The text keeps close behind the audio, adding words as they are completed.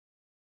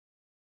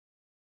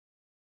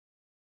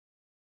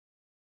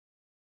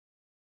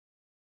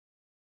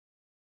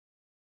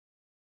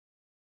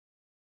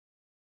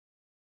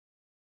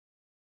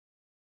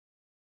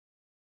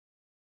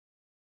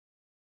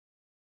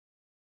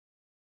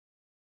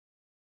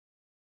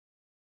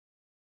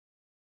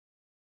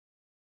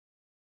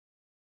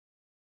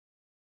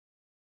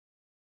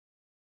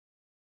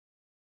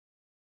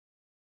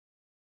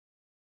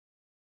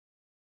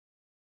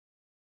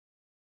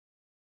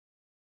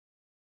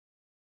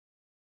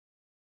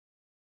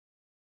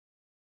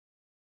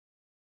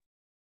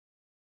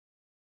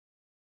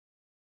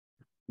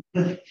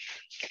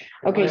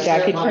Okay,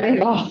 Jackie, turn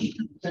it off.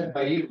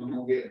 By you, I'm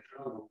gonna get in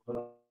trouble.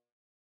 But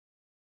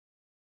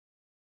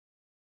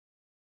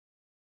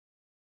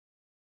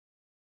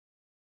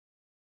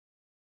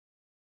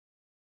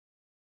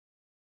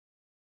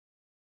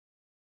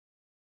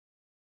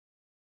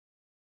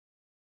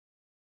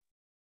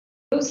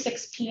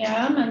 6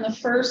 p.m. and the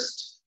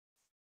first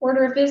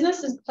order of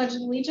business is Pledge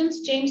of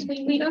Allegiance. James, will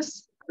you lead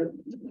us?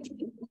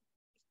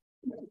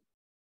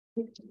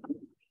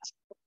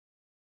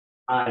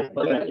 I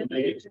pledge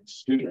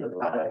allegiance to the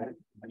flag of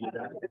the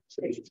United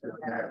States of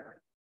America,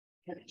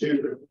 and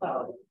to the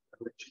republic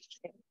which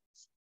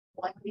stands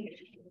one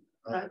nation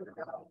under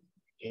God,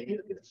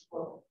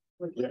 indivisible,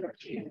 with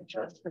liberty and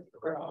justice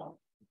for all.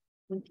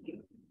 Thank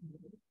you.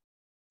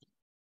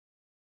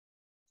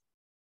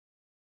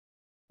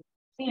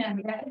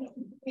 And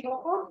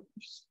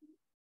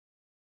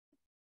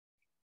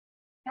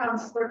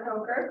Councillor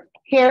Coker.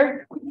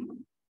 Here.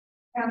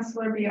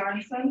 Councillor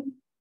Bjornson.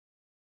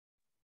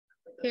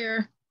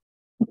 Here.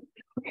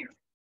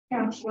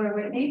 Councillor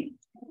Whitney.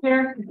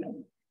 Here.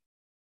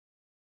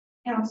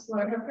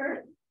 Councillor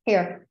Hooker.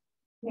 Here.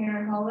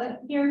 Mayor Hollett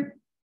here.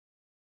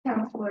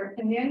 Councillor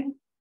Kenyon.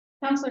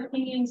 Councillor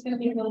Kenyon is going to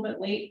be a little bit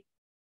late.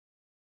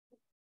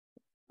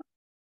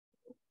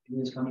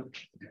 He's coming.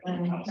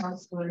 And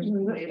Councillor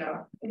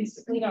Lito.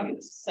 He's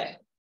sick.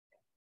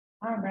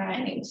 All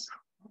right.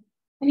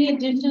 Any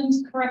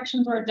additions,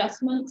 corrections, or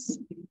adjustments,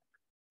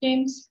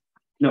 James?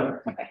 No.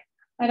 Okay.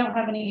 I don't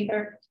have any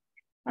either.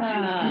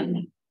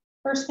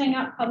 First thing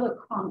up, public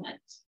comment.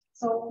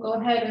 So we'll go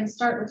ahead and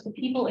start with the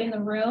people in the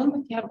room.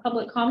 If you have a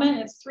public comment,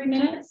 it's 3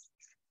 minutes.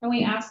 And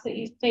we ask that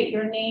you state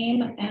your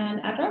name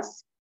and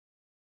address.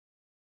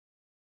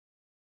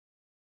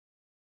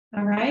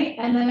 All right.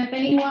 And then if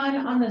anyone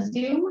on the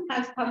Zoom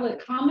has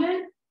public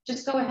comment,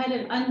 just go ahead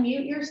and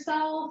unmute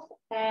yourself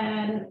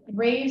and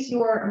raise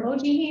your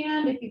emoji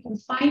hand if you can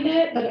find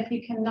it. But if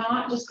you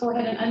cannot, just go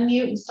ahead and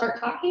unmute and start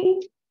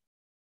talking.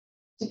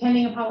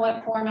 Depending upon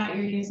what format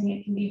you're using,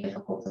 it can be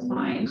difficult to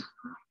find. Can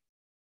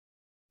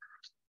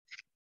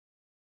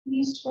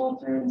you scroll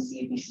through and see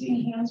if you see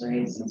any hands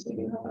raised since we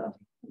do have a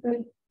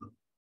good.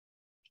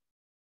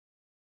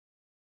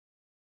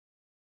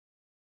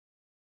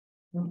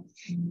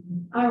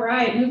 All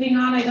right, moving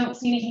on. I don't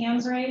see any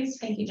hands raised.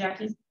 Thank you,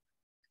 Jackie.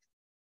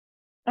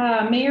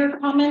 Mayor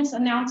comments,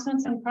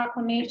 announcements, and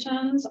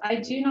proclamations. I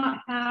do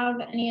not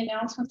have any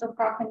announcements or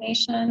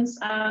proclamations.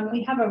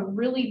 We have a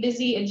really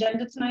busy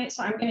agenda tonight,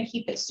 so I'm going to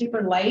keep it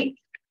super light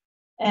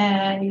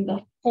and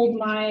hold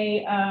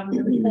my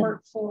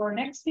report for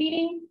next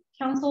meeting.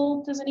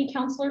 Council, does any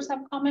councilors have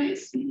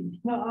comments?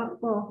 No,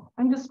 well,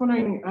 I'm just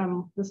wondering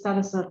the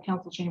status of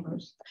council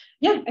chambers.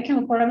 Yeah, I can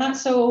report on that.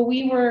 So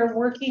we were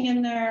working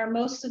in there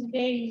most of the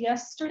day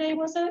yesterday,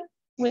 was it?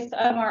 With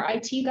our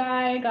IT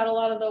guy, got a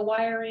lot of the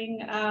wiring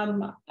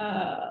hung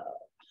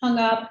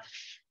up,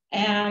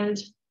 and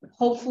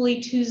hopefully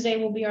Tuesday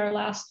will be our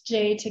last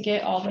day to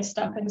get all the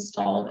stuff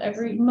installed.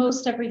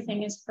 Most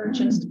everything is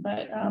purchased,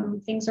 but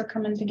things are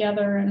coming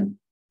together, and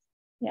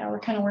yeah,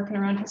 we're kind of working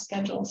around his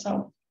schedule.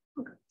 So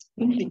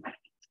thank you.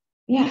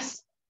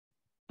 Yes.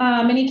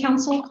 Any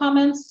council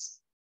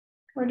comments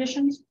or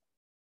additions?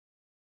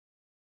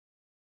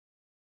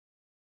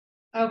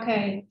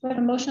 Okay, we have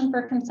a motion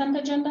for consent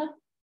agenda.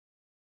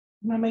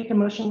 I make a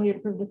motion we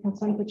approve the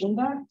consent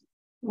agenda.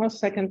 I'll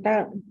second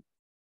that.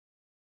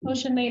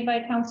 Motion made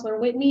by Councillor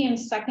Whitney and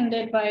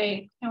seconded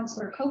by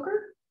Councillor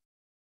Coker.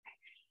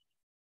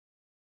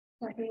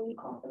 We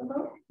call for the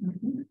vote.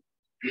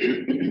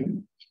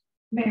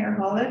 Mayor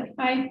Hollett.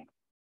 Aye.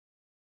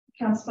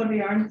 Councillor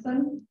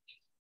Bjornson.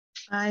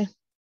 Aye.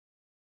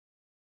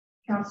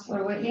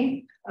 Councillor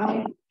Whitney.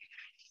 Aye.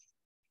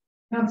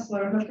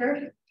 Councillor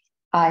Hooker.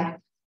 Aye.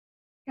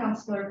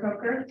 Councillor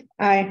Coker.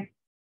 Aye.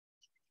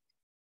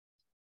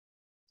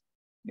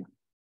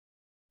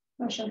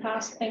 Motion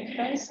passed. Thank you,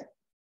 guys.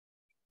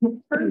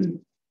 First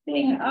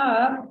thing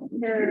up,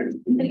 your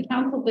city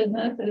council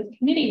business is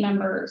committee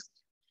members.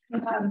 We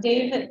have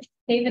David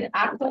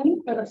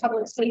Ackland for the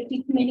Public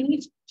Safety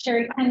Committee,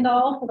 Sherry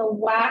Kendall for the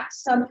WAC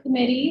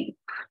Subcommittee,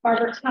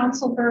 Barbara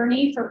Council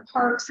Burney for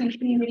Parks and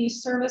Community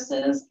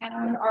Services.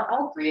 And are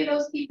all three of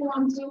those people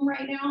on Zoom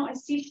right now? I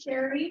see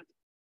Sherry.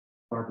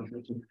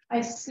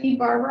 I see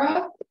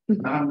Barbara.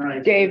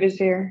 Right. Dave is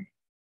here.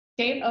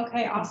 Dave,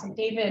 okay, awesome.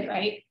 David,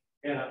 right?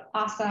 Yeah.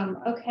 Awesome.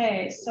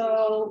 Okay,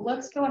 so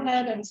let's go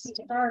ahead and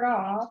start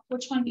off.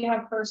 Which one do you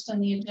have first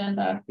on the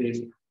agenda?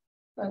 Okay.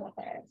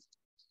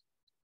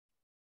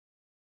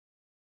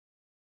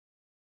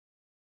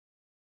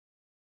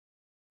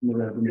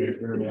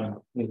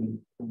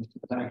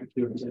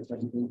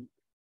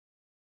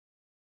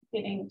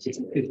 Getting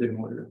in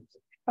order.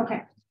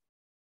 okay.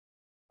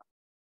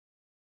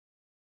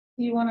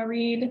 Do you want to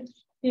read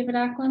David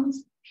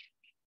Ackland's?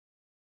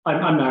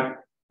 I'm not.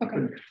 Okay.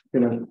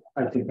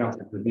 I think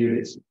council reviewed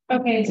it.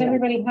 Okay, does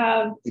everybody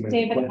have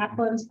David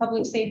Ackland's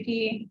public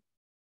safety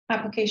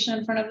application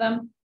in front of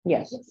them?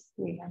 Yes,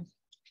 we have.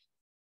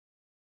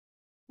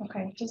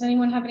 Okay, does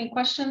anyone have any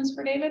questions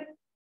for David?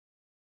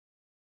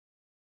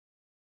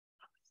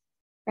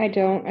 I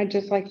don't. I'd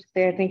just like to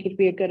say, I think he'd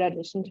be a good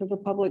addition to the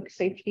public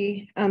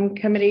safety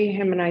committee.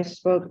 Him and I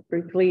spoke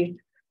briefly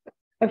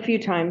a few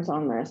times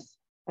on this,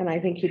 and I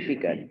think he'd be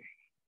good.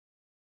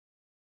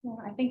 Yeah,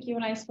 I think you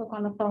and I spoke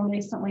on the phone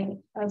recently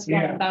as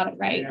well Yeah. about it,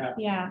 right? Yeah.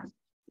 Yeah.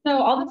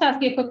 So I'll just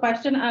ask you a quick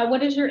question.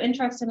 What is your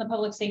interest in the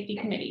public safety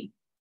committee?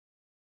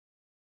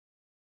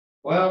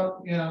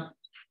 Well,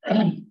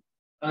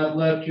 I've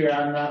lived here,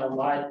 I'm not a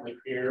lifer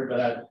here, but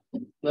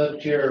I've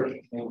lived here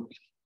for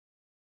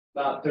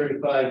about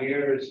 35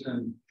 years,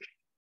 and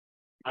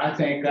I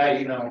think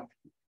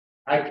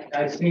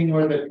I've seen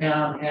where the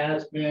town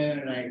has been,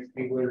 and I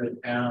see where the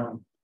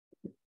town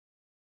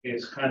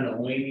is kind of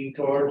leaning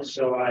towards,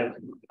 so I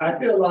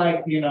feel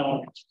like,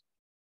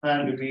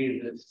 time to me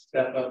to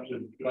step up to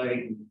the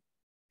plate and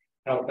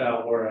help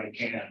out where I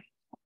can.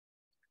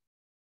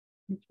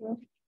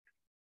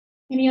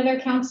 Any other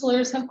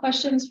counselors have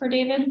questions for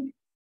David?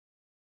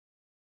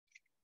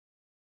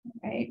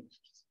 All right.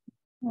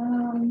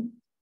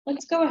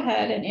 Let's go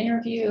ahead and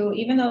interview,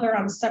 even though they're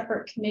on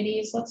separate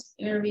committees, let's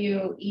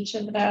interview each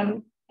of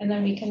them, and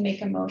then we can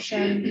make a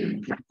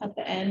motion at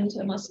the end,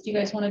 unless you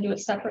guys want to do it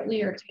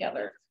separately or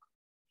together.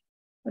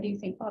 What do you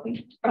think,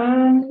 Bobby?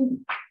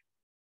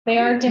 They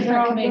are they're different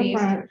all committees,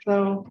 different,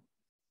 so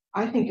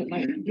I think it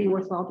might be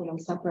worthwhile doing them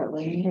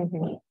separately.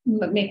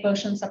 but make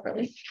motions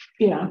separately.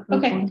 Yeah. that's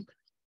Okay. fine.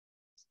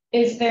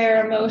 Is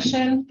there a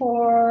motion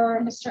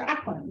for Mr.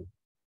 Ackland?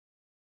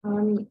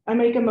 I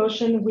make a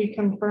motion, we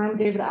confirm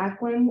David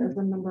Ackland as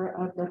a member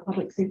of the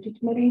Public Safety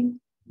Committee.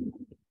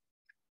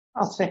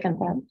 I'll second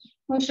that.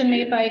 Motion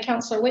made by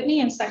Counselor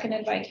Whitney and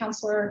seconded by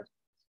Counselor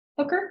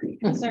Hooker.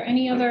 Is there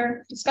any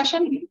other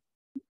discussion?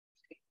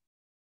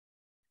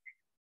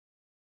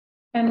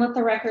 And let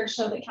the record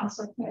show that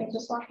Counselor Perry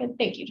just walked in.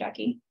 Thank you,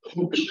 Jackie.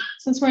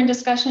 Since we're in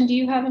discussion, do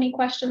you have any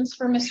questions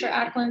for Mr.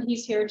 Ackland?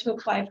 He's here to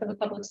apply for the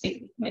Public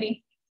Safety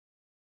Committee.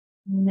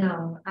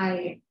 No,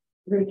 I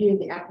reviewed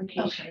the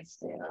applications.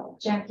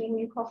 Jackie, will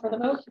you call for the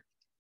vote?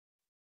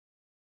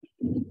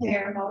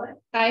 Mayor Mullet,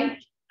 Aye.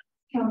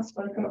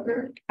 Councilor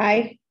Coker,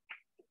 Aye.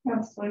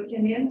 Councilor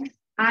Kenyon.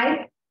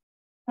 Aye.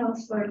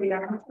 Councilor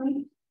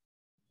Bianchi.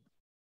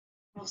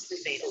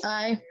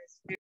 Aye.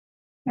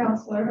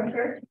 Councilor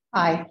Hooker,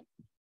 Aye.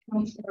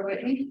 Councilor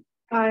Whitney.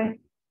 Aye.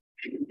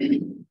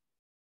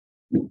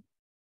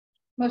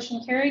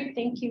 Motion carried.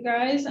 Thank you,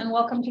 guys, and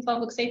welcome to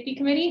Public Safety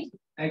Committee.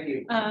 Thank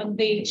you.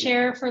 The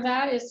chair for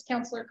that is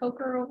Counselor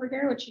Coker over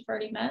here, which you've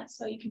already met,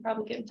 so you can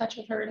probably get in touch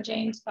with her and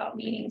James about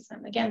meetings.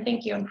 And again,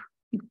 thank you.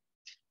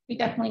 We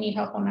definitely need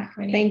help on that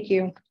committee. Thank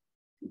you.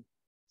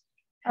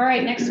 All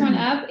right, next one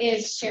up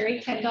is Sherry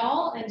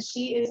Kendall, and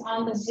she is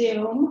on the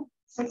Zoom.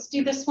 So let's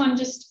do this one.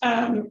 Just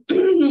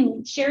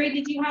Sherry,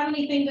 did you have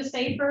anything to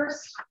say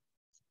first?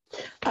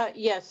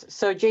 Yes,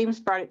 so James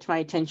brought it to my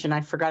attention.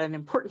 I forgot an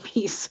important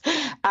piece,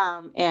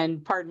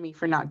 and pardon me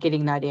for not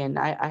getting that in.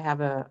 I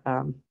have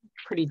a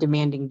pretty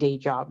demanding day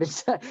job,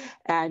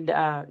 and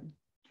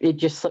it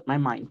just slipped my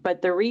mind.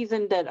 But the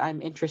reason that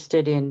I'm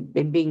interested in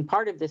being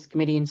part of this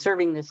committee and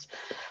serving this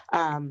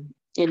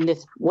in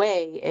this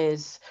way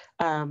is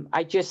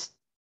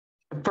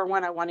for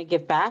one, I want to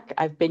give back.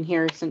 I've been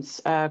here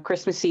since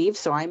Christmas Eve,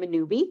 so I'm a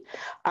newbie,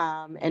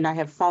 and I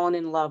have fallen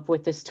in love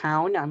with this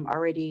town. I'm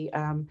already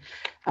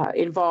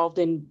involved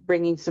in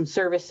bringing some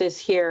services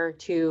here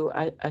to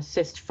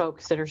assist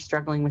folks that are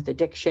struggling with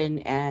addiction,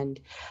 and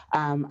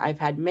I've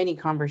had many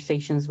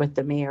conversations with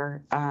the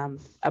mayor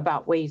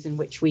about ways in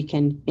which we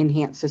can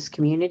enhance this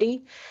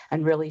community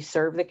and really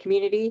serve the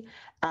community,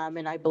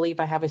 and I believe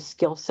I have a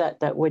skill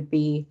set that would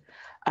be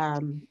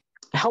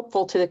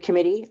helpful to the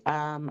committee.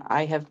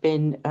 I have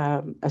been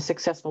a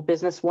successful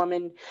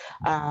businesswoman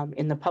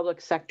in the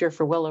public sector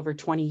for well over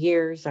 20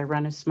 years. I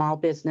run a small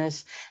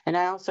business, and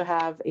I also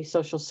have a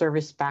social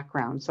service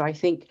background. So I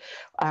think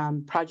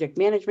project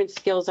management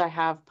skills I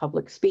have,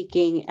 public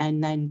speaking,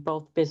 and then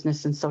both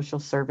business and social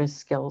service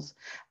skills.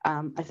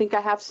 I think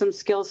I have some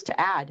skills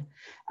to add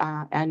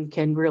and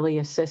can really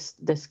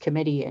assist this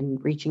committee in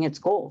reaching its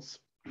goals.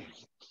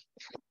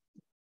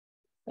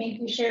 Thank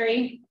you,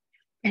 Sherry.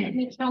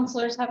 Any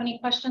counselors have any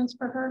questions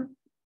for her?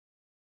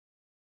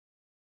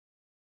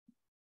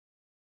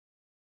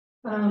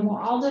 Well,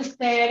 I'll just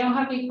say I don't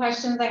have any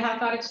questions. I have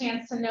got a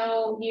chance to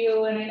know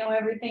you, and I know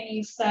everything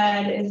you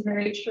said is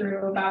very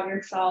true about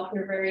yourself.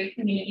 You're very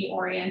community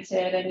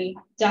oriented, and you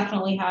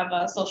definitely have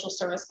a social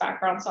service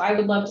background. So I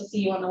would love to see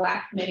you on the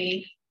WAC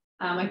committee.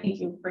 I think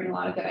you bring a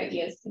lot of good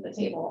ideas to the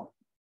table.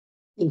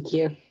 Thank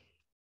you.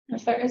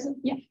 If there isn't,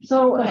 yeah.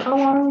 So how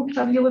long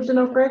have you lived in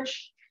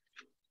Oakridge?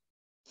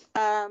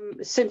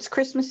 Since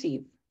Christmas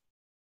Eve.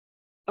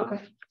 Okay.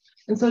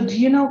 And so do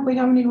you know if we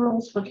have any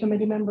rules for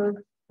committee members?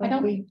 I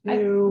don't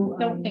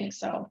think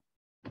so.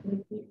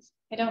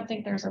 I don't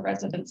think there's a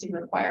residency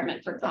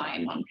requirement for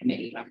time on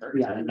committee members.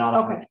 Yeah, and not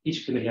Okay.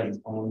 each committee has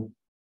its own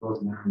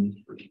rules and requirements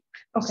for Okay,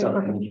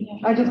 subcommittee.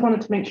 perfect. I just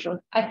wanted to make sure.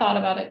 I thought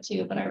about it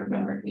too, but I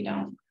remembered we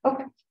don't.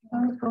 Okay.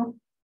 Cool.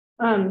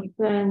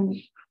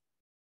 Then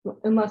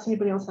unless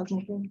anybody else has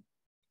anything,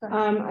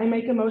 I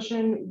make a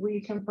motion, we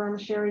confirm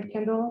Sherry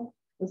Kendall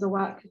as a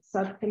WAC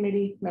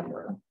subcommittee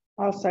member.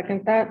 I'll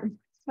second that.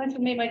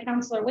 Motion made by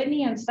Counselor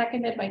Whitney and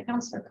seconded by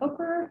Counselor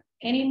Coker.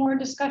 Any more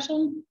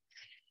discussion?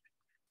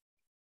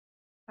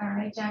 All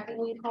right, Jackie,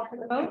 will you call for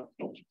the vote?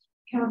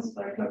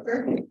 Counselor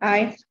Hooker,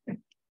 Aye.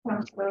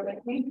 Counselor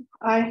Whitney,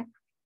 Aye.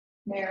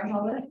 Mayor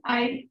Hall,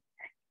 Aye.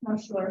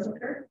 Counselor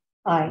Hooker,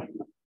 Aye.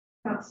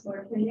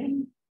 Counselor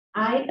Kenyon,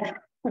 Aye.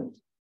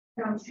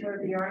 Counselor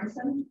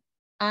Bjornson,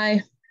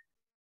 Aye.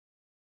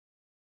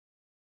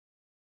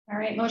 All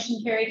right,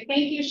 motion carried.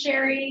 Thank you,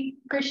 Sherry.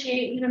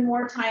 Appreciate even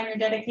more time you're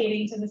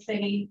dedicating to the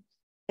city.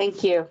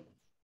 Thank you.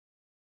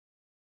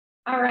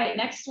 All right,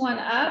 next one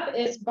up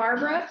is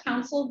Barbara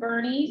Council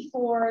Burney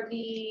for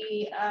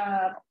the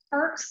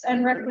Parks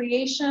and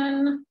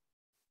Recreation,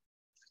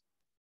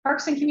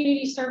 Parks and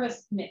Community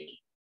Service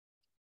Committee.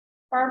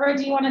 Barbara,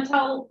 do you want to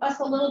tell us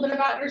a little bit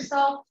about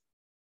yourself?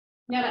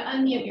 You got to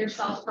unmute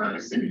yourself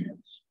first.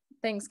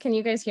 Thanks. Can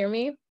you guys hear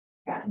me?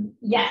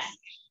 Yes.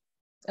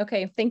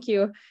 Okay, thank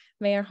you,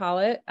 Mayor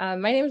Hollett.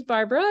 My name is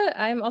Barbara.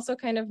 I'm also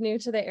kind of new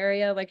to the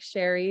area like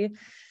Sherry.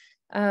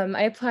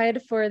 I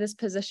applied for this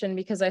position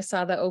because I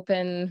saw the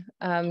open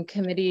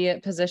committee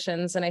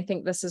positions, and I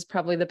think this is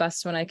probably the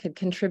best one I could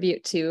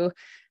contribute to.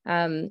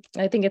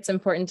 I think it's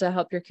important to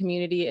help your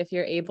community if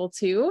you're able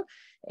to,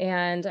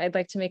 and I'd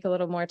like to make a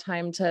little more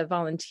time to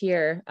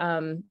volunteer.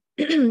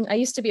 I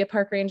used to be a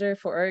park ranger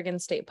for Oregon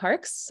State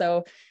Parks,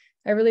 so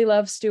I really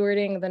love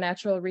stewarding the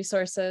natural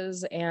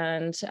resources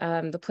and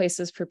the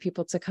places for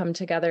people to come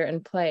together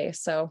and play.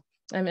 So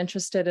I'm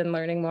interested in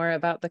learning more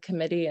about the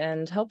committee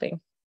and helping.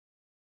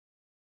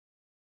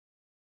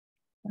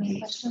 Any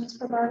questions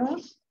for Barbara?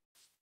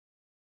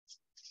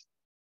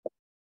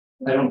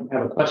 I don't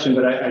have a question,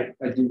 but I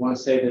do want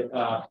to say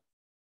that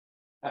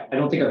I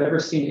don't think I've ever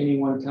seen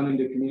anyone come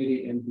into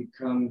community and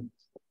become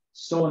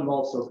so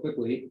involved so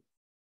quickly.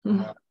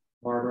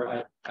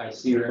 Barbara, I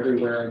see her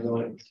everywhere. I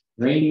go to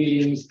rain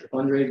meetings, the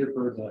fundraiser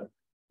for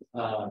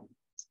the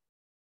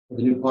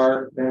new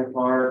park, Banner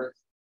Park,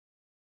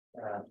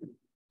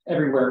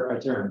 everywhere I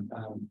turn.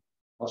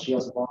 Well, she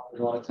also volunteers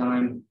a lot of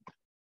time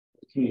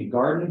at the community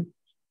garden.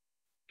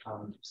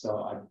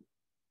 So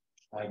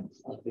I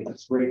think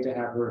it's great to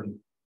have her,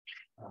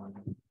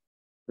 and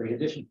great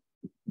addition.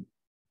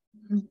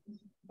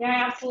 Yeah,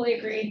 I absolutely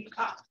agree.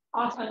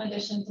 Awesome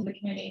addition to the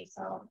committee.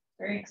 So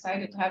very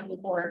excited to have you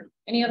aboard.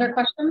 Any other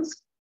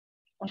questions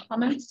or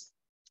comments?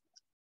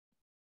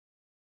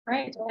 All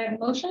right, do I have a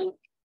motion?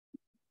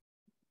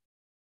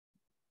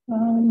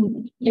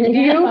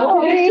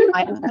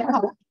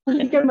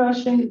 Make a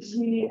motion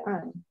to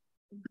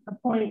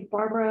appoint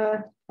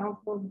Barbara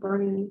Council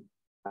Burney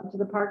to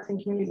the Parks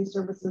and Community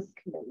Services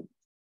Committee.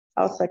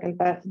 I'll second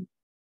that.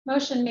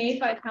 Motion made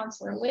by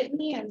Counselor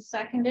Whitney and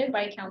seconded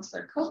by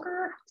Counselor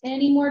Coker.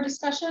 Any more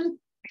discussion?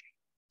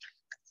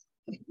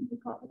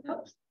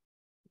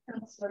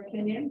 Counselor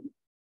Kenyon.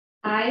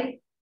 Aye.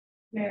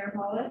 Mayor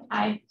Hall.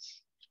 Aye.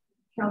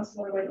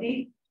 Counselor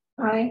Whitney.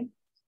 Aye.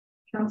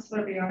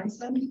 Counselor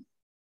Bjornson.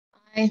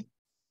 Aye.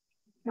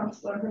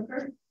 Counselor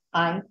Hooker.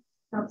 Aye.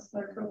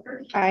 Counselor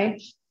Coker. Aye.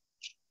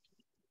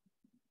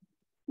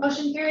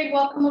 Motion carried.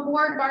 Welcome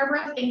aboard,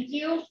 Barbara. Thank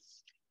you.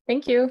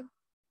 Thank you.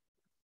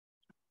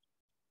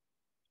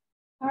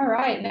 All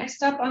right,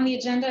 next up on the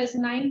agenda is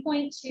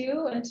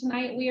 9.2, and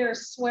tonight we are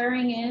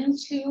swearing in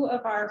 2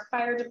 of our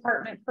fire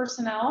department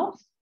personnel.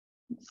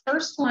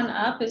 First one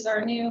up is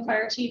our new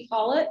Fire Chief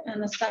Hollett,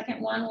 and the second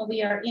one will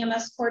be our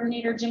EMS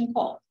coordinator, Jim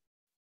Cole.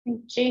 I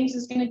think James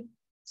is going to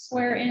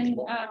swear in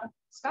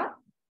Scott.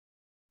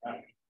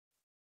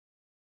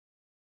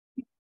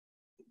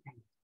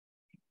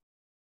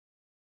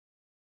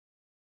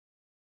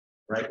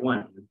 Right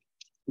one.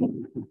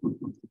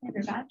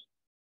 Everybody.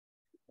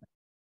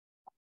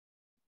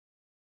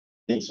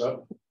 Think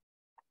so.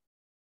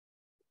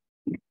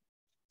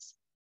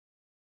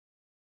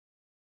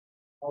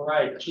 All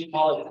right, Chief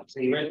Pollock, so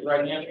you raise the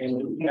right hand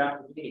and repeat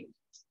after me.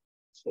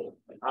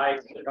 I,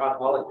 Scott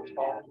Pollock,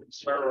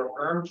 swear or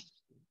affirm.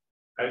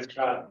 I,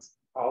 Scott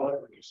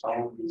Pollock,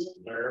 solemnly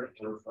swear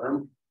or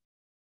affirm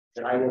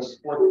That I will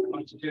support the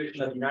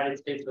Constitution of the United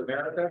States of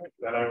America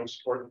that I will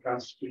support the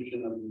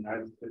Constitution of the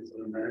United States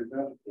of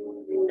America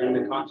and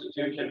the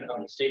Constitution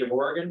of the State of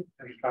Oregon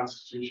and the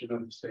Constitution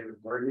of the State of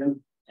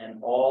Oregon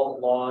and all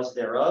laws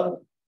thereof,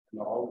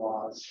 and all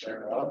laws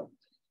thereof,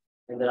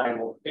 and that I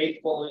will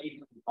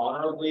faithfully,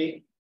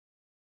 honorably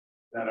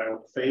that I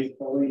will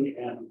faithfully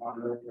and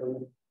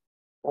honorably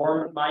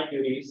perform my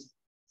duties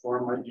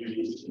perform my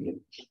duties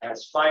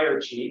as Fire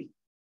Chief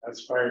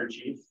as Fire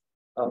Chief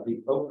of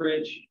the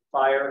Oakridge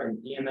Fire and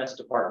EMS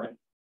Department,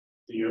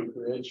 the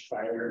Oakridge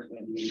Fire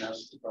and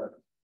EMS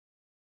Department,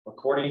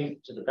 according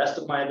to the best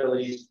of my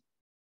abilities,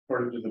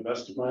 according to the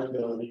best of my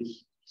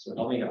abilities, so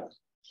help me God.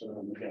 so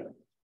help me God.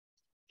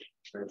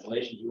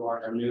 Congratulations, you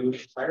are our new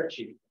Fire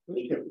Chief.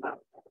 Thank you.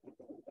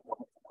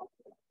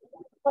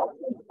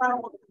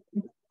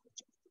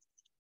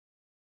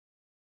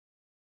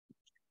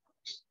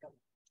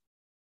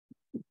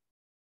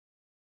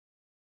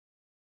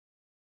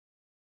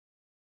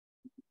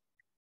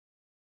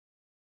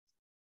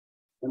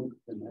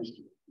 Nice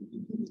to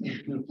meet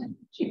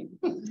you.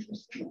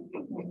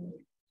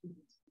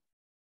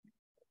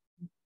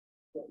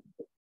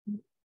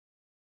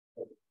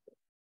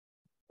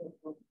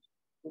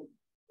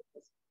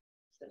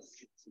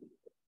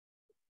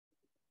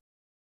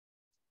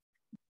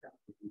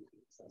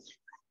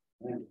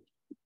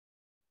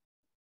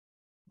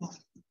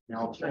 Now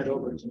I'll turn it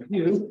over to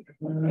you.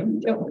 I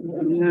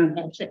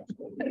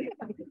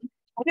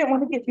didn't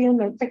want to get you in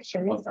the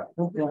picture.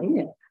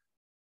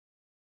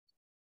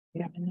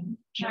 Yeah.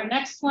 Our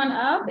next one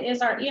up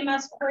is our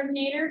EMS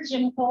coordinator,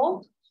 Jim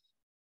Cole.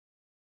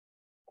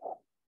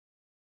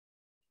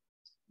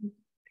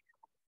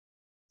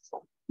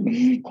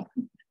 All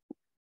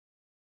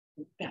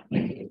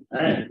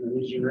right,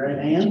 raise your right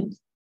hand.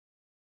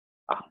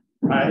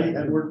 I,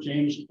 Edward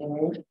James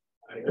Cole.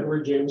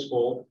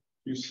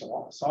 Do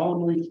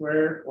solemnly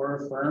swear or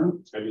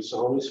affirm. I do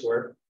solemnly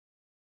swear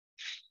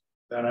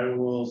that I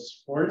will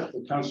support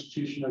the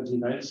Constitution of the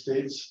United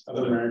States of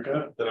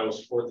America. that I will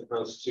support the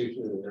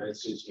Constitution of the United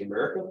States of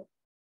America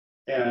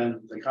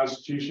And the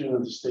Constitution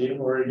of the State of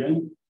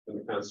Oregon.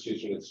 and the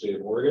Constitution of the State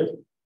of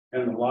Oregon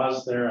And the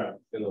laws thereof.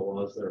 and the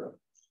laws thereof.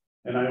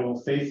 And I will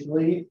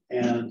faithfully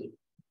and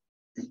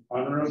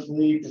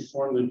honorably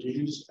perform the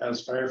duties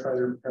as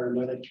firefighter,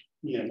 paramedic,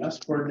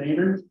 EMS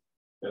coordinator.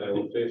 And I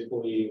will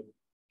faithfully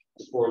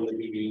perform the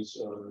duties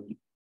of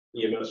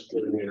EMS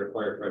coordinator,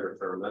 firefighter,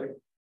 paramedic,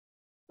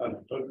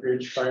 Of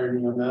Oakridge Fire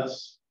and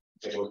EMS.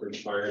 and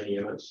Oakridge Fire and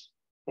EMS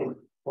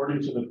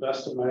According to the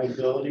best of my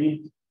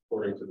ability.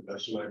 according to the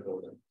best of my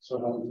ability. So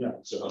help me God.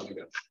 So help me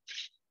God.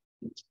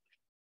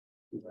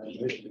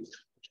 Congratulations.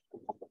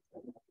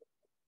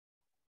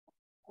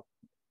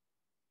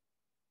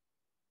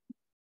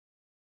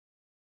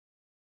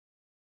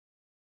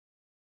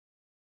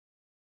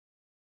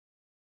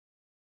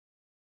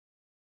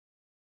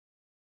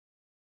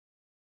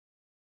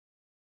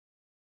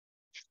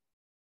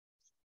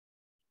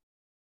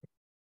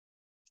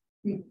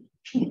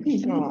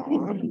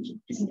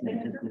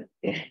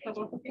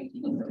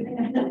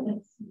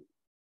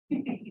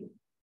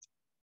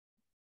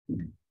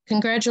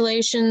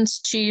 Congratulations,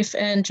 Chief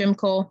and Jim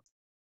Cole.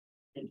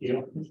 Thank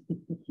you.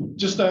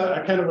 Just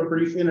a kind of a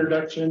brief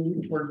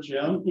introduction for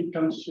Jim. He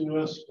comes to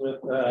us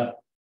with a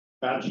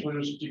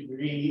bachelor's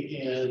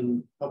degree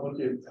in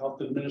public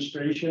health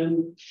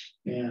administration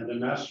and a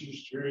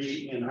master's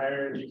degree in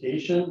higher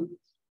education.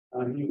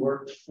 He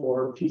worked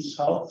for Peace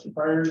Health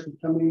prior to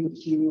coming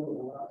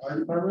to our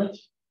department,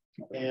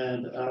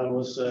 and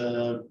was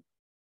an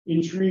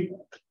injury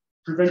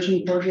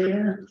prevention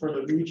coordinator for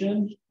the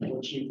region,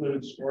 which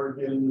includes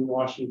Oregon,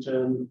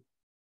 Washington,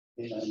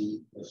 and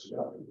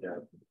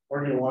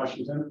Oregon,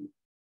 Washington.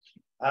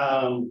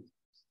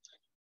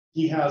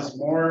 He has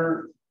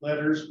more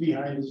letters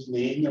behind his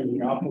name than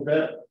the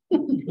alphabet.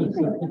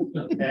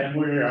 And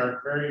we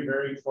are very,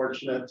 very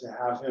fortunate to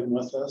have him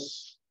with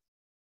us.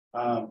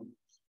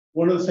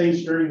 One of the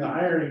things during the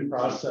hiring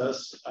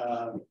process,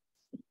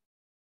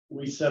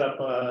 we set up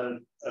a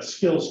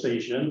skill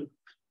station.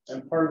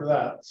 And part of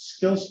that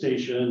skill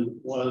station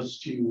was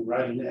to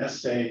write an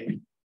essay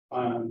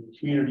on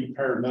community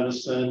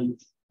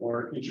paramedicine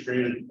or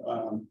integrated,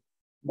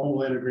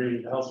 mobile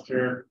integrated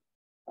healthcare.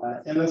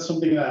 And that's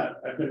something that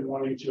I've been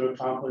wanting to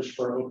accomplish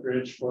for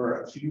Oakridge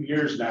for a few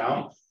years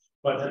now,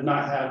 but have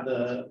not had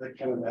the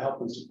kind of the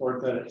help and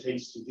support that it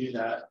takes to do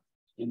that.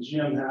 And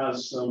Jim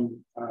has some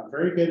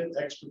very good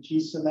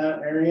expertise in that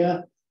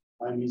area.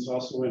 He's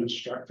also an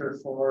instructor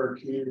for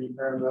community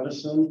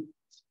paramedicine.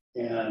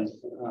 And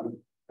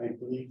I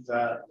believe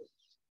that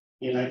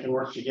he and I can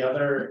work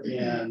together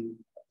and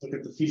look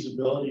at the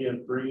feasibility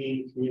of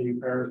bringing community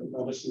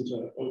paramedicine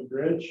to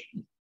Oakridge,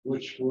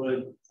 which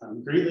would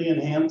greatly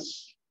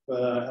enhance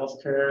the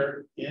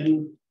healthcare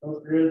in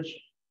Oakridge.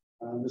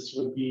 This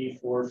would be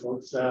for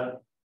folks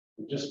that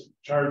just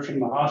charged from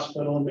the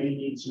hospital, may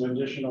need some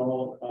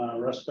additional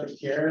respite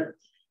care,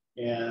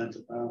 and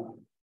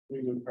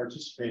we would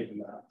participate in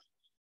that.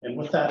 And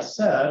with that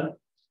said,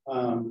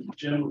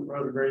 Jim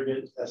wrote a very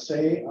good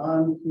essay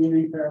on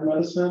community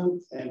paramedicine,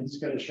 and he's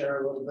going to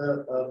share a little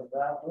bit of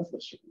that with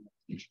us.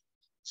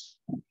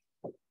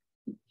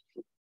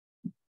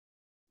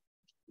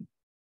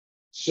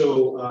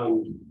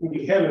 So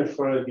we have in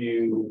front of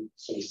you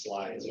some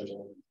slides. I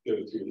won't go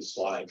through the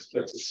slides,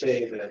 but to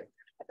say that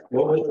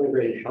mobile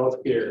integrated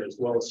healthcare is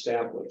well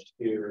established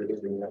here in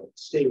the United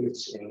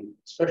States, and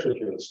especially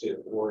here in the state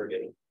of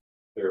Oregon.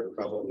 There are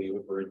probably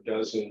over a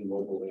dozen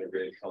mobile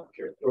integrated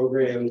healthcare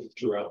programs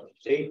throughout the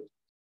state,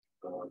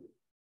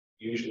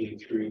 usually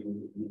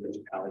through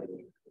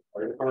municipality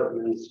fire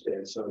departments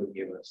and some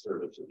EMS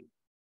services.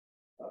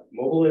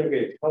 Mobile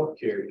integrated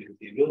healthcare is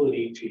the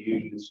ability to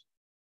use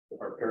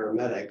our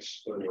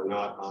paramedics when we're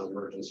not on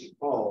emergency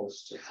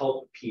calls to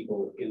help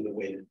people in the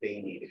way that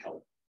they need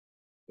help,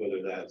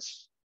 whether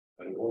that's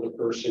an older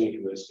person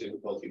who has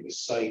difficulty with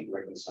sight,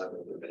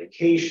 reconciling their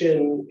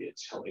medication.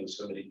 It's helping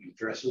somebody do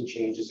dressing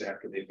changes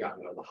after they've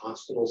gotten out of the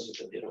hospital so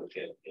that they don't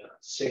get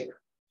sick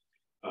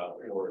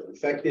or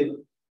infected.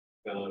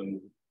 And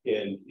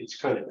it's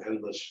kind of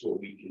endless what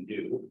we can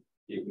do.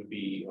 It would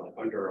be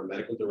under our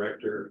medical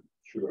director,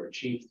 through our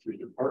chief, through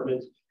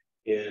department.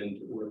 And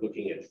we're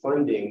looking at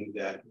funding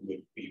that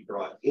would be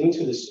brought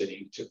into the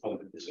city to fund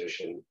the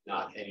position,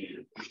 not any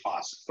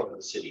cost from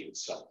the city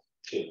itself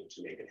to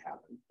make it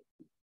happen.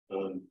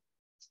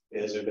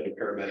 As I've been a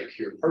paramedic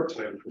here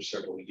part-time for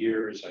several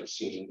years, I've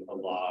seen a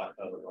lot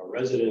of our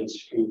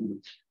residents who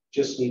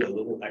just need a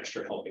little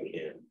extra helping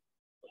hand.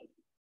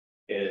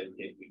 And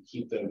it would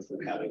keep them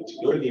from having to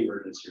go to the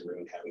emergency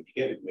room, having to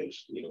get admitted,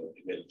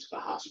 admitted to the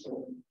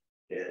hospital.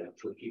 And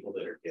for people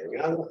that are getting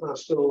out of the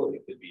hospital,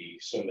 it could be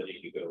somebody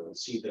to go and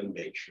see them,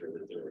 make sure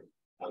that they're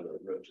on the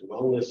road to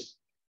wellness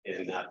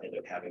and not end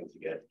up having to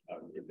get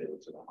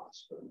admitted to the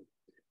hospital.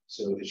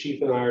 So the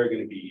chief and I are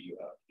going to be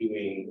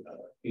doing a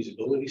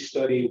feasibility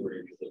study. We're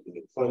going to be looking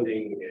at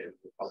funding, and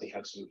we'll probably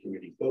have some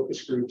community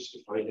focus groups to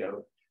find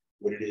out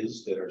what it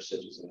is that our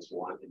citizens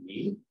want and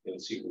need,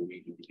 and see where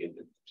we can begin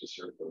to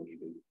serve them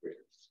even greater.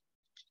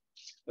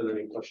 Are there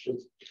any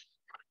questions?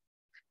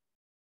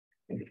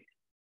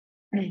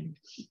 I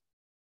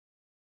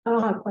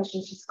don't have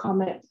questions, just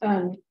comment.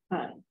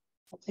 I'll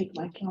take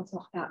my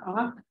council hat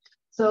off.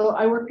 So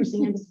I work for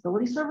Senior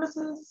Disability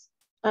Services.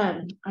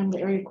 I'm the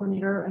area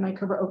coordinator, and I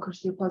cover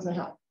Oakridge through Pleasant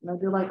Hill. And I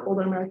do like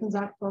Older Americans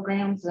Act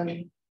programs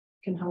and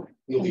can help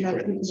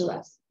connect people to the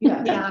rest.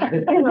 Yeah,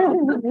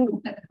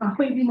 I'll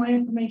leave you my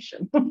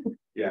information.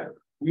 Yeah,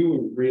 we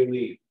would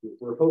really,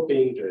 we're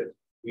hoping that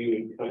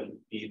we would kind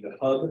of be the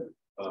hub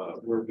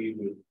where we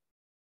would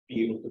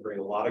be able to bring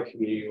a lot of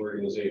community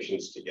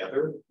organizations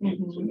together,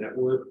 to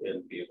network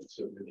and be able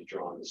to really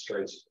draw on the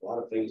strengths of a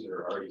lot of things that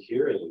are already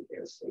here and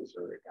enhance things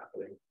that are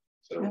happening.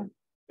 So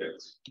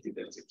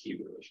that's a key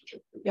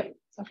relationship. Yep.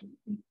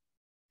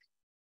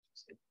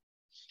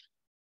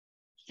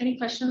 Any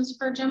questions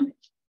for Jim?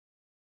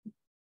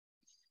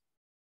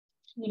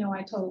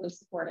 I totally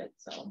support it.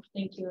 So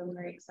thank you. I'm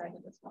very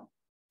excited as well.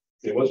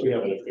 And once we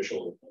have an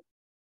official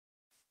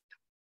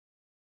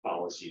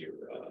policy or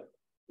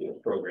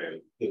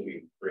program, then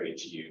we bring it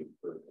to you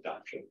for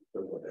adoption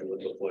for what that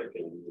would look like,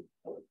 and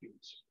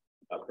people's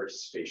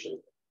participation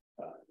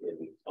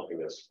in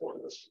helping us form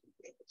this.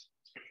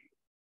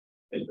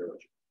 Thank you very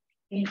much.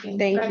 Thank you.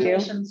 Thank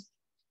Congratulations.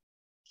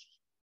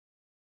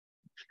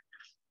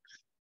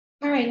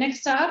 All right,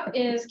 next up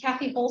is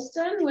Kathy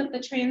Holston with the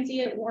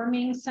Transient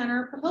Warming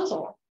Center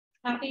proposal.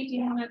 Kathy, do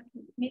you want to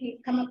maybe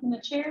come up in the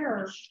chair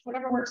or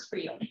whatever works for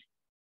you?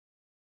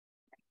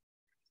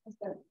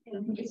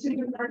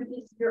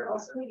 You're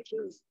also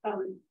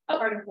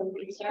part of the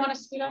you want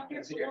to scoot up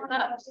here? I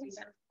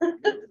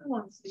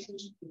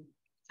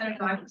don't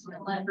know, I was going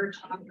to let her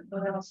talk.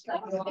 What else?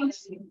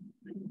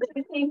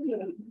 Thank you.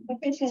 I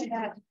appreciate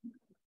that.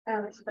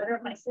 It's better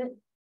if I sit.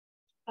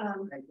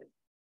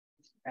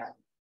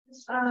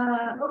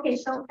 Okay,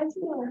 so as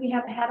you know, we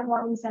have had a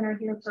warming center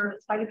here for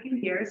quite a few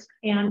years,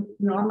 and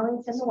normally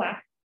it's in the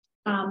WAC.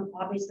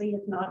 Obviously,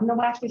 it's not in the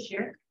WAC this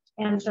year.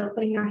 And so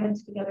putting our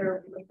heads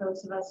together with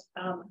those of us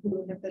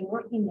who have been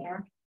working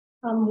there,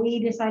 we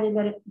decided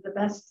that the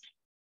best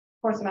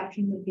course of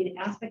action would be to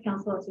ask the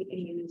council if we can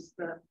use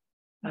the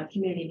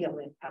community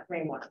building at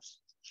rainwaters.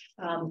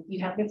 You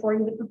have before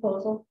you the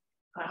proposal.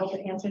 I hope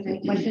it answers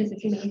any questions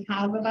that you may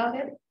have about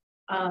it.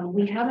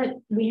 We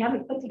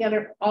haven't put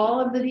together all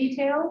of the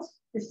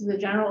details. This is a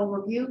general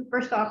overview.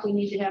 First off, we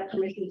need to have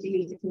permission to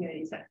use the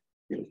community center.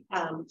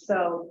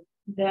 So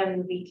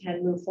then we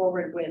can move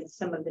forward with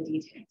some of the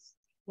details.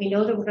 We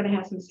know that we're going to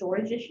have some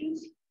storage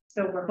issues.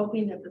 So we're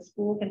hoping that the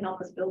school can help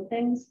us build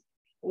things.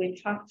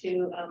 We've talked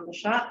to the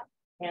shop,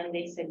 and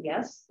they said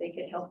yes, they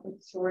could help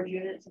with storage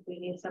units if we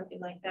need something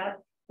like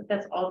that. But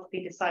that's all to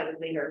be decided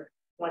later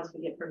once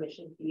we get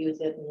permission to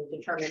use it and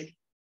determine,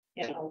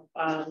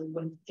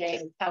 with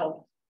Jane's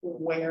help,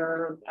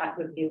 where that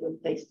would be a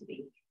good place to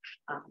be.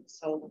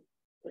 So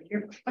with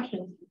your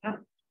questions, yeah.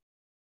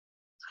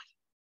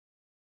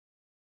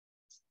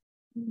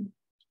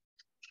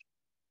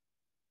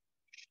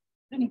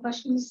 Any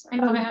questions? I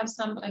know I have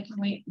some, but I can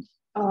wait.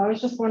 Oh, I was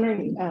just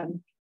wondering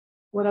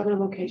what other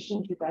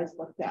locations you guys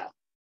looked at.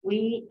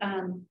 We,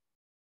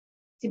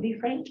 to be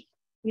frank,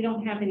 we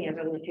don't have any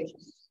other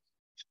locations.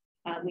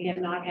 We have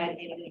not had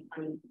any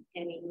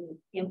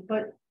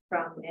input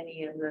from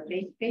any of the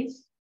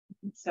base.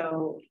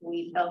 So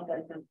we felt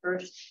that the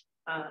first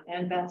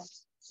and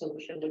best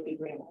solution would be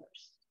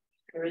rainwaters.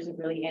 There isn't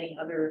really any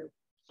other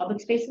public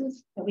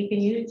spaces that we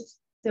can use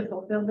to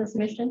fulfill this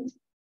mission.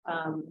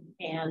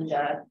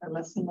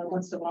 Unless someone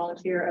wants to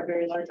volunteer a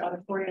very large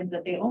auditorium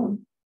that they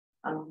own,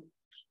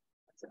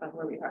 that's about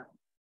where we are.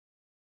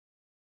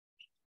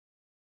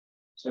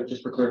 So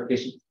just for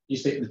clarification, you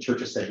say the church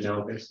has said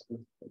no, basically?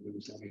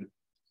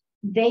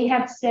 They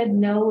have said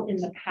no in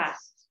the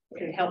past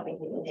to helping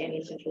in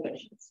any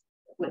situations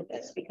with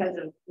this because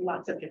of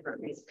lots of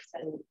different reasons.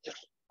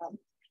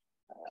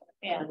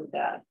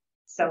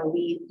 So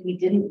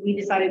we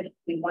decided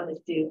we wanted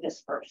to do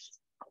this first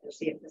to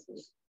see if this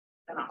was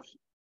an option.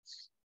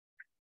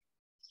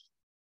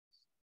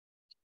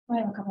 I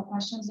have a couple of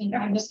questions, and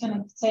I'm just going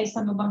to say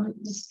some of them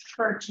just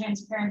for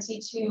transparency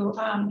too.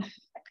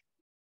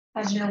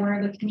 As you're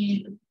aware,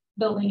 the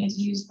building is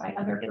used by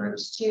other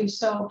groups too.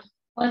 So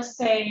let's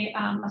say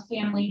a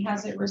family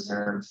has it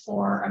reserved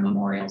for a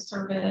memorial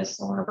service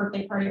or a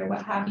birthday party or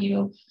what have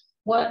you.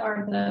 What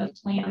are the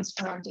plans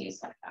for on days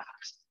like that?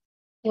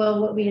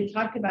 Well, what we had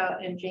talked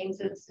about, and James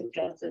had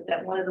suggested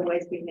that one of the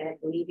ways we can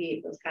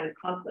alleviate those kind of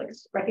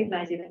conflicts,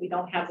 recognizing that we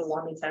don't have the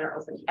warming center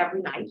open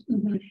every night,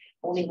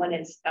 only when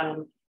it's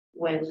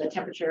when the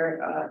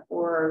temperature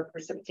or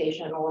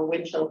precipitation or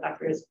wind chill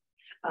factors,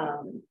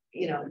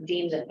 you know,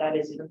 deem that that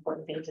is an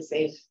important thing to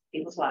save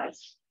people's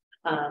lives.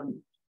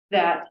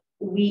 That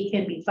we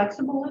can be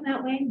flexible in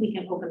that way. We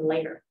can open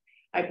later.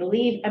 I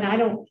believe, and I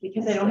don't,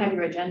 because I don't have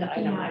your agenda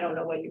item, I don't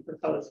know what you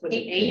proposed. Was it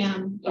 8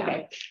 p.m.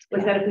 Okay.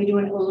 Was that if we do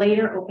a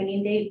later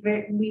opening date,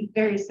 we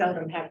very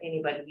seldom have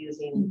anybody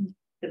using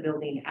the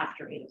building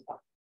after 8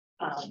 o'clock.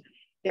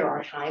 There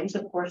are times,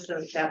 of course,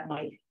 that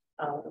might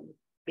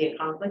be a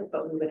conflict,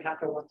 but we would have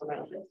to work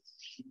around it.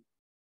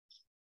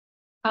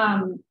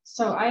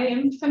 So I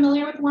am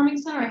familiar with the warming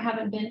center. I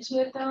haven't been to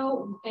it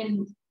though,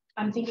 and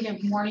I'm thinking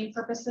of morning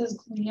purposes,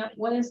 cleanup.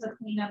 What is the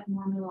cleanup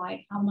normally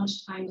like? How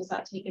much time does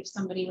that take if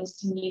somebody was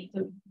to need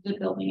the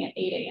building at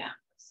 8 a.m.,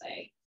 let's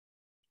say?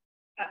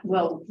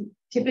 Well,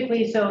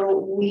 typically,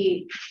 so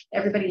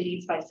everybody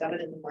leaves by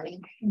 7 in the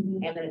morning,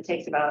 and then it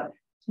takes about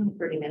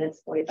 30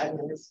 minutes, 45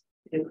 minutes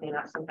to do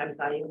cleanup, sometimes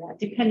not even that,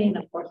 depending,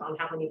 of course, on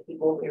how many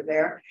people are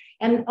there.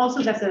 And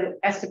also that's an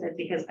estimate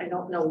because I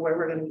don't know where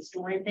we're going to be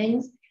storing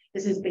things.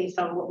 This is based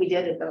on what we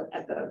did at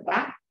the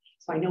WAC.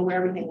 So I know where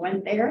everything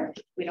went there.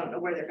 We don't know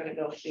where they're going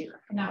to go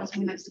here. And that was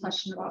my next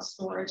question about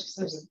storage.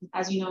 So there's,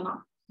 as you know,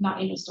 not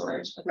any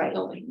storage, but the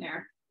building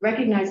there.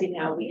 Recognizing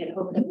now, we had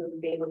hoped that we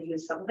would be able to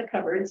use some of the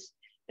cupboards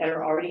that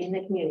are already in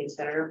the community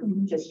center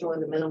to store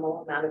the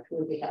minimal amount of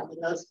food we have.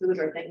 And those foods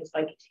are things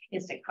like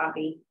instant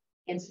coffee,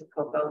 instant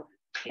cocoa,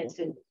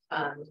 instant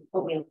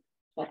oatmeal,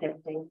 that type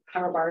of thing,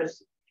 power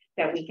bars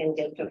that we can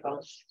give to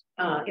folks.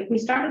 If we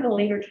start at a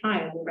later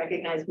time, we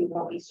recognize we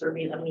won't be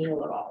serving a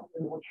meal at all.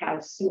 We won't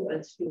have soup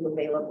and stew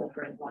available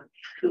for anyone.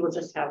 We will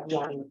just have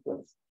warm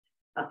foods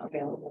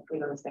available for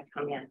those that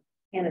come in.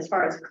 And as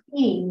far as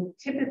cleaning,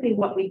 typically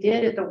what we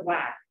did at the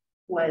WAC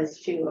was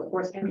to, of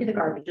course, empty the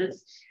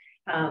garbages,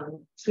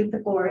 sweep the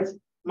floors,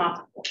 mop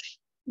the floors.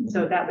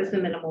 So that was the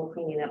minimal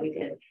cleaning that we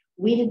did.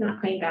 We did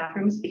not clean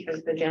bathrooms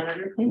because the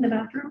janitor cleaned the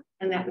bathroom,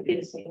 and that would be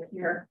the same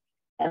here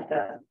at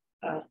the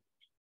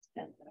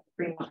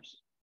Green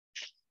Waters.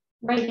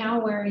 Right now,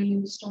 where are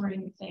you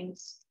storing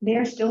things?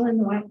 They're still in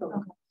the WAC building.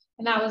 Okay.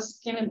 And that was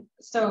given,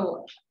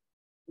 so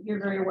you're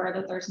very aware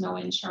that there's no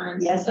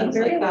insurance. Yes, I'm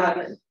very aware of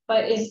it.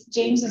 But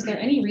James, is there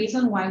any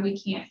reason why we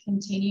can't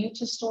continue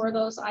to store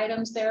those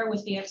items there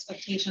with the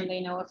expectation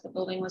they know if the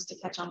building was to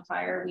catch on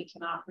fire, we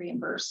cannot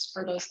reimburse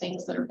for those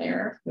things that are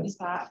there? Is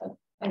that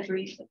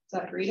agreed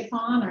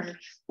upon, or?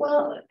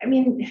 Well, I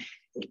mean,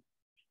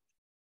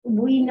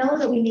 we know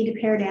that we need to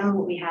pare down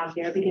what we have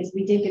there because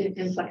we did get an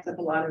influx of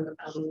a lot of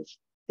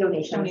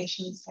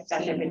donations.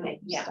 That's everything.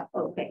 Yeah.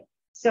 Okay.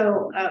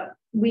 So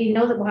we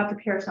know that we'll have to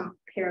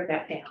pare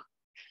that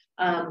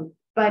down.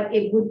 But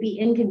it would be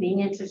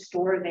inconvenient to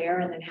store there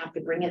and then have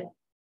to bring it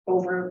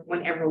over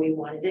whenever we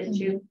wanted it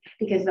to,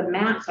 because the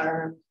mats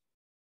are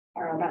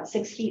about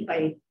 6 feet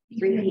by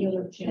 3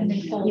 feet. And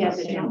they fold yes,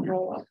 up, they don't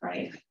roll up,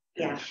 right?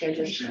 Yeah, they're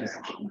just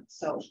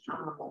so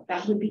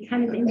that would be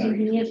kind of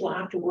inconvenient. We'll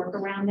have to work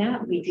around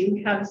that. We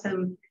do have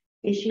some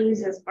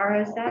issues as far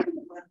as that.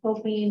 We're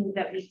hoping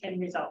that we can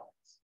resolve.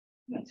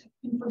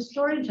 And for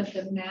storage of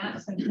the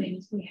mats and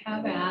things, we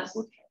have asked,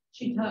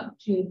 she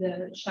talked to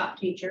the shop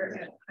teacher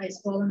at high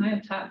school, and I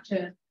have talked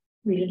to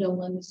Rita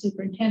Dolan, the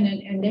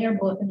superintendent, and they are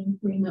both in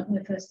agreement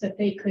with us that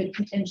they could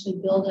potentially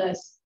build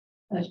us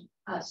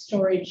a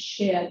storage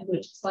shed,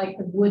 which is like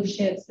the wood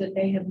sheds that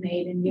they have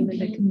made and given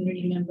the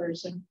community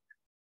members and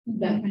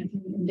that kind of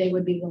thing. And they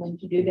would be willing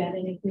to do that.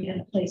 And if we had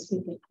a place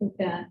we could put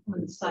that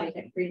on the site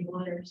at Green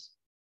Waters,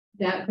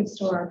 that could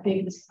store our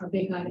big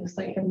items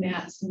like the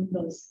mats and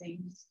those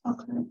things.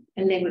 Okay.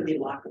 And they would be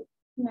locked.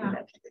 Yeah.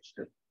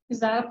 Is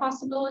that a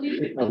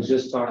possibility? I was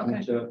just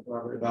talking to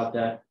Robert about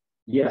that.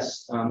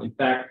 Yes, in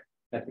fact,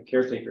 at the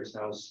caretaker's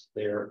house,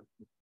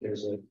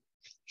 there's a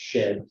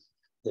shed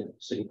that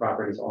city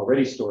property is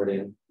already stored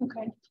in.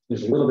 Okay.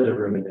 There's a little bit of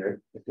room in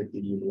there that could be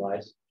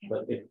utilized,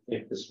 but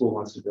if the school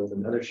wants to build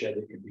another shed,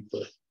 it could be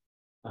put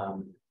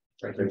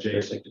right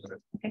there.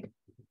 Okay.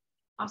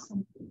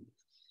 Awesome.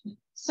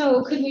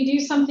 So could we do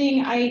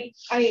something? I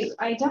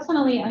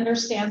definitely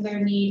understand their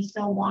need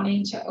for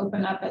wanting to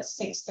open up at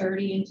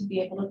 6:30 and to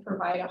be able to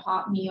provide a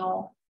hot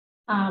meal.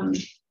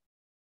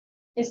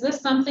 Is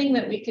this something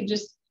that we could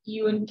just,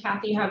 you and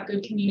Kathy have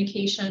good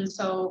communication?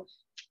 So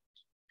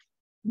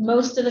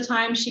most of the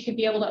time she could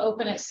be able to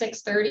open at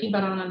 6:30,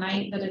 but on a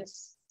night that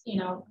it's, you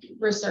know,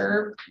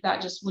 reserved, that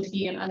just would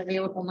be an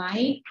unavailable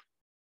night.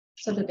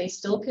 So that they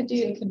still could do,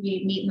 it could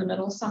be meet in the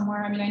middle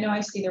somewhere. I mean, I know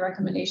I see the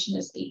recommendation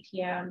is 8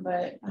 p.m.,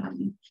 but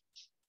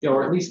yeah,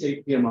 or at least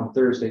 8 p.m. on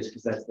Thursdays,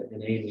 because that's the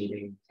NA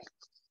meeting.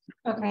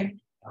 okay.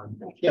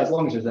 Yeah, as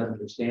long as there's that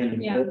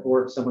understanding, Yeah.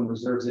 or if someone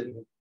reserves it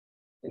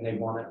and they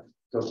want to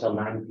go till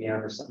 9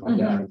 p.m. or something like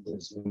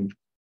that.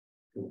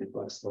 can be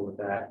flexible with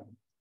that.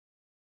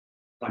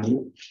 I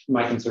mean,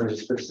 my concern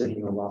is for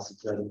sitting a loss of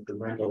revenue for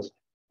rentals.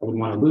 I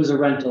wouldn't want to lose a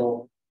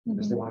rental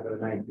because they want to go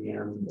to 9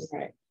 p.m.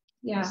 Right.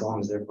 Yeah. As long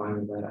as they're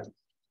fine with that.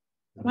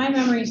 My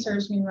memory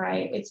serves me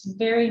right. It's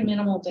very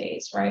minimal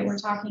days, right? We're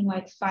talking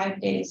like 5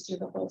 days through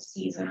the whole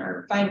season,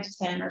 or 5 to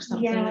 10 or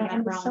something. Yeah,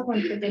 and so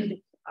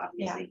unpredictable,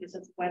 obviously, because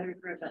it's weather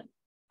driven.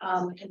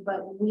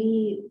 But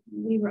we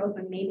were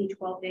open maybe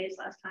 12 days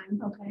last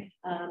time. Okay.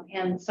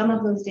 And some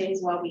of those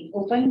days while we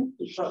opened,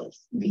 we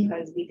closed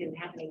because we didn't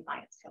have any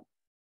clients.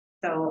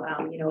 So,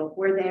 you know, if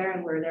we're there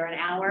and we're there an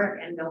hour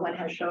and no one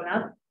has shown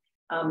up,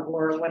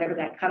 or whatever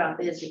that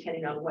cutoff is,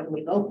 depending on when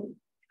we open,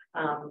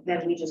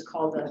 then we just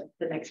call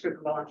the next group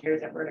of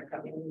volunteers that were to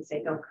come in and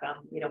say, don't come,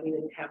 you know, we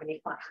didn't have any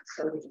clients,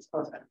 so we just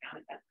closed back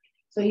down again.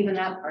 So even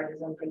that part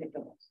is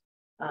unpredictable.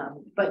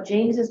 But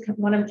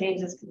one of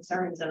James's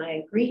concerns, and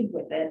I agreed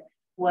with it,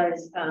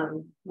 was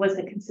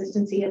the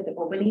consistency of the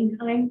opening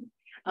time.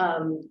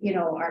 You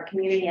know, our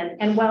community,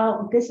 and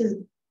while this is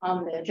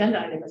on the agenda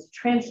item as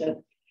transient,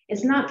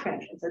 it's not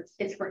transient,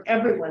 it's for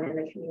everyone in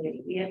the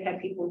community. We have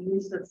had people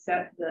use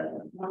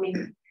the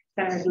warming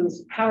center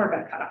whose power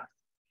got cut off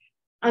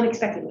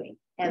unexpectedly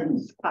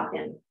and pop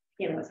in.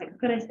 You know, it's like,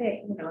 could I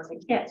stay? You know, it's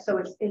like, yeah.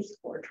 So it's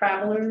for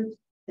travelers.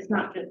 It's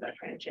not just a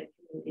transient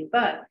community.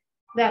 But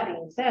that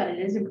being said,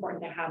 it is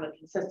important to have a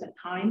consistent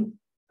time,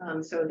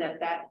 so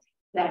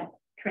that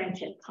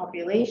transient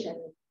population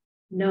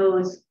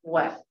knows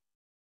what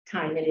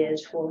time it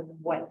is for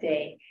what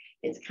day.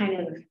 It's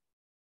kind of,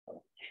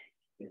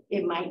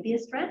 it might be a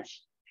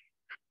stretch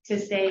to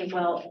say,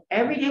 well,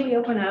 every day we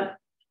open up,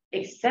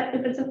 except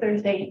if it's a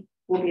Thursday,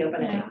 we'll be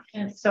open at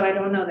 8. So I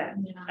don't know that.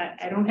 Yeah.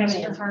 I don't have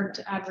any. It's hard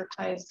to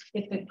advertise,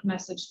 get the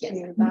message to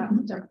that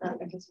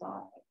demographic as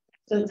well.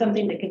 So it's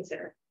something to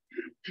consider.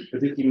 I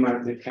think you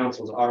might, the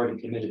council's already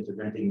committed to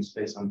renting the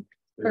space on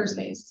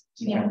Thursdays.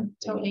 Yeah,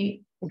 till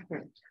 8.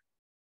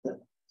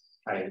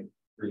 I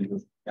agree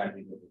with that.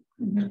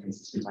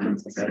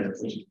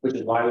 Which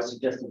is why I was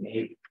suggesting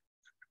 8.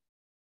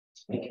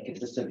 Make it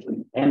consistent,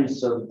 and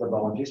so the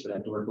volunteers would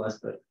have to work less,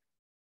 but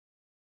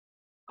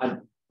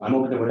I'm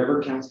open to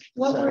whatever counts.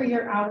 What were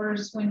your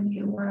hours when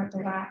you were at the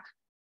WAC?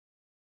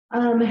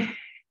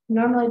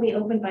 Normally we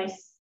open by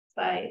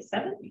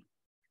 7,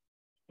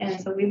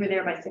 and so we were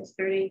there by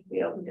 6:30.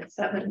 We opened at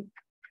 7,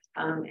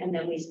 and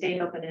then we stayed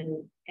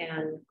open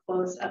and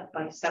closed up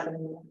by 7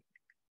 in the morning.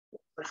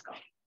 Let's go.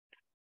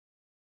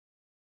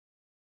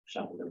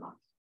 Shuffle them off.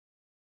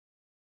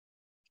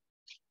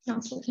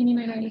 Council, can you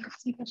make any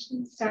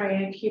questions?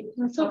 Sorry, I keep.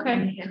 That's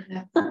okay.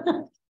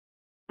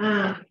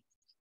 I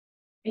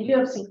do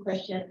have some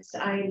questions.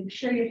 I'm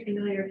sure you're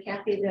familiar,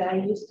 Kathy, that I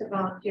used to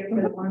volunteer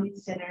for the Warming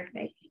Center.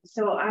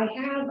 So I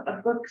have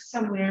a book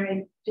somewhere.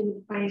 I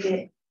didn't find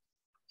it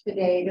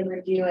today to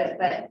review it,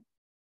 but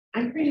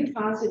I'm pretty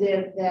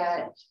positive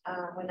that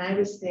when I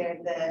was there,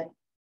 the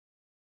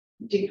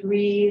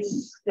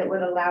degrees that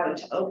would allow it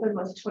to open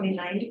was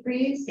 29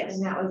 degrees. Yes.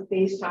 And that was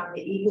based on the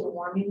Eagle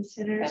Warming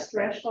Center's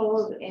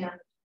threshold and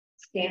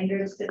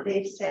standards that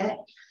they've set.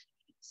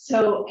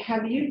 So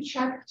have you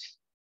checked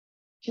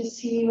to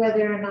see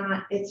whether or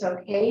not it's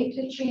okay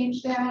to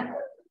change that?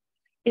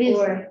 It is,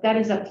 or that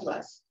is up to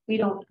us. We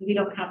don't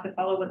have to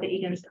follow what the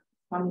Egan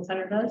Warming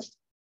Center does.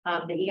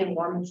 The Egan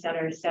Warming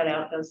Center set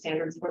out those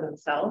standards for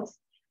themselves.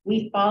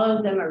 We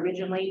followed them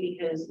originally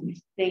because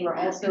they were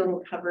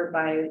also covered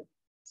by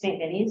St.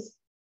 Vinny's,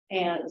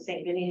 and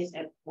St. Vinny's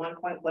at one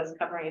point was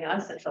covering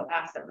us, and so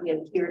asked that we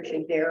adhere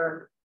to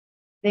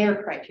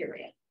their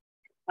criteria.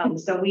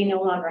 So we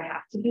no longer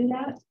have to do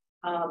that.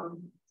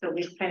 So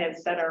we've kind of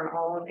set our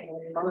own,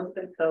 and most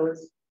of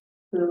those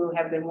who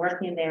have been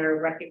working there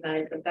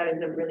recognize that that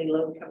is a really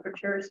low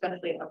temperature,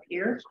 especially up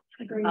here.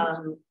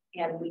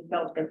 And we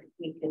felt that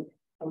we could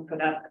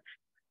put up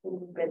a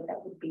little bit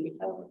that would be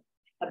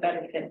a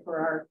better fit for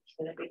our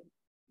community.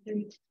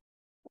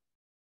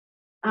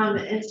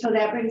 And so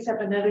that brings up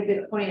another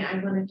good point I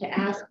wanted to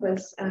ask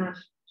was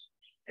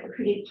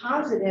pretty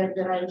positive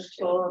that I was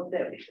told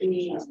that the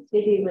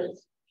city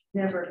was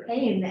never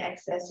paying the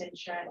excess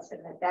insurance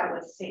and that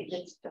was St.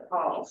 Vincent de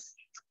Paul's.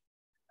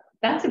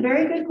 That's a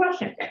very good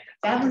question.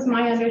 That was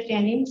my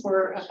understanding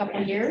for a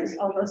couple of years,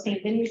 although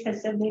St. Vinny's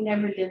has said they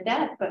never did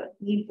that, but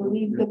we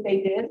believe that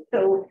they did.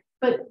 So,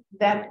 but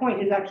that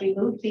point is actually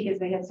moved because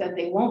they have said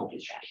they won't do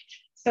that.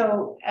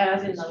 So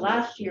as in the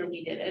last year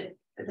we did it,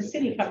 the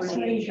city covers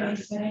the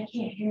insurance. But I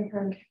can't hear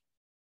her.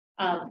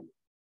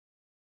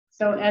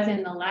 So as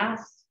in the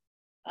last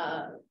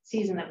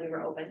season that we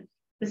were open,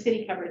 the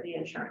city covered the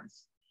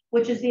insurance,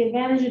 which is the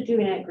advantage of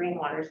doing it at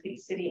Greenwaters. The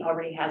city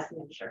already has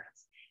the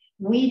insurance.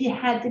 We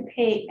had to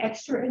pay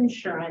extra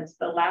insurance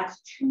the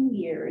last 2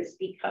 years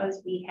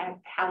because we had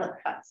pallet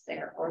huts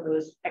there, or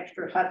those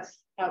extra huts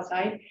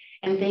outside,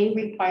 and they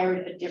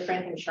required a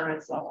different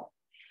insurance level.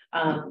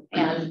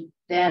 And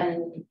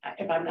then,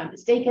 if I'm not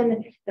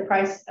mistaken, the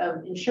price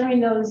of insuring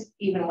those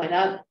even went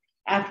up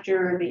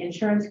after the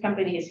insurance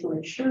companies who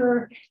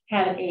insure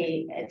had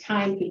a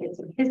time to get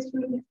some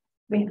history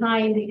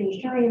behind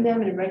insuring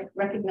them and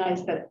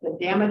recognize that the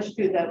damage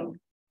to them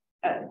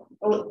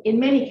in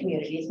many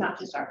communities, not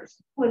just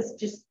ours, was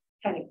just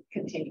kind of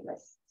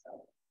continuous.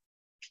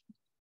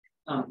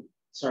 So.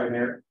 Sorry,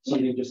 Mayor,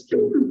 something just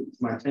came to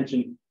my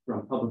attention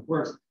from Public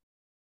Works.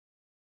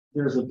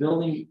 There's a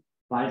building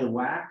by the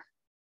WAC,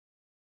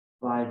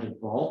 by the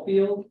ball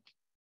field,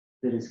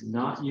 that is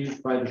not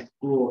used by the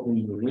school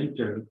in the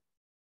winter.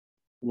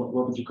 What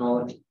would you call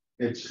it?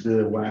 It's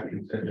the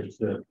WAC, it's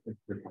the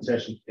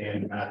concession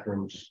stand,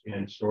 bathrooms,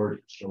 and storage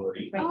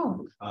facility.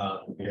 Oh,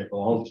 It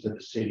belongs to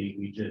the city.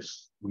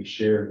 We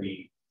share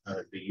the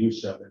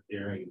use of it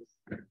during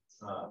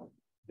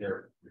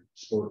their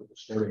sporting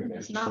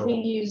events. it's not So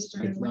being used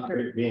during it's the not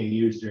winter. being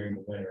used during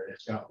the winter.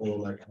 It's got full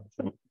electric.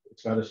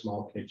 It's got a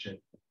small kitchen.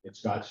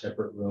 It's got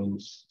separate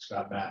rooms. It's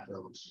got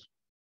bathrooms.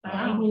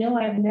 You know,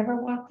 I've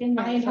never walked in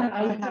there. I so have-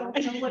 I don't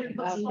know what it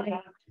looks like.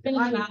 Been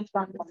in the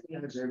bathroom.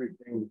 It has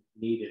everything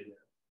needed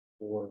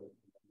for.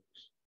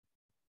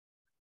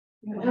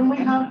 And we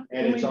have.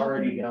 And it's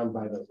already down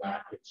by the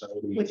WAC. It's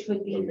already. Which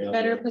would be available.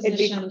 Better It'd be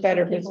position.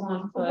 better for people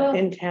on foot. Well,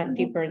 in town,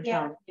 deeper in Yeah,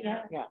 town.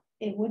 yeah, Yeah.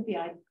 it would be.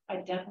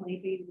 I'd definitely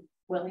be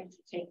willing to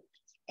take.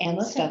 And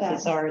look at stuff that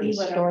is and already see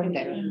what our stored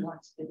there. community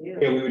wants to do.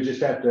 Yeah, we would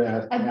just have to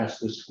ask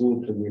the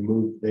school to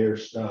remove their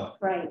stuff.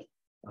 Right.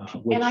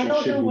 Which And I there don't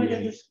know should be whether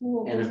any- the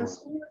school, does the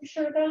school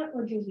insure that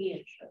or do we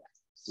insure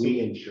that? We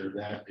insure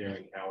that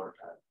during our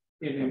time.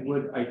 And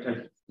would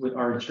I with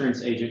our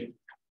insurance agent,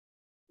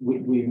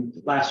 we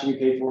last year we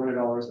paid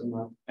 $400 a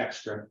month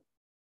extra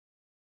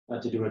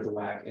to do it at the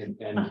WAC,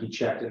 and he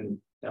checked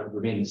and that would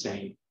remain the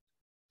same.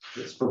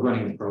 It's for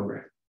running the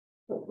program.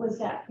 But was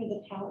that for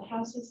the pallet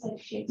houses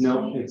like she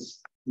No, explained?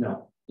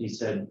 no. He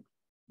said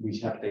we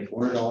have to pay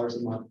 $400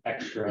 a month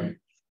extra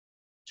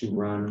to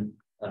run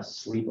a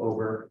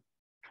sleepover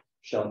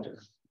shelter.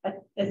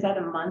 Is that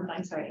a month?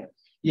 I'm sorry.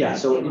 Yeah,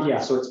 so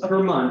it's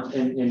per month,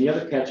 and the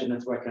other catch, and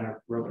that's why I kind of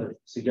wrote the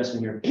suggestion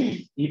here.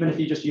 Even if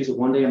you just use it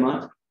one day a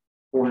month,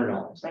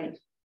 $400. Right.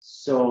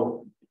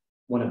 So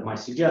one of my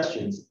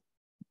suggestions,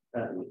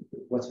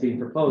 what's being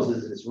proposed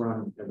is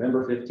run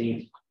November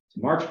 15th to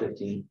March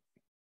 15th.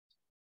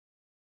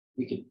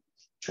 We could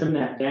trim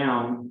that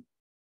down,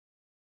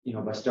 you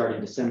know, by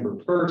starting December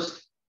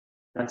 1st.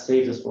 That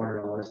saves us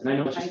 $400, and I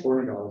know it's just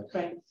 $400.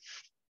 Right.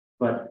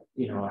 But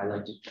you know, I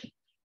like to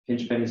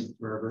pinch pennies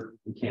wherever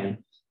we can.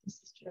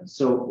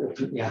 So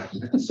yeah,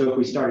 so if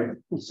we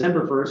started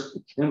December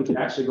 1st, then we could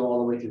actually go all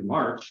the way through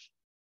March,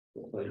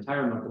 the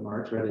entire month of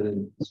March, rather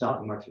than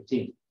stopping March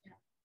 15th.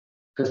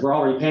 Because we're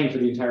already paying for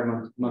the entire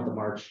month of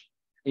March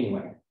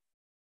anyway.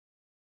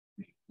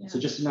 Yeah. So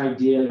just an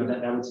idea of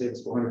that would save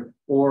us $400,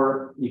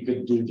 or you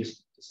could do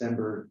just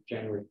December,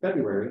 January,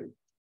 February.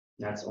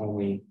 That's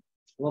only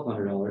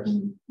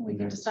 $1,200. We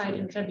can decide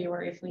in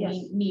February if we Yes.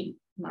 need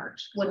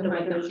March. What the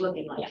weather is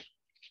looking like.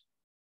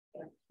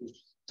 Yeah.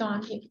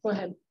 Dawn, go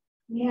ahead.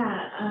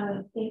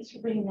 Yeah, thanks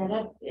for bringing that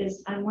up.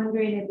 I'm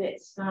wondering if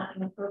it's not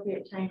an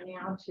appropriate time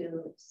now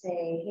to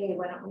say, hey,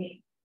 why don't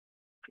we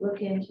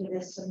look into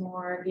this some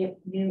more, get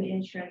new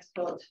insurance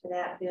quotes for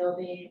that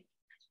building,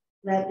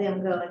 let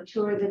them go and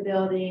tour the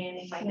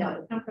building, find out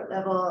the comfort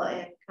level,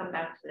 and come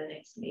back to the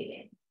next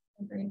meeting.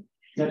 Agreed.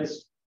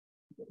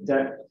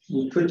 That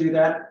you could do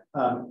that,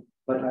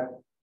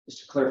 but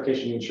just a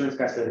clarification, the insurance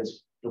guy said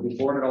it'll be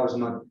 $400 a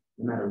month,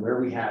 no matter where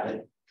we have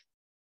it.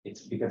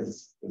 It's because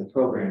it's for the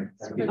program.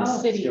 For the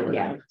city,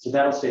 yeah. So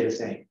that'll stay the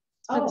same.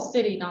 For the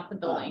city, not the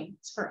building.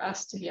 It's for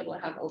us to be able to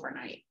have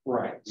overnight.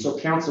 Right. So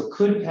council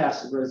could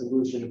pass a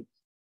resolution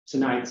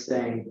tonight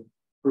saying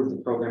approve the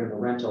program and the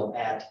rental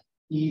at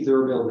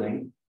either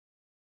building.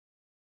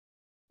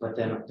 But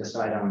then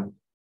decide on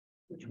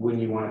when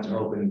you want it to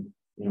open,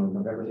 you know,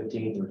 November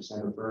 15th or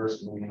December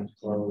 1st, when we have to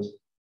close.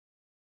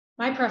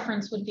 My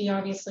preference would be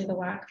obviously the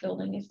WAC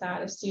building, if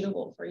that is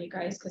suitable for you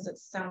guys, because it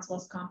sounds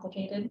less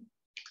complicated.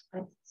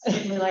 I'd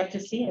certainly like to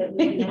see it.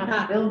 We didn't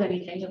have to build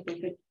anything if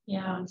we could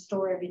Yeah.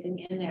 store everything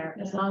in there.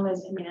 As long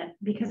as, I mean,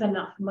 because I'm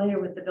not familiar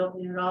with the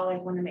building at all, I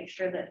want to make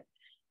sure that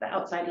the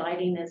outside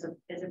lighting is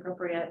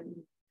appropriate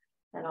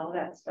and all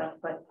that stuff,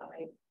 but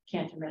I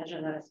can't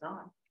imagine that it's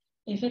not.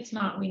 If it's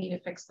not, we need to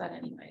fix that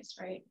anyways,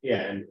 right?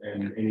 Yeah,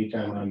 and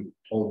anytime I'm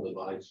told the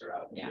lights are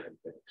out. Yeah.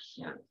 they're fixed.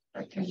 Yeah.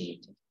 That can be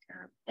taken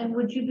care of. And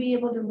would you be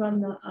able to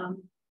run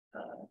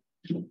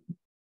the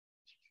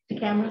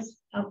cameras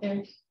out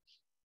there?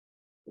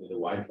 The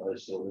Wi-Fi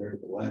is still there,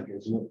 the WAC,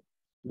 isn't it?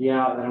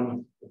 Yeah, I don't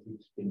know if we've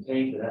been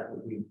paying for that,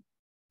 but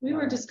We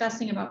were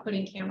discussing about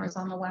putting cameras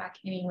on the WAC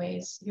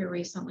anyways here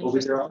recently. well,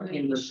 just there are for the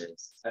cameras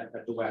issues at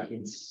the WAC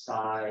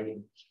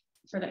inside.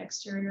 For the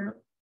exterior.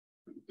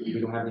 We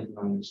don't have anything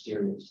on the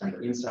exterior.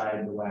 But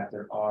inside the WAC,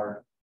 there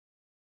are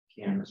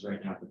cameras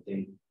right now, but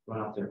they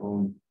run off their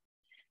own.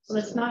 Well,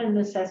 it's not a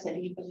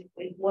necessity, but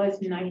it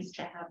was nice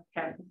to have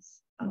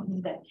cameras,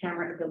 that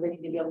camera ability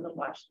to be able to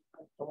watch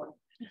the front door.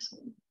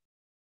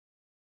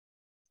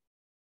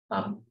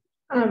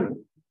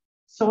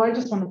 So I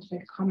just wanted to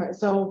make a comment.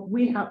 So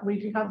we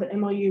do have the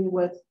MOU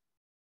with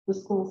the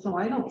school, so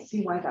I don't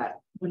see why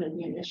that wouldn't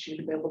be an issue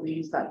to be able to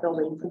use that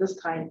building for this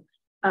time.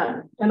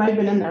 And I've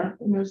been in there,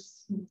 and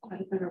there's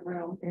quite a bit of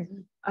room.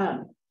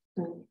 And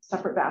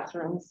separate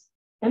bathrooms,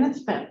 and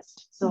it's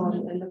fenced. So,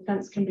 and the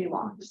fence can be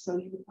locked. So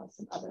you would have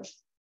some other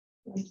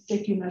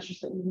safety measures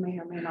that you may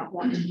or may not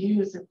want to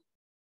use if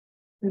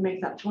we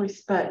make that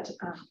choice. But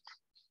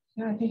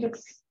yeah, I think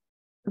it's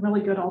a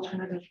really good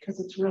alternative because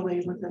it's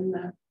really within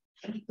the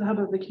hub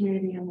of the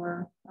community and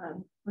where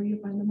you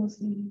find the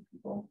most needy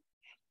people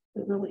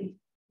that really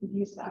would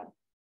use that.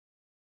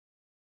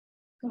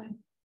 Go ahead.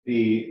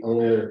 The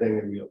only other thing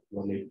that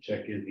we'll need to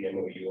check is the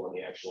MOU on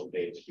the actual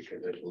dates,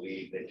 because I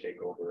believe they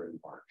take over in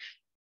March.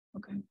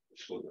 Okay. The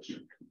school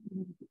district,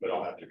 but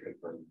I'll have to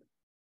confirm.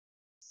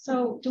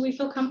 So do we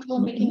feel comfortable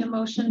making a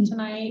motion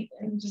tonight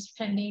and just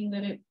pending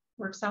that it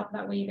works out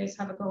that way? You guys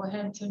have a go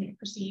ahead to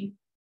proceed.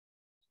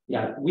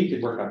 Yeah, we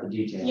could work out the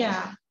details.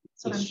 Yeah.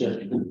 So It's just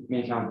the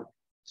main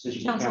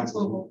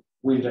council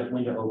when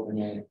to open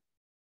it,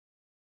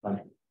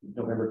 like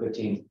November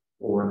 15th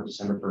or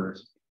December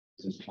 1st.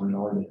 It's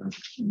 $20 difference.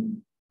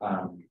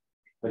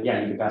 But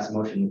yeah, you could pass a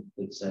motion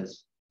that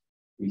says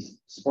we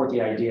support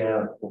the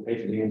idea, we'll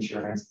pay for the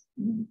insurance.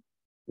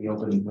 We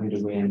open Win to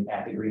Win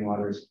at the Green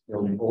Waters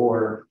building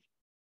or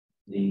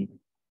the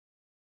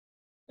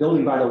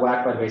building by the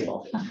WAC by the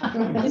baseball.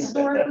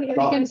 Historically, we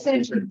can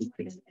send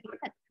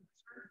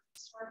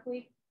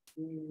historically.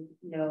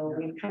 No,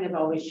 we kind of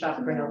always shop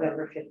for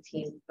November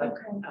 15th, but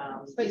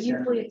but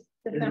usually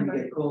it's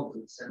December. Cold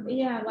December.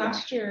 Yeah,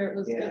 last year it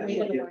was Yeah.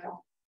 waited a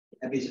while.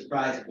 I'd be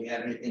surprised if we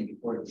have anything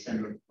before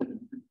December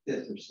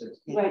 5th or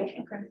 6th. right.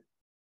 Okay.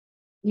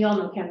 You all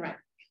know Ken, right?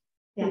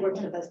 He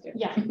works with us too.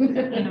 Yeah, you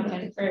know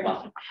him very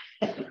well.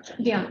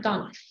 Yeah,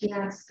 Dawn.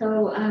 Yeah,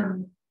 so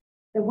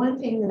the one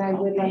thing that I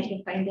would like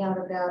to find out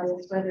about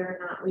is whether or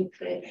not we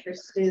could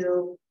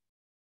pursue,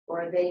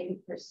 or they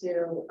could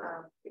pursue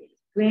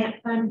grant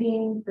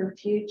funding for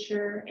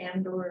future,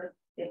 and or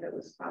if it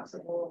was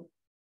possible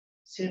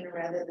sooner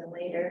rather than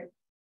later,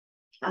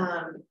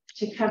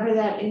 to cover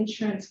that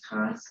insurance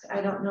cost.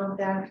 I don't know if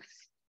that's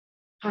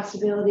a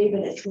possibility,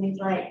 but it seems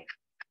like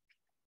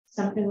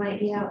something might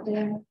be out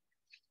there.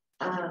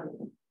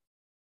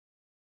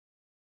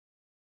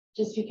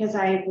 Just because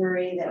I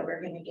worry that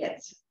we're going to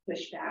get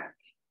pushback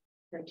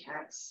for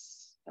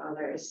tax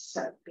dollars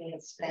being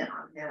spent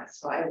on that.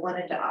 So I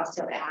wanted to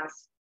also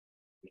ask,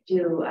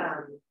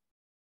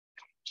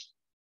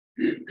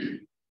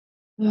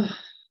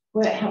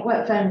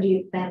 what fund do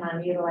you plan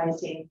on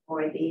utilizing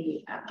for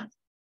the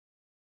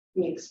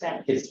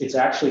expense? It's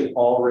actually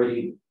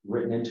already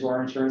written into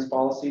our insurance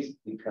policies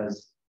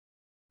because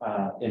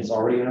it's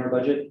already in our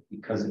budget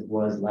because it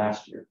was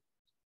last year.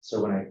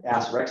 So when I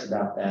asked Rex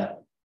about that,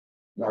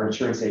 our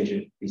insurance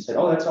agent, he said,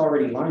 "Oh, that's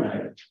already line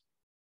item."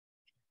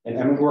 And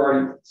I mean, we're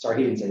already, sorry,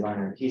 he didn't say line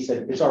item. He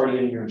said it's already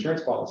in your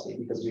insurance policy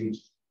because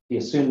he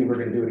assumed we were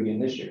going to do it again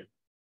this year.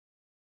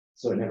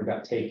 So it never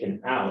got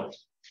taken out.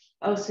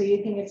 Oh, so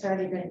you think it's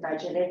already been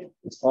budgeted?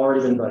 It's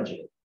already been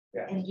budgeted.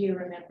 Yeah. And do you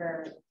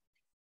remember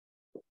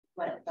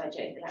what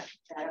budget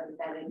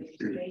that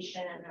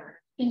administration or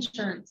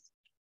Insurance.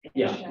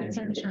 Yeah.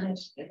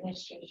 Insurance.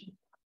 Administration.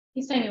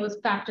 He's saying it was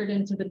factored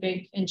into the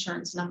big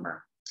insurance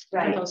number.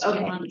 Right. For those 2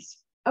 Okay.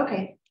 months.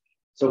 Okay.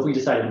 So if we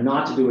decided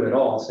not to do it at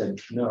all, said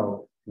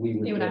no, we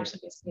would. It would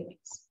actually be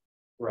savings.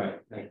 Right.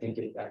 I think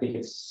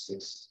it's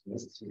 6.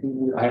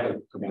 I have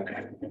to go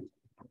back.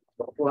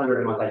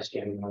 400 a month. I just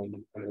can't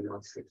even.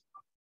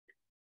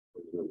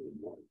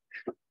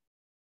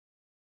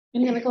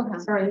 Any other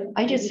comments? Sorry,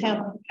 I just have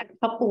a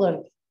couple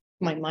of,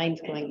 my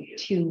mind's going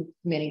too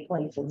many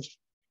places.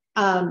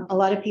 A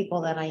lot of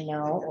people that I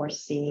know or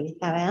see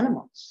have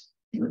animals.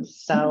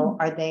 So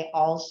are they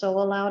also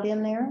allowed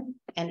in there?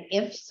 And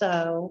if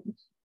so,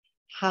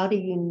 how do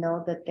you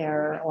know that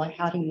they're, or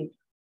how do you,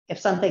 if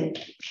something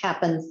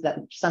happens that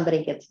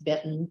somebody gets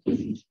bitten,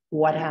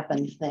 what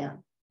happens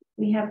then?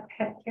 We have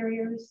pet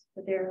carriers,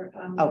 but they're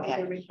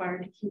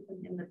required to keep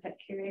them in the pet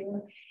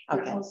carrier.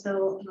 And Okay.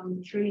 also,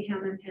 Trudy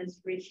Hammond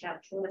has reached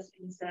out to us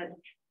and said,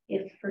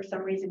 if for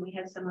some reason we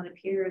had someone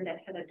appear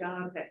that had a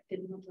dog that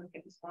didn't look like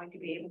it was going to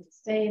be able to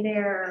stay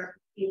there,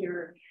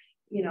 either,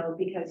 you know,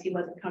 because he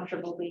wasn't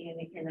comfortable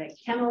being in a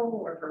kennel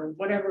or for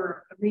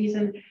whatever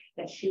reason,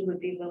 that she would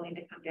be willing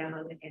to come down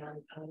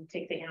and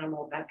take the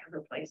animal back to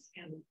her place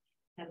and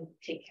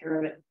take care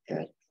of it.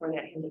 Good. For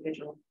that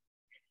individual.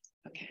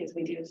 Okay, because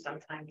we do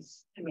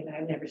sometimes, I mean,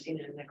 I've never seen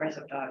an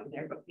aggressive dog in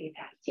there, but we've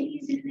had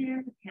kitties in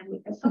there and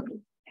we've had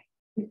something.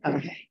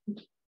 Okay.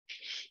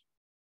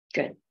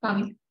 Good.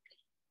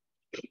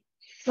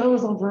 So I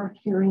was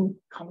overhearing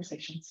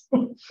conversations.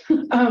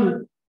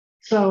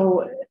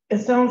 So it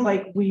sounds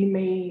like we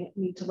may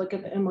need to look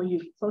at the MOU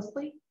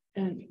closely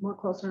and more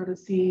closer to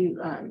see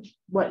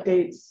what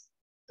dates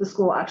the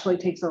school actually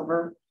takes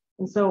over.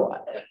 And so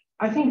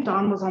I think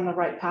Dawn was on the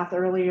right path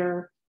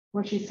earlier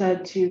when she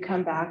said to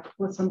come back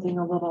with something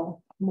a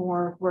little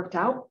more worked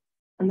out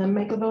and then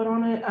make a vote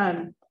on it.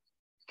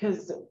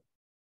 Because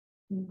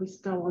we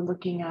still were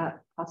looking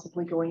at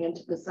possibly going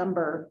into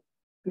December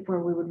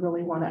before we would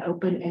really want to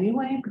open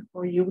anyway,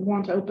 before you would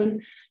want to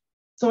open.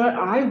 So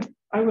I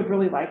would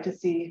really like to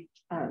see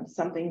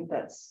something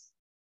that's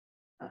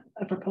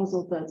a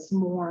proposal that's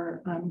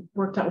more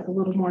worked out with a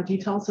little more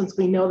detail, since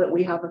we know that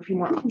we have a few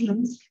more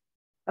options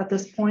at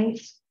this point.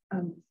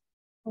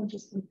 I'll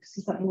just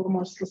see something a little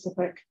more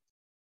specific.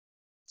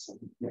 So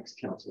next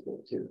council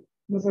day too.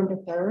 November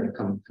 3rd.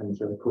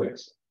 Comes really quick.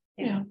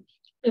 Yeah.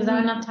 Is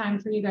that enough time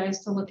for you guys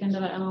to look into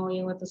the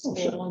MOE with the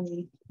school?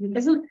 And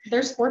isn't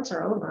their sports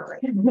are over,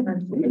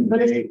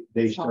 right?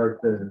 They start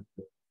the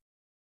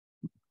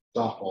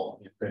softball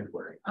in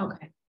February.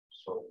 Okay.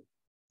 So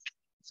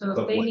if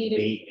but they what needed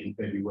date in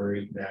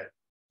February that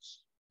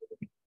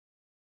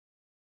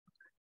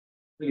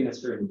We can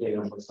necessarily certain date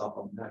on what's up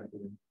on that.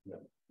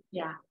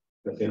 yeah.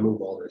 but they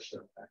move all their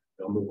stuff back.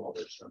 They'll move all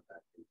their stuff back.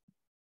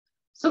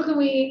 So can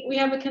we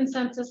have a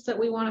consensus that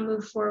we want to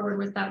move forward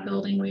with that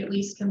building? We at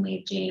least can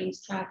leave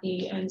James,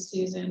 Kathy, and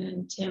Susan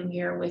and Tim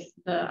here with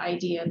the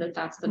idea that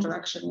that's the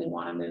direction we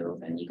want to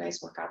move, and you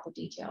guys work out the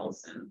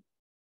details. And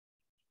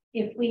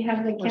if we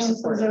have the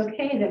council's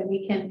okay, then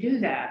we can do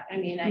that. I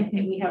mean, I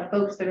think we have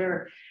folks that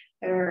are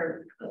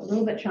a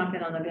little bit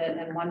chomping on the bit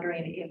and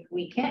wondering if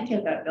we can't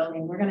get that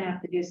building, we're gonna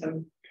have to do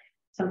some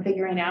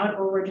figuring out,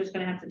 or we're just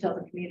gonna have to tell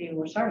the community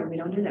we're sorry, we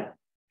don't do that.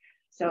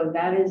 So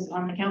that is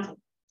on the council.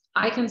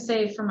 I can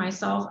say for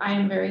myself, I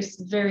am very,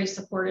 very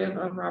supportive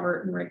of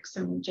Robert and Rick's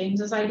and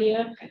James's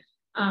idea.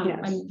 Yes.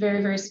 I'm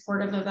very, very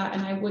supportive of that,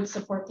 and I would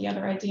support the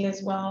other idea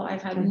as well.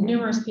 I've had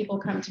numerous people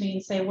come to me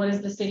and say, what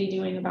is the city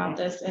doing about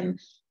this? And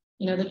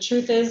you know, the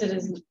truth is, it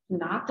is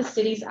not the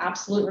city's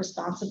absolute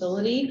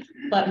responsibility,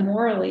 but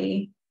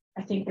morally,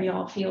 I think we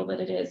all feel that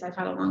it is. I've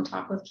had a long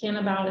talk with Ken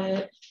about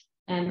it,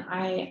 and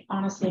I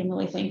honestly am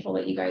really thankful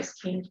that you guys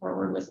came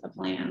forward with a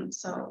plan.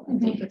 So I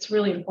think it's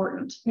really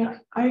important. Yeah,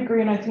 I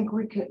agree, and I think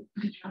we could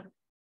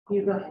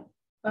either.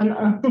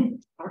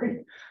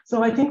 Sorry.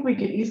 So I think we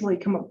could easily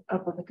come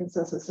up with a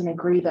consensus and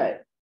agree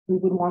that we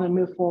would want to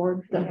move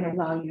forward. That would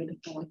allow you to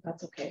feel like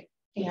that's okay.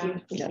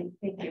 Thank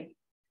you.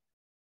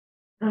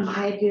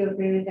 I do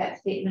agree with that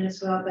statement as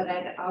well, but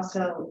I'd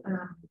also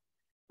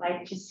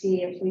like to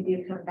see if we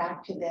do come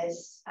back to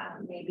this,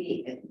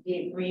 maybe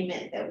the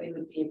agreement that we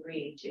would be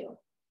agreeing to.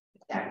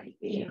 That could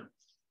be,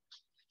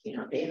 you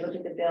know, they look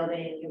at the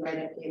building, you write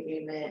up the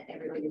agreement,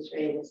 everybody's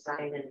ready to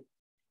sign, and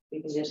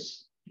we can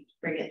just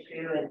bring it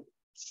through. And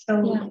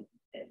so,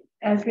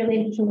 as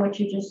related to what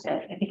you just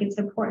said, I think it's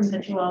important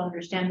that you all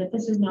understand that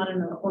this is not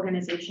an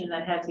organization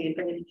that has the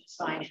ability to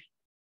sign it.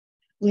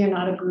 We are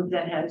not a group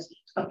that has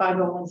a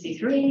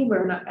 501c3.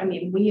 We're not, I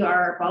mean, we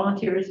are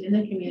volunteers in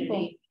the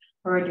community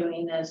who are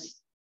doing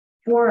this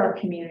for our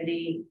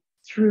community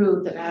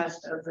through the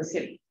past of the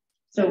city.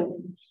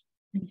 So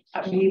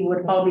we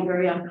would all be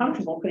very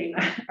uncomfortable putting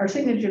our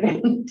signature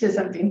into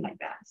something like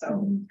that.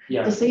 So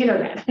yeah, just so you know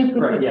that.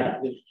 Right,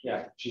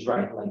 yeah, she's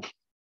right. Like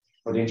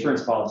for the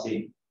insurance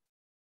policy,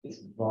 it's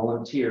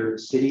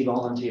city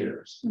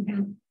volunteers.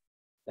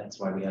 That's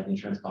why we have the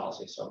insurance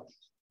policy. So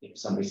if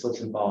somebody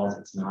slips and falls,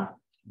 it's not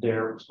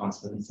their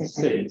responsibility, it's the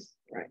city's,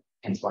 right?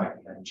 Hence why we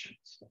have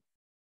insurance.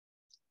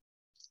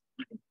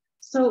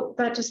 So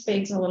that just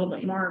begs a little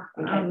bit more.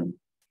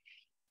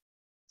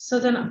 So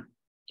then,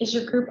 is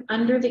your group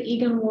under the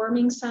Egan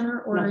Warming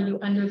Center, or are you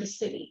under the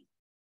city?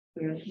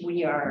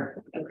 We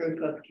are a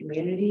group of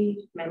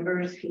community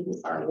members who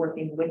are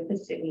working with the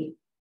city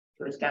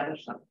to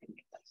establish something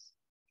like this.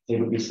 They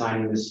would be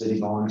signing the city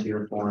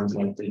volunteer forms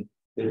like they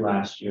did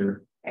last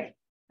year.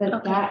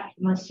 But that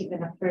must have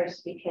been a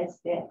first, because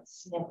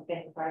that's never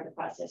been part of the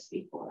process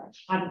before.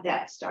 How did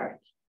that start?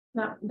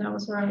 That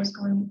was where I was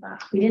going with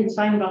that. We didn't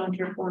sign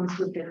volunteer forms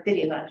with the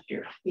city last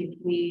year.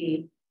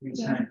 We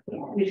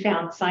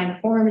found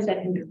signed forms that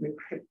had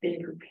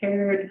been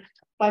prepared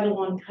quite a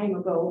long time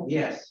ago.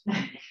 Yes.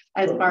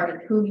 As far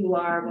as who you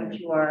are, what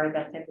you are,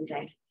 that type of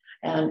thing.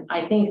 And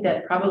I think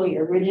that probably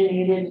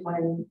originated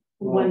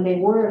when they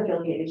were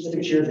affiliated with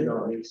 6 years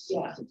ago.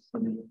 Yeah.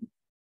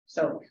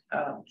 So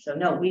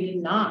no, we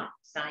did not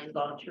sign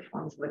volunteer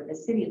forms with the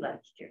city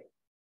last year.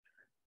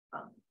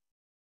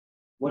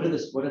 What are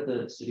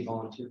the city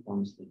volunteer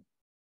forms that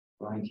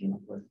Brian came up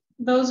with?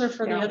 Those are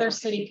for the other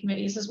city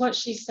committees. Is what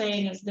she's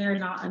saying is they're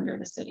not under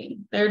the city.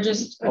 They're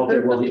just Okay,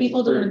 well,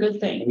 people doing a good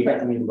thing. We got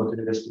to look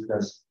into this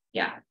because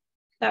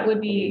that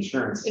would be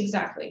insurance.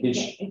 Exactly.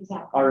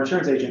 Exactly. Our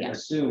insurance agent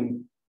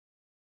assumed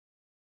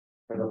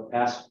for the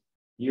past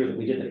year that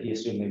we did that, he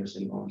assumed they were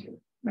city volunteer.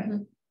 Right.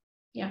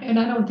 Yeah, and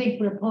I don't think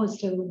we're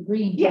opposed to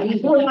agreeing. Yeah,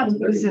 we're not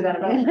opposed to that,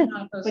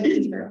 But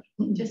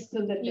just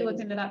so that you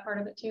look into that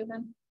part of it too,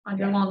 then on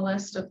your long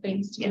list of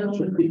things to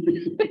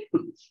do.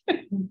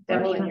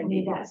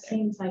 Definitely, that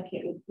seems like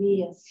it would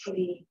be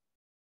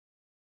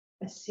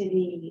a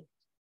city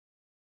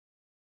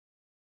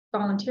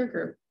volunteer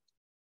group.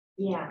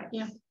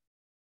 Yeah.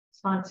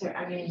 Sponsor,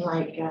 I mean,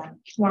 like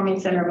warming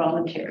center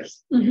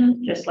volunteers,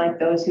 just like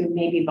those who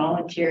maybe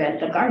volunteer at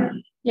the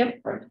garden.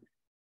 Yep. Right.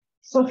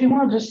 So if you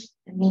want to just,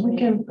 we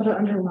can put it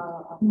under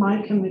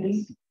my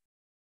committee.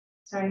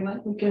 Sorry,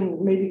 what? We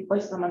can maybe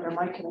place them under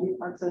my committee,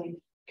 parts and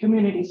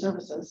community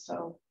services.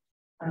 So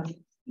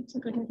it's a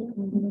good idea.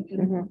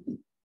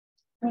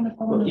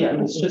 Well, yeah,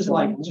 it's just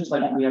like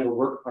we have a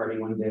work party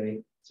one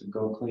day to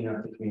go clean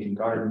up the community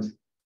gardens.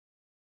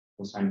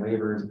 We'll sign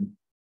waivers and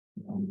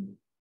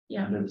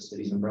Yeah. under the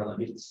city's umbrella,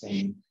 be the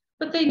same.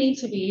 But they need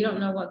to be, you don't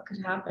know what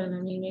could happen. I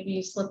mean, maybe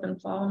you slip and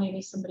fall,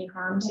 maybe somebody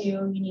harms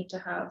you. You need to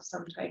have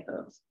some type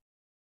of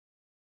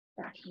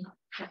backing up,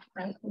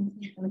 right?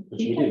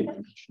 Which you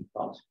do.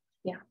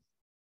 Yeah.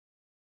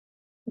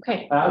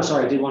 Okay. I'm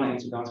sorry, I did want to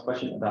answer Don's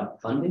question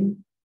about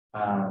funding.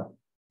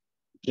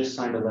 Just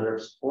signed a letter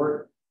of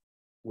support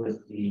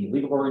with the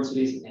League of Oregon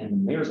Cities and the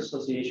Mayor's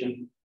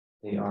Association.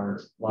 They are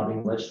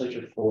lobbying the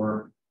legislature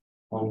for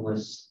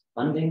homeless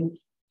funding.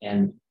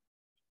 And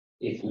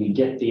if we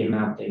get the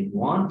amount they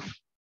want,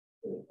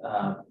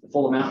 the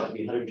full amount would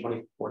be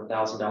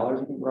 $124,000,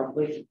 I think,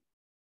 roughly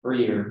per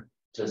year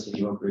to the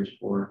city of Oakridge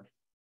for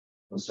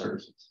those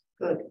services.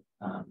 Good.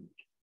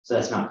 So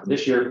that's not for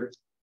this year.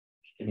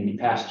 It may be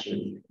past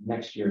year,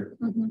 next year.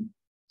 Mm-hmm.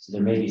 So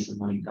there may be some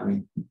money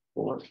coming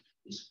for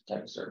these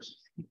type of services.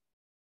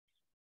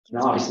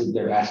 Now, obviously,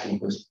 they're asking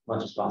for as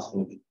much as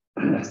possible.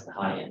 That's the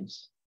high end.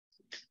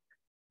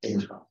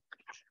 Fingers crossed.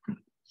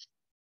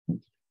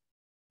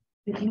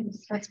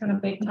 That's been a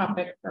big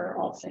topic for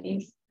all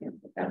cities.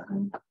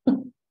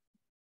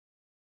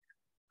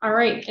 All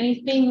right,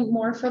 anything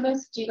more for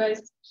this? Do you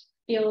guys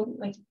feel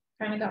like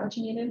kind of got what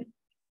you needed?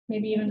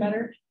 Maybe even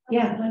better?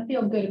 Yeah, I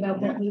feel good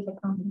about what we've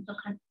accomplished.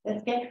 Okay,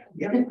 That's good.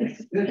 Yeah, good.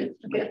 good.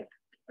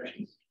 I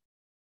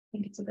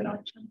think it's a good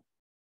option.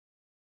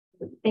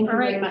 Thank All you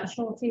right, very much.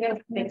 so we'll see you guys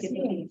Thank next you.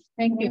 meeting.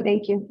 Thank you.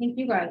 Thank you. Thank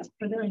you guys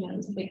for doing it.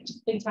 It's a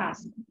big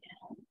task.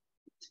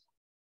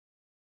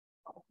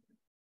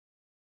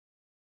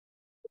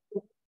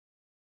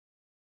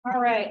 All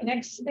right,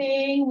 next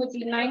thing would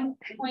be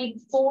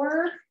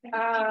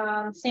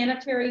 9.4,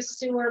 sanitary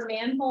sewer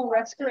manhole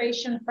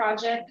restoration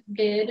project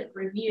bid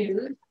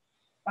reviewed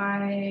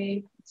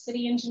by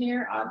city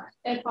engineer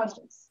Ed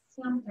Hodges.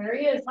 So there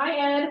he is.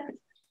 Hi, Ed.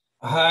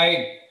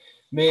 Hi,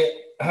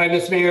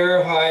 Miss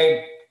Mayor.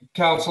 Hi,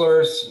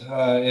 councilors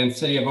in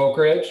City of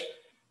Oakridge.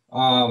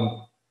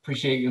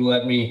 Appreciate you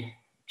letting me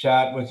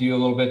chat with you a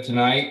little bit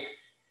tonight.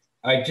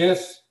 I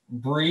just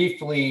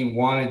briefly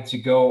wanted to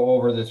go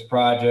over this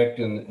project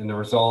and the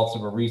results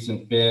of a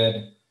recent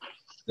bid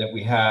that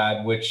we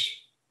had, which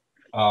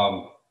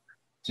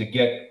to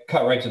get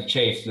cut right to the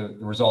chase, the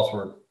results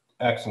were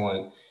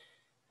excellent.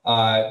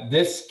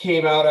 This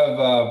came out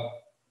of,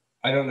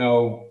 I don't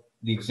know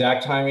the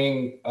exact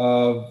timing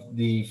of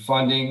the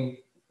funding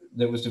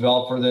that was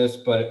developed for this,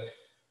 but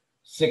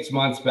 6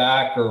 months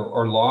back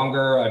or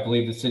longer, I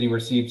believe the city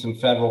received some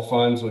federal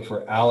funds which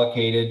were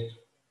allocated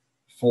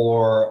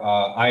for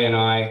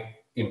I&I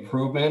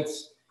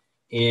improvements.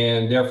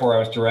 And therefore I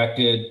was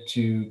directed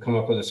to come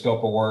up with a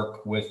scope of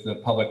work with the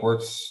Public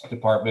Works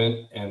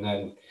Department and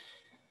then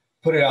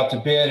put it out to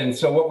bid. And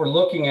so what we're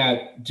looking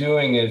at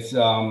doing is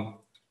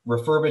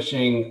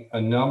refurbishing a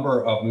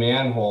number of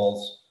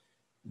manholes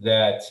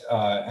that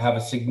have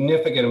a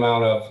significant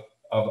amount of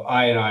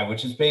I&I,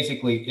 which is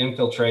basically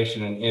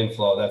infiltration and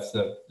inflow. That's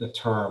the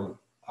term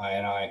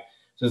I&I.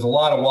 So there's a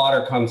lot of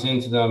water comes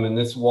into them, and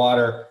this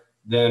water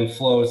then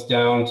flows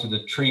down to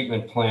the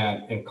treatment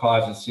plant and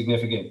causes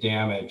significant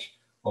damage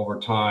over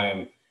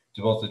time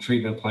to both the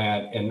treatment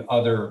plant and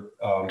other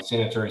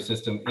sanitary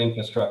system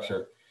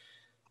infrastructure.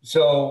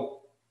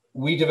 So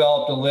we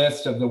developed a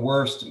list of the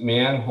worst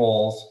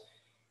manholes,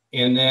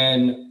 and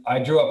then I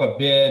drew up a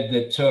bid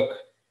that took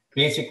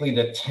basically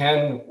the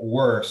 10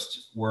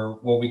 worst were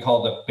what we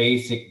call the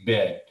basic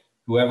bid.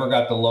 Whoever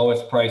got the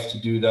lowest price to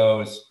do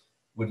those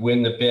would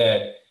win the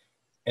bid.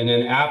 And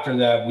then after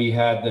that, we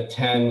had the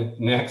 10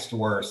 next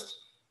worst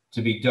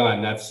to be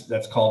done.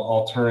 That's called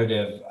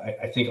alternative,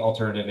 I think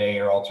alternative A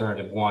or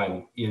alternative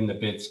 1 in the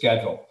bid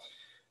schedule.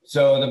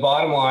 So the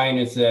bottom line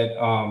is that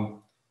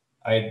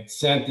I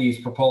sent these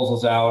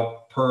proposals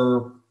out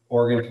per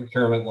Oregon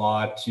procurement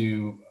law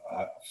to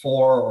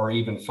 4 or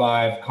even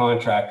 5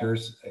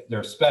 contractors.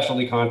 They're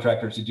specialty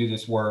contractors who do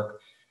this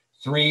work.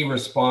 3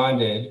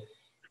 responded.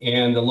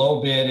 And the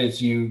low bid,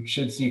 as you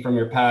should see from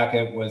your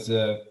packet, was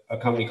a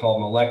company called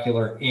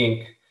Molecular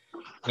Inc.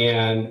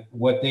 And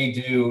what they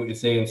do is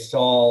they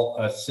install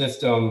a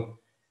system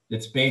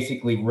that's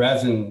basically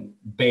resin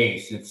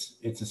based.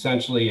 It's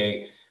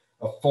essentially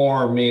a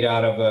form made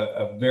out of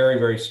a very,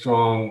 very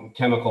strong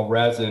chemical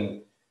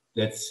resin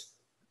that's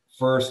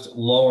first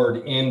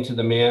lowered into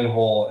the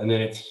manhole, and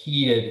then it's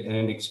heated and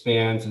it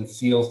expands and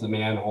seals the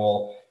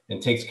manhole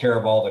and takes care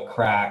of all the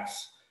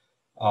cracks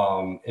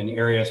in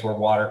areas where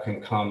water can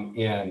come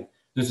in.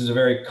 This is a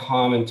very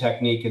common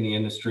technique in the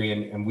industry,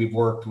 and we've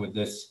worked with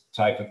this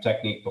type of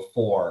technique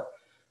before.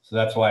 So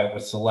that's why it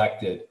was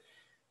selected.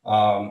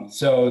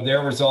 So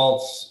their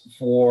results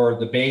for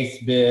the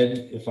base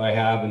bid, if I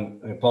have,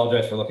 and I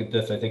apologize for looking at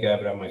this, I think I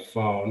have it on my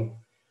phone.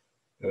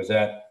 It was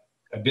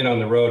I've been on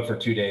the road for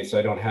 2 days, so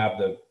I don't have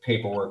the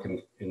paperwork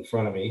in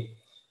front of me.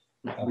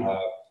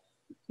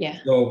 Yeah.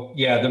 So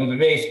yeah, the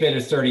base bid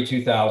is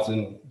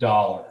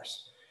 $32,000.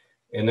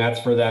 And that's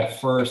for that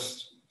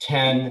first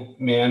 10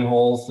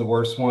 manholes, the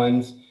worst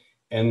ones.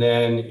 And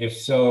then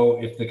if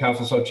the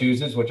council so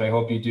chooses, which I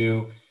hope you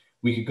do,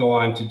 we could go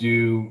on to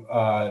do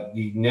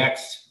the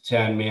next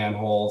 10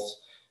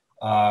 manholes,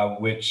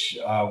 which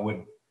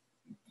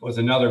was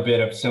another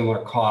bit of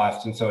similar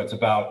cost. And so it's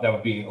about, that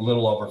would be a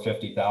little over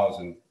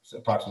 50,000,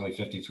 approximately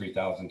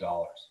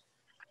 $53,000.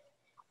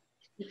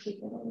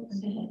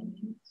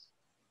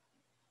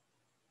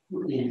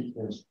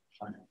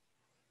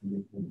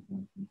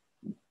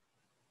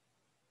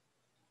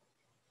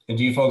 And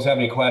do you folks have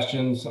any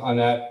questions on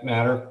that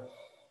matter?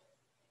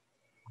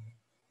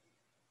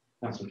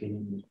 Council,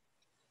 can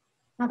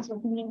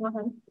you go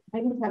ahead?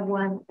 I just have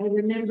one. I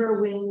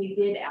remember when we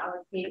did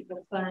allocate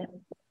the funds,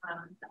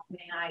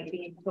 I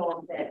being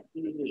told that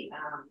the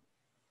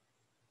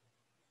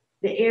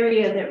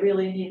area that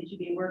really needed to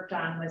be worked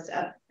on was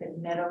up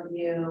in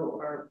Meadowview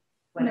or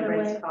whatever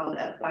it's called,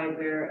 up by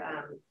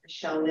where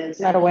Michelle lives.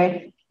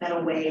 Meadowway,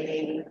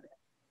 maybe.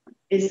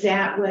 Is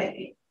that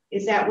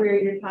where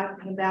you're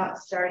talking about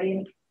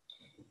starting?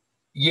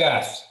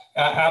 Yes,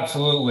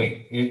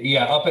 absolutely.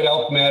 Yeah, up at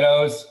Elk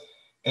Meadows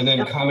and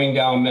then coming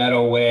down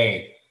Meadow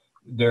Way.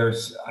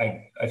 There's,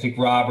 I think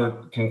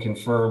Robert can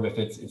confirm if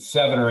it's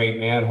 7 or 8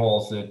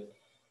 manholes that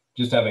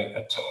just have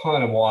a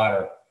ton of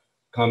water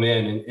come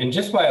in. And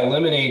just by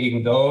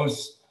eliminating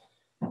those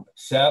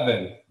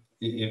 7,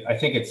 I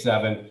think it's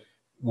 7,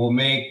 will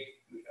make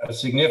a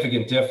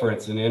significant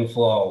difference in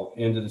inflow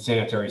into the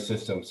sanitary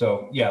system.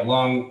 So yeah,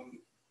 long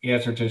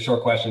answer to a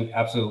short question,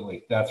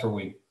 absolutely. That's where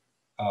we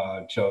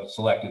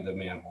selected the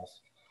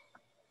manholes.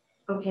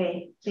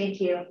 Okay, thank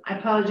you. I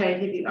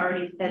apologize if you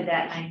already said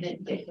that and I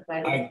missed it because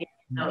I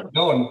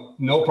was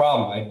no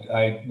problem.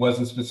 I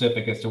wasn't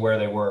specific as to where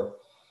they were.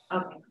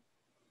 Okay.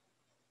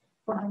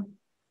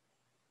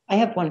 I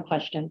have one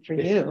question for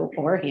you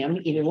or him,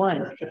 either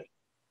one.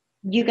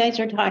 You guys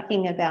are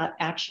talking about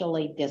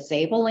actually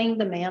disabling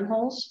the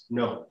manholes?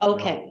 No.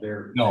 Okay.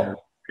 No, they're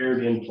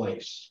paired in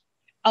place.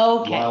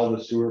 Okay. While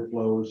the sewer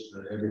flows,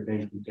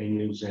 everything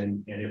continues,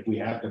 and if we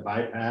have to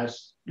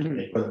bypass,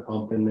 they put a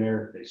pump in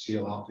there, they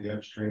seal off the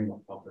upstream,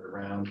 they'll pump it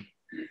around.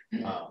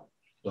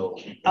 So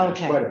it's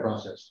quite a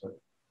process. But.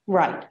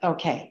 Right,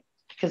 okay.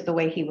 Because the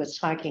way he was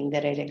talking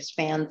that it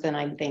expands, and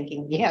I'm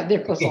thinking, yeah,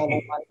 there goes all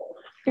the water.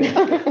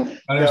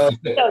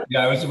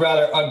 Yeah, it was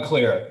rather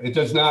unclear. It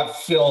does not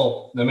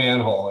fill the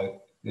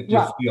manhole, it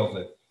just seals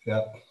it.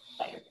 Yep.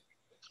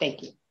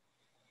 Thank you.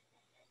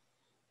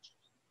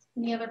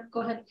 Any other,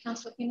 go ahead,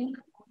 Councilor Keenan.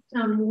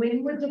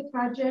 When would the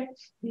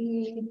project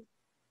be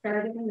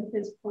starting the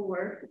physical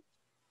work?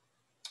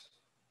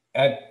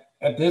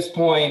 At this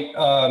point,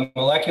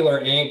 Molecular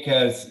Inc.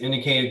 has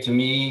indicated to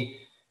me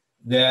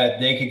that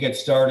they could get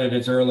started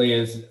as early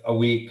as a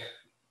week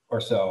or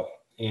so.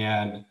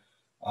 And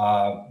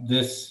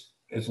this,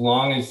 as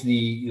long as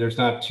there's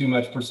not too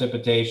much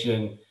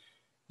precipitation,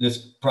 this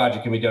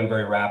project can be done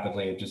very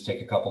rapidly. It just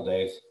take a couple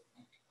days.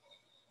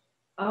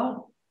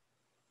 Oh.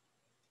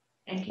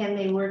 And can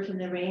they work in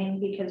the rain?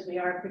 Because we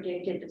are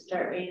predicted to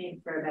start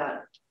raining for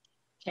about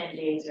 10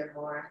 days or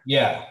more.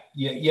 Yeah,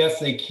 yes,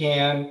 they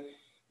can.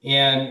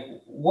 And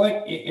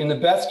what, in the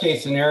best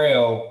case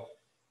scenario,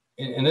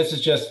 and this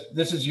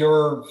is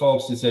your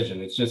folks'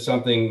 decision. It's just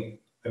something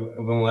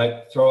I'm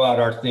gonna throw out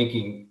our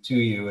thinking to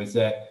you, is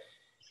that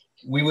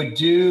we would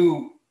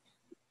do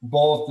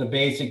both the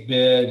basic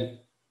bid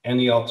and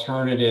the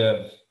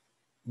alternative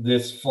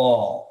this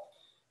fall,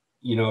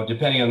 you know,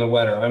 depending on the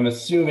weather. I'm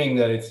assuming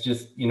that it's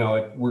just, you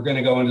know, we're going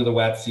to go into the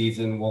wet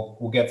season.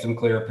 We'll get some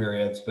clear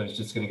periods, but it's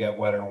just going to get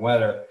wetter and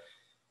wetter.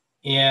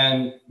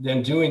 And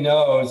then doing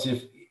those,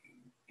 if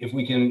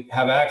we can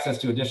have access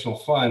to additional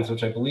funds,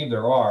 which I believe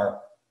there are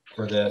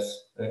for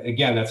this,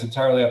 again, that's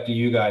entirely up to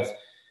you guys.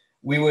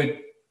 We would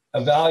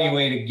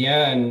evaluate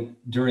again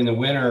during the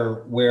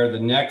winter where the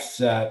next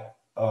set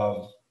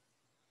of,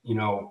 you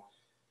know,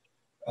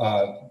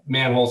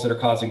 manholes that are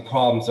causing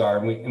problems are.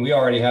 And we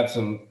already have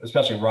some,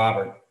 especially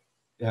Robert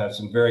has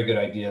some very good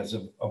ideas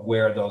of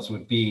where those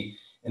would be.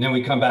 And then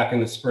we come back in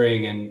the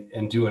spring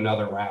and do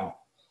another round.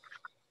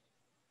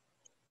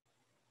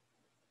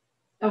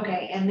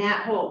 Okay, and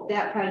that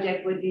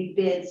project would be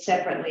bid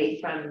separately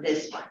from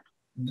this one?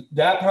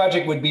 That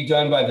project would be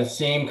done by the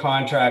same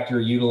contractor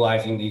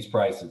utilizing these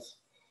prices.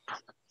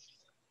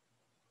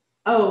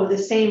 Oh, the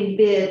same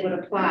bid would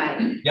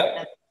apply?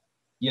 Yep,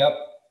 yep.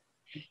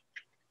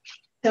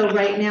 So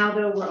right now,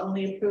 though, we're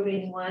only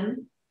approving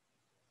one?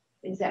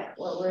 Is that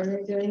what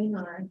we're doing,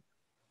 or?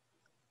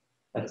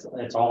 That's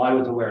all I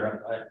was aware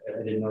of.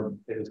 I didn't know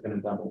it was going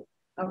to double.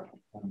 Okay.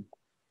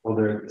 Well,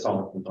 it's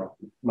all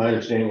my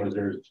understanding was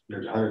there's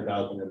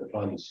 100,000 in the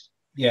funds.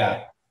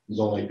 Yeah. There's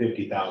only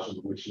 50,000,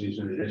 which leaves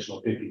an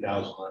additional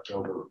 50,000 left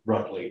over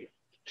roughly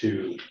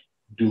to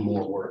do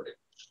more work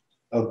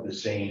of the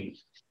same.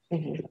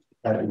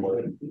 Right,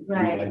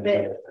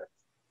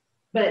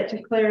 but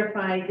to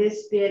clarify,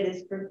 this bid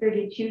is for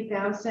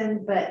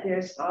 32,000, but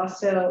there's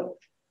also,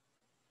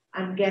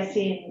 I'm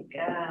guessing,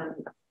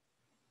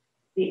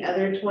 the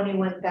other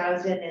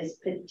 21,000 is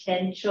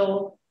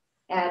potential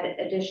add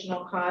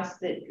additional costs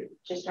that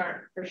just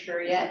aren't for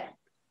sure yet.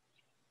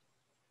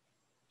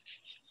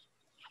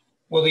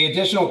 Well, the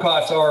additional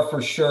costs are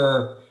for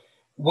sure.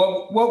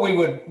 what we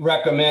would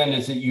recommend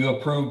is that you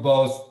approve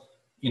both,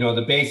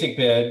 the basic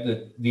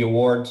bid, the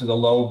award to the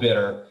low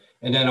bidder,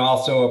 and then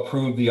also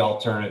approve the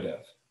alternative.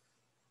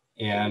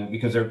 And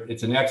because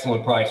it's an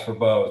excellent price for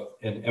both,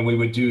 and we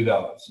would do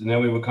those, and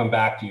then we would come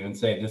back to you and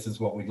say, this is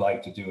what we'd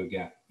like to do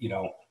again,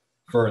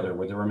 further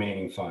with the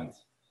remaining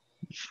funds.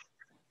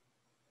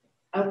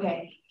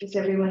 Okay, does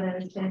everyone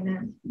understand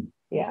that?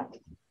 Yeah.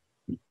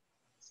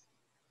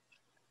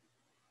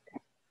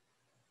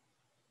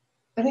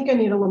 I think I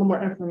need a little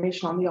more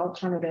information on the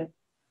alternative.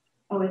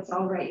 Oh, it's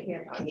all right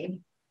here,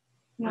 Bobby.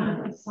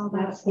 Yeah, I saw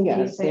that. Yeah,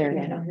 it's there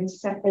now.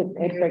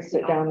 It breaks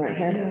it down right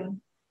here.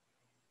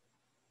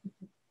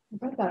 I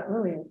read that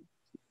earlier.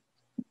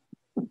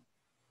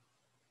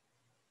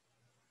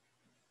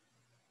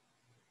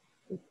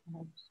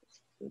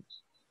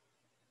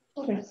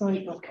 Okay, so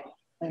okay,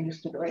 I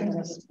understood it right.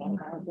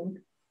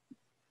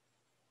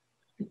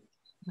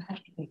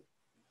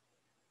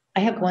 I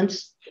have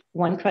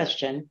one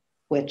question,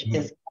 which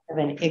is kind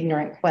of an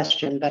ignorant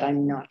question, but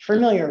I'm not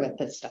familiar with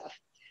this stuff.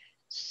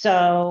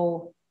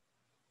 So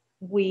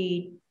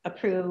we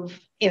approve,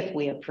 if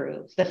we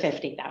approve the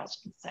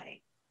 50,000,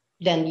 say,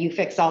 then you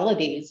fix all of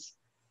these.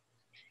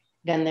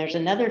 Then there's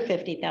another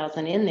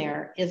 50,000 in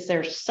there. Is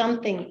there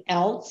something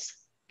else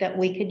that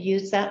we could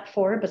use that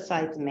for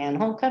besides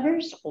manhole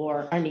covers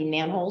or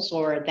manholes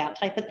or that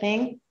type of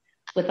thing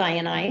with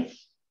I&I?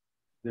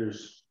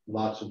 There's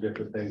lots of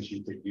different things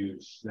you could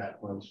use that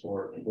funds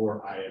for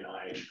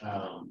I&I.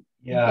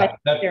 Yeah,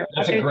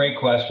 that's a great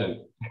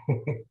question.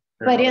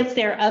 But is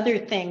there other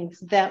things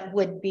that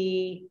would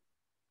be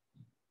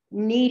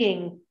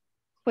needing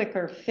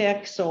quicker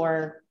fix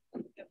or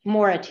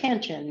more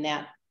attention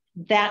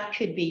that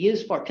could be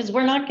used for? Because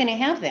we're not going to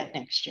have that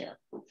next year.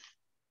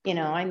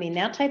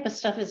 That type of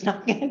stuff is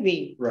not going to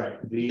be.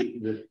 Right.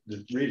 The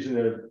reason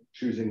of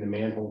choosing the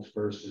manholes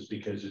first is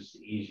because it's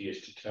the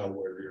easiest to tell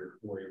where your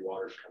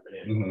water's coming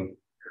in.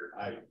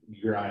 Mm-hmm.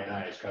 Your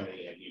I&I is coming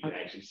in. You can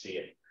actually see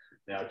it.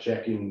 Now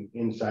checking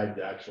inside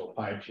the actual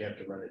pipes, you have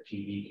to run a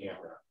TV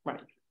camera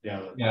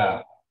down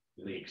the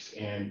leaks.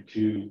 And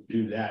to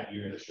do that,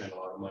 you're going to spend a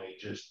lot of money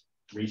just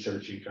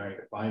researching, trying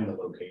to find the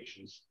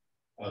locations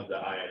of the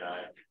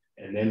I&I.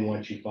 And then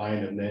once you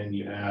find them, then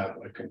you have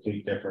a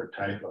complete different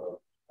type of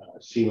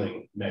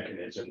sealing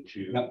mechanism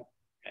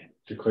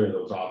to clear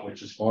those off,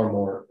 which is far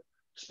more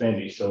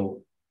spendy.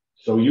 So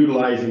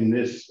utilizing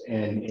this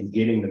and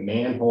getting the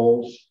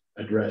manholes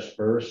addressed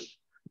first,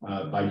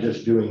 by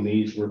just doing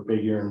these, we're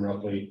figuring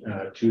roughly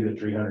 200 to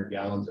 300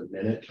 gallons a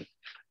minute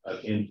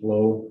of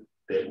inflow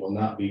that will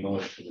not be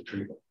going to the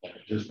treatment plant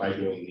just by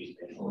doing these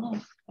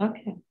manholes.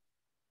 Okay.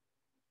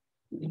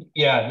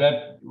 Yeah,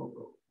 that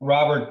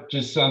Robert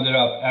just summed it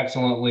up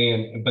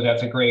excellently, but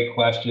that's a great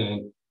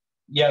question.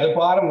 Yeah, the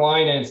bottom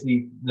line is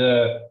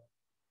the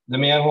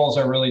manholes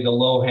are really the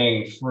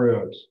low-hanging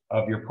fruit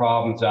of your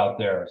problems out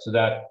there. So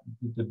that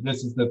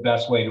this is the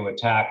best way to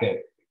attack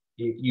it.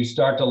 You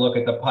start to look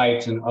at the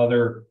pipes and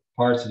other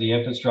parts of the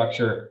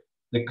infrastructure,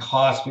 the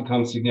cost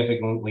becomes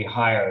significantly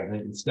higher.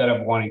 Instead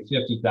of wanting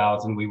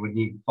 50,000, we would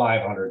need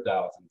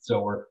 500,000.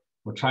 So we're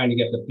trying to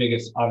get the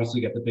biggest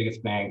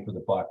bang for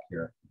the buck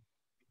here.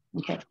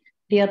 Okay.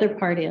 The other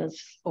part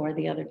is, or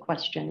the other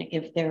question,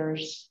 if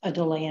there's a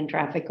delay in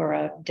traffic or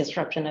a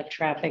disruption of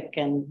traffic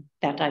and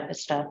that type of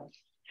stuff,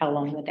 how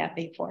long would that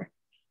be for?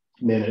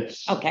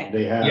 Minutes. Okay.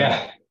 They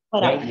have.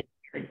 But I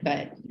figured,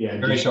 but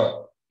very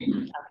short.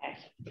 Okay.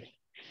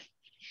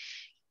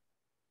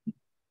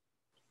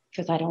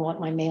 Because I don't want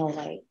my mail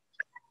late.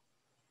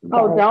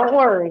 Oh, don't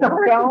worry. Don't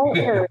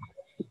worry.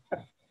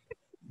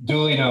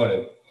 Duly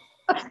noted.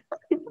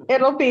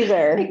 It'll be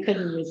there. I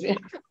couldn't resist.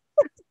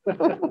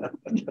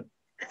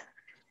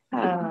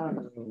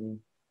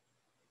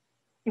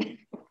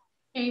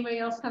 Anybody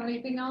else have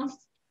anything else?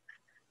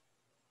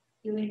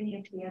 Do any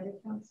of the other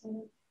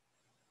council?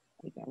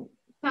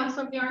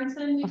 Councilor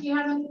Bjornson, if you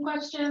have any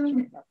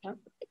questions?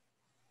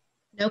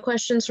 No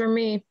questions from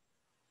me.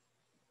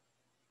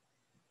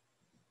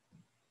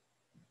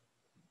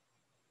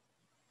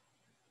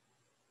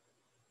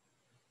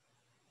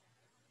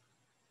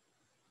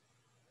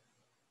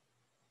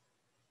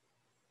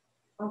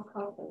 I'll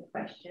call for the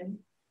question.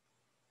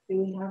 Do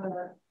we have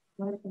a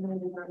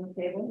recommended on the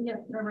table? Yes,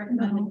 the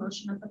recommended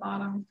motion at the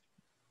bottom.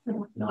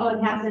 No,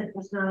 it hasn't.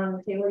 It's not on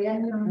the table yet.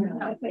 No.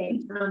 Okay.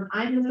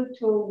 I move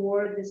to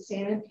award the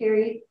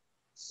sanitary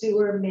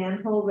sewer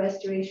manhole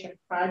restoration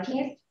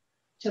project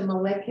to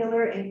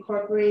Molecular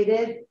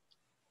Incorporated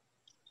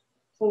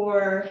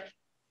for.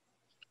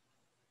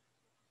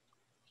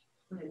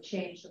 I'm going to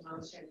change the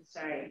motion.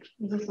 Sorry.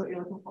 Is this what you're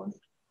looking for?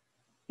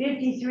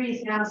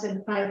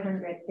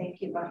 53,500.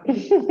 Thank you,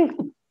 Bucky.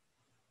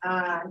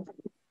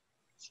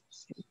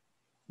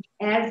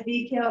 As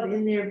detailed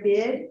in their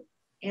bid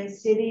and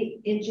city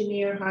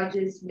engineer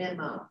Hodges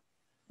memo.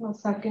 One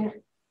second.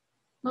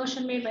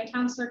 Motion made by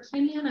Councilor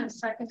Kenyon and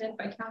seconded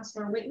by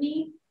Councilor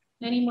Whitney.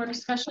 Any more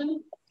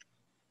discussion?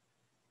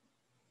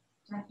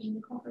 Jackie,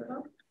 you call for the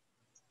vote.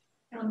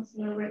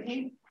 Councilor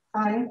Whitney.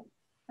 Aye.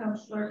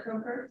 Councilor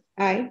Coker.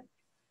 Aye.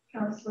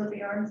 Councilor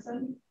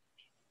Bjornson.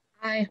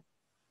 Aye.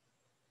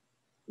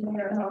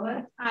 Mayor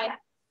Howlett. Aye.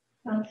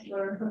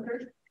 Councilor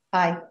Hooker.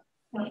 Aye.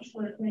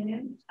 Councilor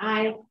Clinton.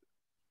 Aye.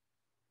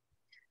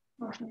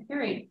 Motion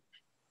carried.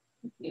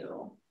 Thank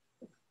you.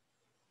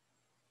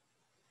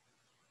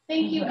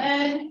 Thank you,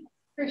 Ed.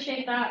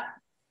 Appreciate that.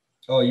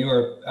 Oh, you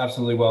are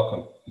absolutely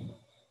welcome.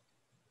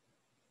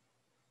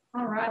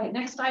 All right,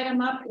 next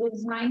item up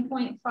is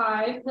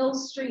 9.5 Hill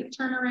Street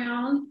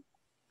turnaround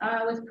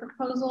with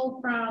proposal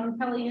from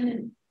Kelly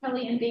and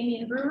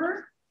Damian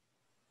Brewer.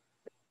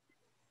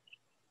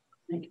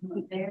 Did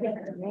you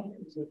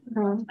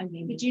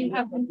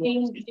have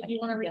anything? Did you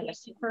want to read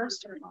this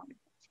first or not?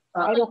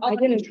 I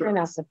didn't print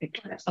out the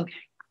pictures. Okay.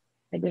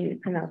 I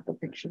didn't print out the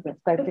pictures, but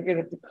I figured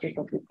if the pictures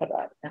will be put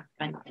out.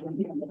 I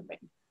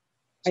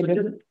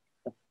didn't.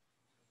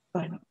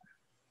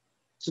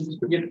 So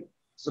to get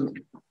some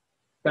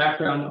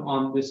background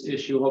on this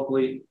issue,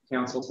 hopefully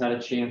council's had a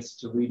chance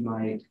to read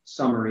my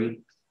summary.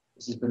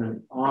 This has been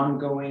an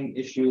ongoing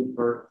issue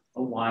for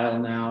a while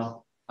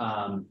now.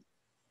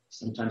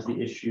 Sometimes the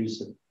issues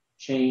have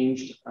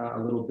changed a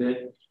little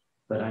bit,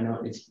 but I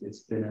know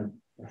it's been a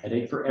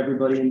headache for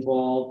everybody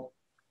involved.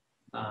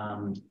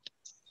 But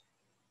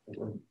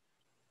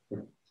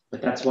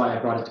that's why I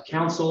brought it to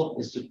council,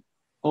 is to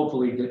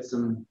hopefully get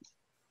some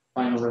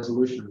final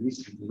resolution, at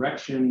least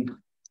direction,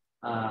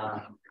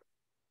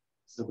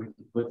 so we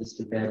can put this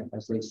to bed,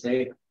 as they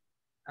say.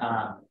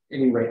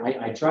 Anyway,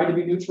 I tried to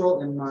be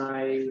neutral in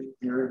my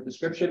narrative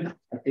description.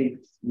 I think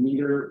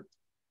neither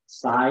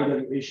side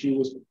of the issue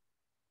was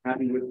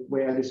happy with the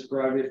way I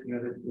described it. You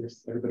know,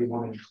 everybody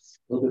wanted a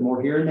little bit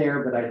more here and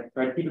there, but I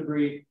tried to keep it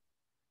brief.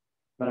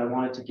 But I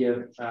wanted to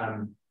give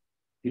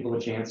people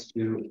a chance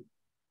to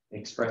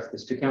express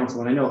this to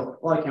council. And I know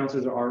a lot of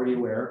councilors are already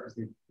aware because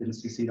they've been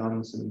CC'd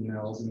on some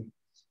emails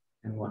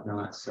and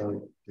whatnot.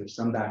 So there's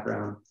some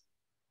background.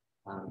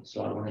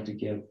 So I wanted to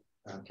give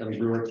Kelly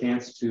Brewer a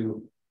chance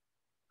to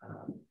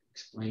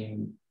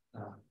explain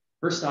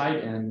her side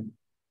and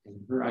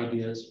her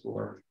ideas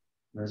for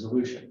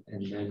resolution,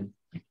 and then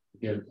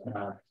give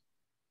the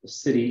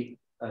city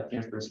a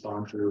chance to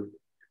respond through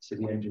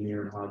city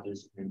engineer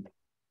Hodges and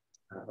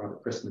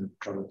Robert Chrisman,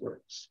 Public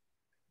Works.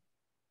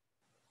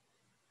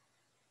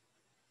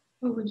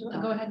 Who would you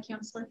like? Go ahead,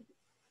 Councilor.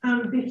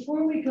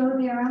 Before we go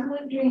there, I'm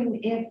wondering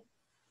if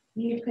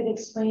you could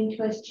explain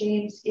to us,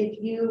 James,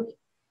 if you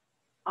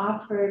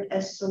offered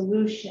a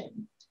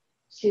solution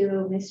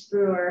to Ms.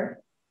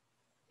 Brewer.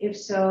 If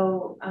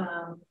so,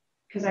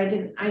 because I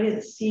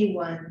didn't see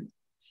one.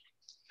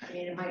 I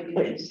mean, it might be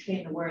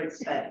between the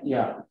words, but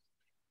yeah.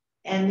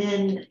 And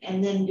then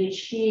did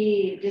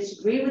she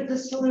disagree with the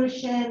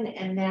solution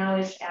and now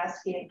is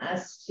asking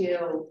us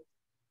to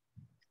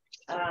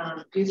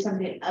do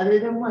something other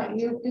than what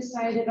you've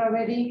decided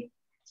already?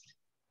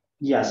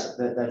 Yes,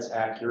 that's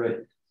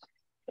accurate.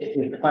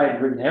 If I had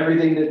written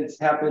everything that's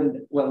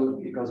happened, well,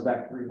 it goes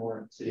back to 3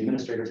 more city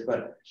administrators,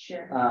 but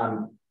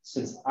sure.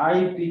 Since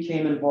I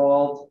became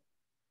involved,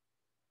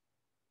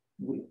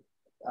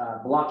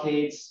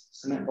 blockades,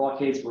 cement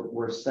blockades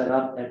were set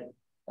up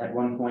at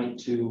one point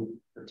to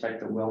protect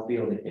the well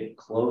field. It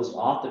closed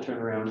off the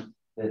turnaround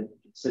that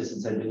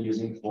citizens had been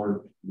using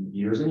for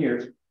years and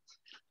years.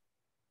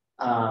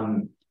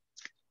 But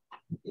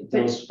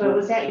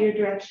was that your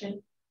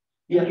direction?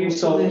 Yeah, your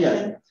so solution?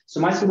 yes. So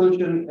my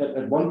solution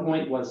at one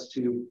point was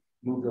to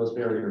move those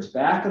barriers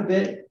back a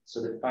bit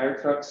so that fire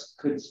trucks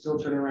could still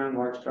turn around,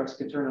 large trucks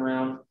could turn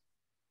around.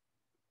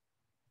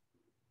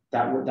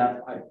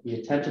 We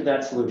attempted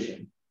that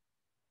solution.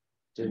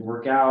 Didn't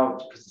work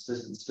out because the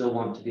citizens still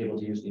want to be able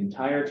to use the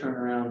entire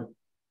turnaround,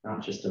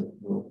 not just a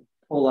little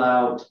pull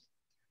out.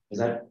 Is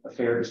that a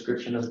fair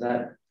description of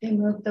that? They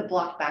moved the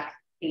block back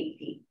 8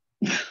 feet.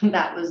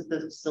 That was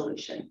the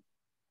solution,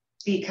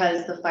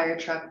 because the fire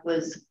truck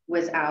was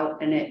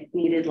out and it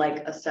needed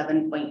like a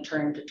 7-point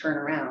turn to turn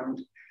around.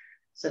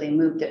 So they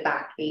moved it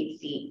back 8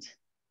 feet,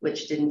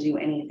 which didn't do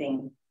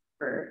anything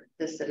for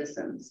the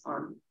citizens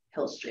on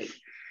Hill Street.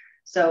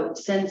 So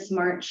since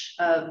March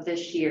of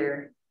this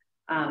year,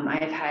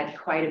 I've had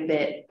quite a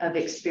bit of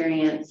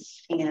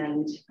experience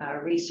and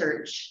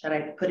research that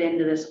I've put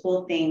into this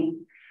whole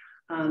thing.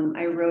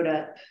 I wrote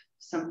up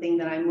something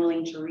that I'm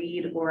willing to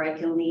read, or I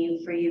can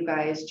leave for you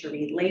guys to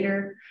read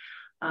later.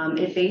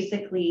 It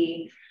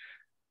basically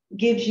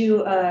gives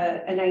you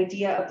an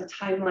idea of the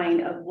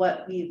timeline of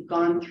what we've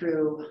gone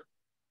through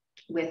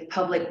with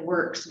Public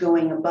Works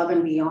going above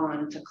and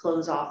beyond to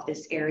close off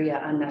this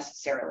area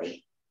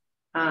unnecessarily.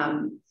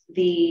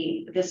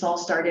 This all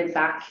started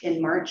back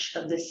in March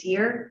of this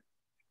year.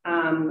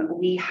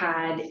 We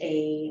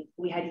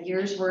had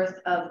years worth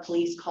of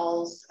police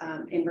calls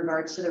in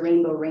regards to the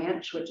Rainbow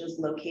Ranch, which was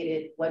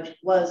located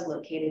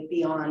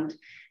beyond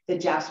the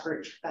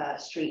Jasper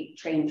Street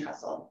train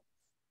trestle.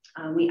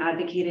 We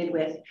advocated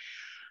with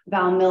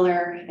Val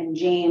Miller and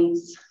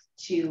James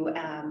to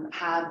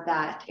have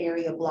that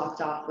area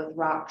blocked off with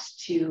rocks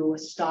to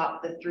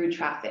stop the through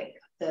traffic.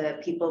 The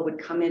people would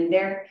come in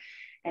there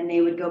and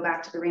they would go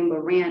back to the Rainbow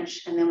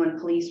Ranch. And then when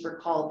police were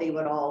called, they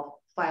would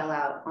all file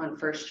out on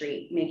First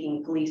Street,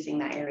 making policing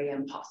that area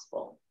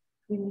impossible.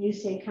 When you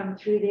say come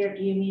through there,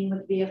 do you mean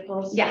with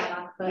vehicles?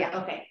 Yeah, But,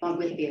 okay.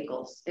 With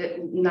vehicles,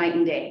 night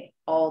and day,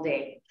 all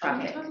day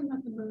traffic. Talking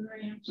about the Moon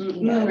Ranch.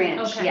 Moon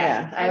Ranch, Okay.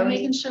 yes. I'm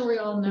making sure we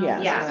all know. Yeah.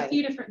 There's a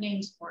few different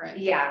names for it.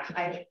 Yeah,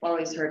 I've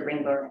always heard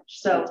Rainbow Ranch.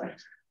 So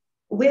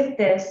with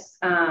this,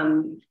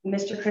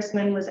 Mr.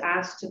 Chrisman was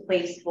asked to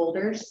place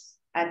boulders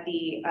at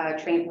the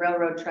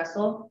railroad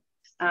trestle.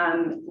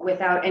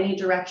 Without any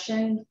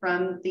direction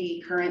from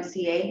the current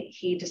CA,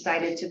 he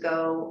decided to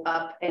go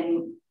up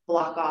and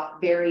block off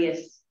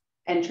various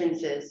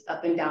entrances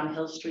up and down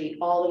Hill Street,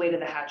 all the way to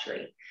the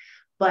hatchery.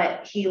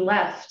 But he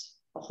left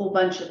a whole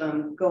bunch of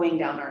them going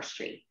down our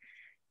street.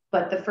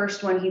 But the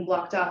first one he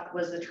blocked off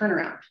was the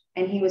turnaround.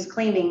 And he was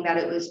claiming that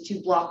it was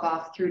to block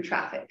off through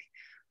traffic.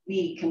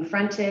 We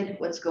confronted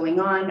what's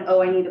going on.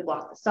 Oh, I need to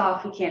block this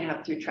off. We can't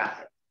have through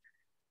traffic.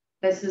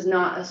 This is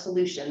not a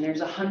solution.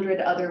 There's 100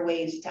 other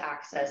ways to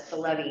access the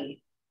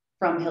levee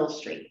from Hill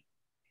Street,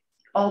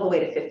 all the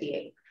way to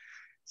 58.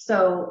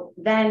 So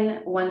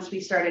then once we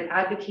started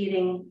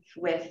advocating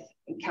with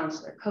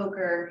Councillor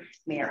Coker,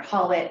 Mayor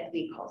Hollett,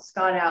 we called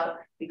Scott out,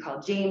 we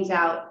called James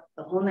out,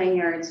 the whole 9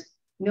 yards.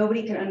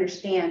 Nobody could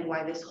understand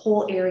why this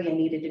whole area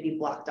needed to be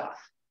blocked off.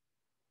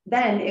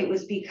 Then it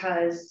was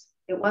because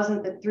it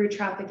wasn't the through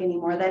traffic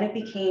anymore. Then it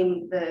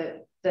became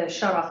the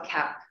shut off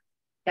cap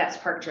that's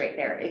parked right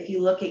there. If you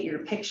look at your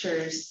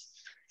pictures,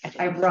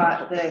 I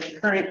brought the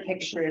current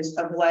pictures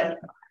of what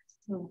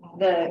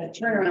the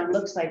turnaround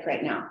looks like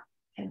right now.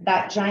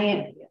 That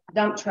giant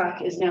dump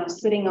truck is now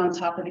sitting on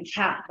top of the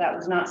cap that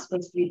was not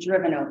supposed to be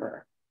driven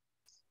over.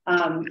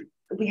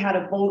 We had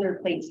a boulder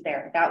placed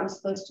there. That was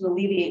supposed to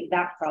alleviate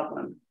that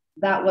problem.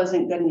 That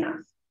wasn't good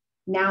enough.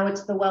 Now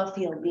it's the well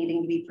field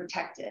needing to be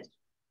protected.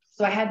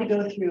 So I had to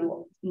go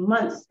through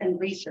months and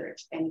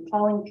research and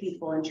calling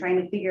people and trying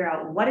to figure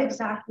out what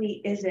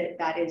exactly is it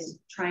that is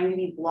trying to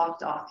be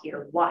blocked off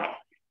here? Why?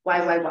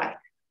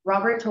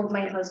 Robert told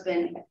my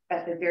husband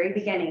at the very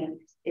beginning,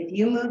 if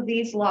you move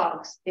these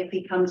logs, it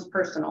becomes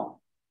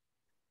personal.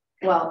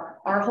 Well,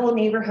 our whole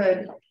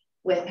neighborhood,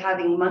 with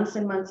having months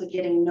and months of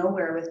getting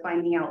nowhere with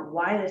finding out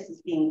why this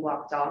is being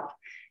blocked off,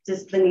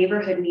 just the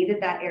neighborhood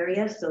needed that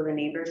area, so the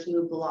neighbors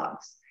moved the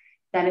logs.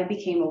 Then it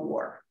became a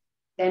war.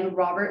 Then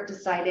Robert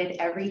decided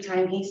every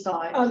time he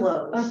saw it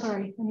close. I'm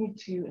sorry, I need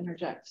to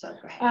interject. So,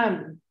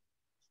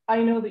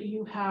 I know that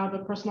you have a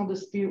personal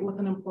dispute with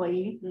an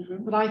employee,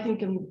 but I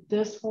think in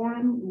this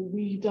forum,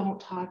 we don't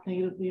talk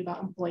negatively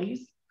about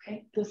employees.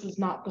 Okay. This is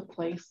not the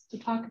place to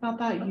talk about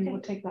that. Okay. You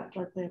would take that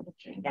directly up with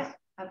James. Yeah,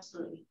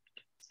 absolutely.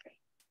 That's great.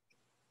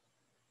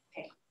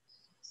 Okay.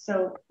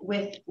 So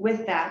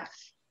with that,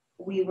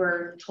 we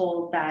were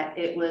told that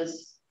it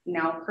was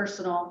now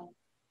personal,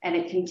 and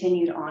it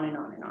continued on and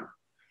on and on.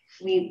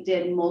 We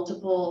did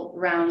multiple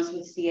rounds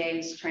with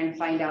CAs trying to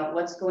find out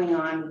what's going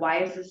on.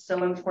 Why is this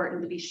so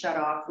important to be shut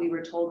off? We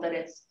were told that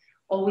it's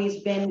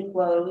always been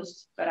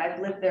closed, but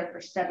I've lived there for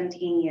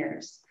 17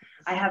 years.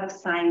 I have a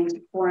signed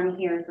form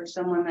here for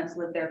someone that's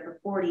lived there for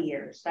 40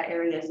 years. That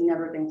area has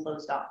never been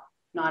closed off,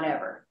 not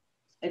ever.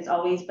 It's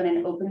always been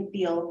an open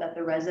field that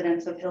the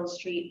residents of Hill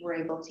Street were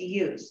able to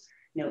use.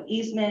 No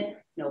easement,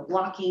 no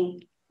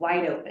blocking,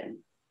 wide open.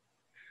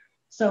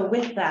 So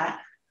with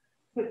that,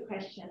 quick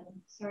question,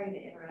 sorry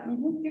to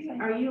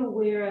interrupt. Are you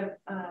aware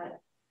of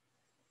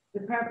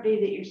the property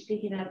that you're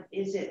speaking of?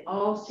 Is it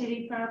all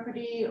city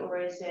property, or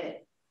is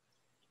it?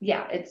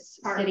 Yeah, it's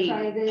city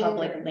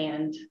public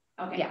land.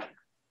 Okay. Yeah.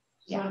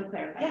 Just want to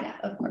clarify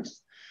that. Of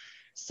course.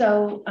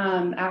 So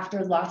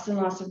after lots and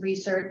lots of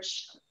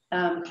research,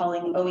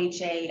 calling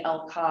OHA,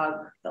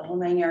 LCOG, the whole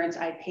 9 yards,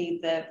 I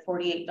paid the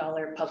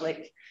 $48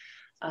 public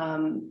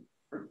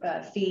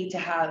fee to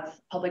have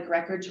public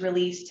records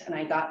released, and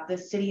I got the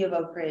City of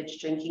Oakridge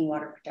drinking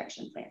water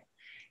protection plan.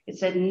 It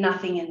said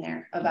nothing in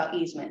there about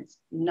easements,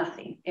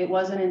 nothing. It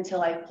wasn't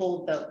until I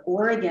pulled the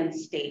Oregon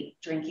State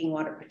drinking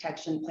water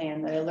protection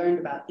plan that I learned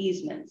about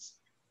easements,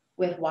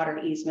 with water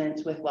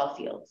easements, with well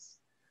fields.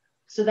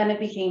 So then it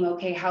became,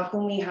 okay, how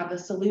can we have a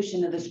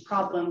solution to this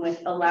problem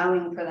with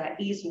allowing for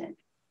that easement?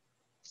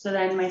 So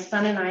then my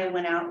son and I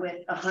went out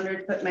with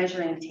 100-foot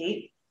measuring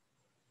tape,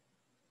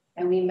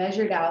 and we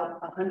measured out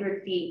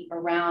 100 feet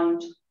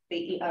around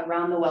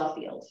the well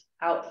field,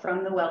 out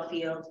from the well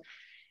field.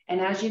 And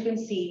as you can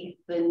see,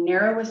 the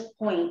narrowest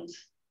point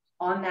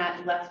on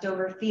that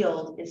leftover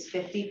field is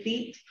 50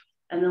 feet,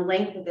 and the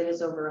length of it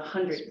is over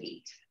 100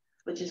 feet,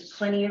 which is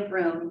plenty of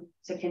room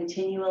to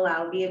continue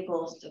allow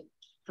vehicles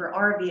for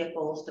our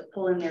vehicles to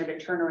pull in there to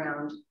turn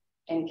around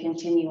and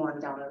continue on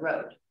down the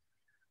road.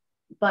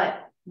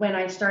 But when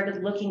I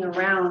started looking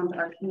around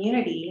our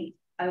community,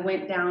 I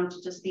went down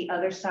to just the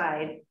other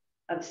side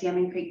of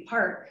Salmon Creek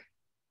Park,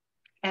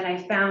 and I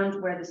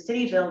found where the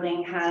city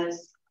building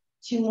has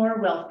 2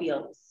 more well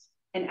fields.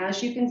 And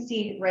as you can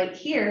see right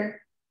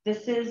here,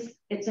 it's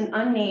an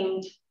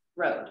unnamed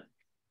road.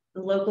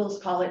 The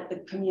locals call it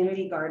the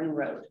Community Garden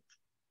Road.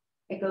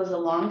 It goes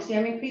along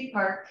Salmon Creek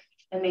Park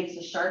and makes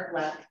a sharp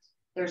left.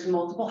 There's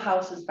multiple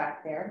houses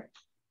back there.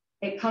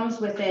 It comes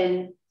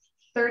within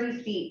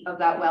 30 feet of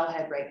that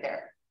wellhead right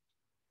there.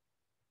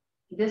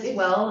 This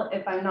well,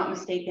 if I'm not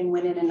mistaken,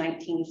 went in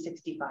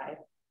 1965.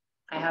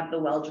 I have the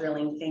well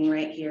drilling thing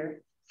right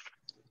here.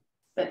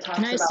 That talks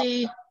Can I about,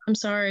 see, I'm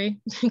sorry,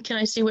 can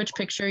I see which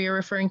picture you're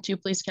referring to,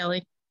 please,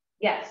 Kelly?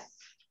 yes,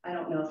 I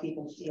don't know if you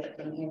can see it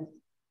from here.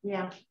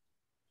 Yeah.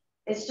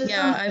 It's just,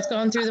 yeah, I've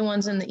gone through the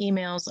ones in the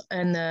emails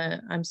and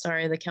I'm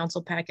sorry, the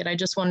council packet. I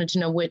just wanted to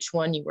know which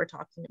one you were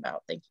talking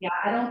about. Thank you.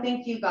 Yeah, I don't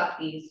think you got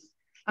these.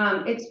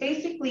 It's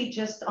basically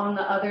just on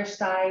the other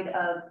side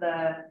of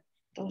the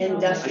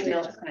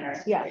industrial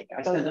center. Yeah,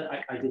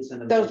 I did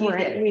send them. those were,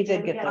 we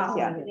did get those,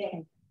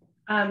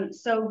 yeah.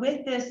 So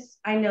with this,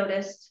 I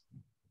noticed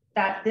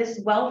that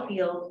this well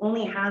field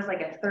only has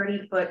like a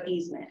 30-foot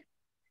easement,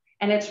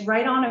 and it's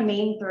right on a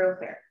main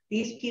thoroughfare.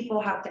 These people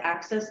have to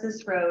access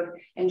this road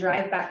and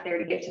drive back there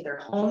to get to their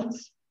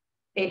homes.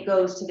 It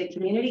goes to the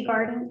community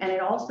garden, and it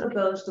also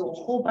goes to a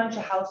whole bunch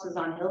of houses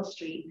on Hill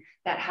Street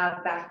that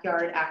have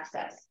backyard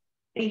access.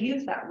 They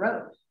use that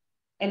road,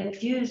 and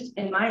it's used,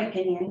 in my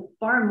opinion,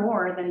 far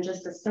more than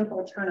just a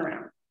simple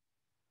turnaround.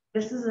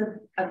 This is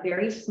a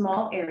very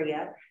small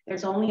area.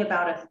 There's only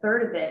about a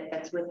third of it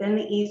that's within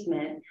the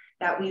easement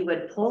that we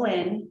would pull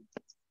in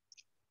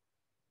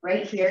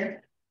right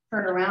here,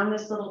 turn around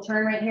this little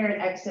turn right here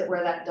and exit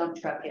where that dump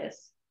truck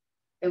is.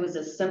 It was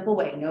a simple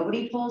way.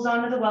 Nobody pulls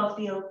onto the well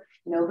field.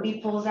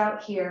 Nobody pulls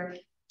out here,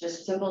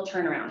 just simple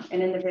turnaround.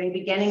 And in the very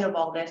beginning of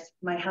all this,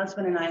 my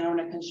husband and I own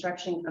a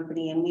construction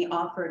company, and we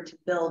offered to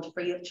build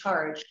free of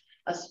charge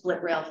a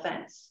split rail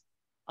fence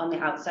on the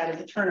outside of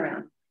the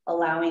turnaround,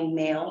 allowing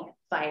mail,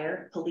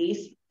 fire,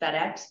 police,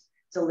 FedEx,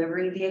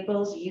 delivery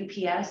vehicles,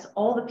 UPS,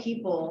 all the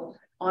people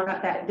on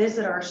that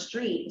visit our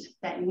street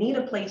that need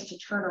a place to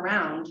turn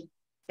around.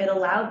 It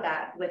allowed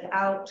that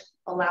without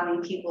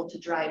allowing people to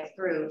drive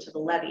through to the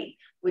levee,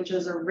 which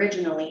was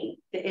originally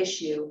the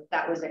issue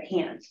that was at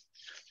hand.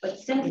 But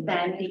since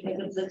then,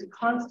 because of this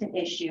constant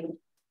issue,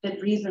 the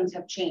reasons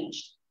have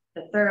changed.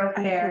 The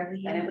thoroughfare,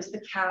 then it was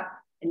the cap,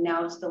 and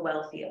now it's the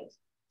well field.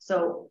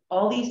 So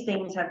all these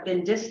things have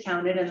been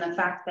discounted, and the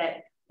fact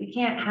that we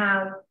can't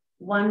have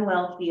one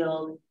well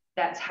field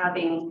that's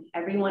having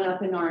everyone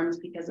up in arms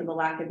because of the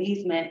lack of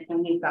easement,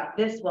 and we've got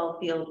this well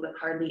field with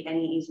hardly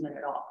any easement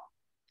at all.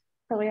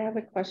 Kelly, I have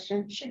a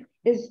question. Sure.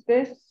 Is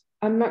this,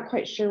 I'm not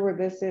quite sure where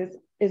this is.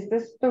 Is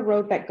this the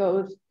road that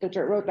goes, the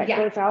dirt road that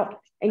goes out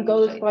and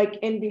goes like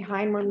in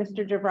behind where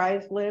Mr.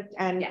 DeVries lived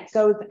and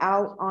goes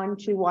out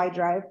onto Y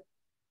Drive?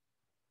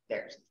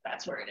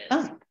 That's where it is.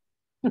 Oh.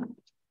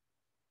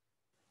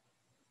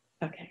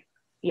 Okay.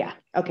 Yeah.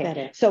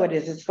 Okay. So it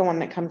is. It's the one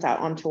that comes out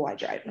onto Y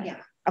Drive. Yeah.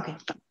 Okay.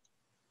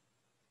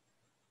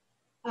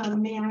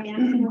 May I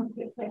ask you a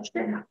quick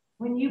question?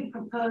 When you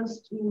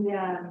proposed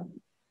the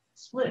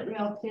split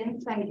rail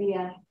fence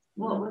idea,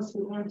 what was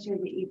the answer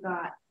that you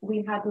got?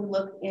 We had to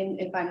look in,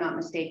 if I'm not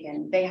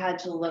mistaken, they had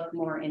to look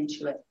more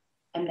into it.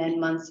 And then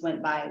months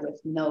went by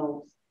with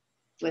no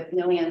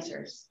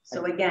answers.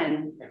 So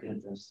again,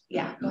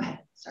 yeah, go ahead.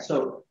 Sorry.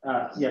 So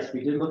yes,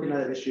 we did look at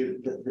that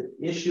issue. The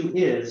issue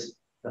is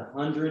the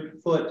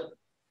 100-foot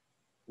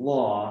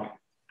law.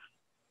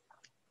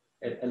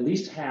 At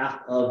least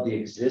half of the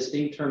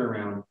existing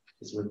turnaround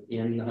is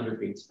within the 100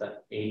 feet. It's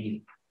about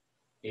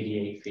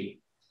 88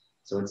 feet.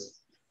 So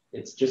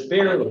it's just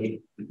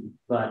barely,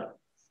 but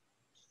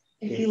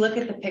if you look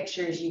at the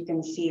pictures, you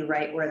can see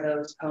right where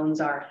those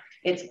cones are.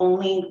 It's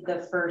only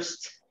the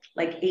first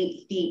like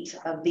 8 feet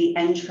of the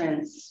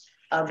entrance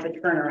of the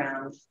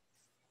turnaround.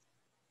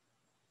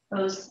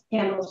 Those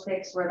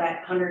candlesticks where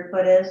that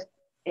 100-foot is,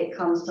 it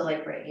comes to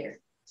like right here.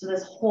 So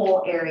this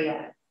whole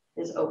area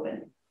is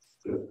open.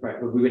 Right,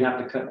 but we would have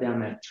to cut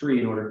down that tree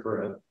in order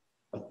for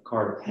a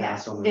car to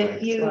pass on the right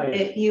side.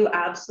 If you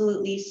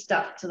absolutely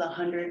stuck to the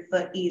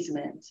 100-foot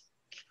easement,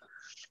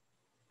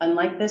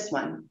 unlike this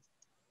one,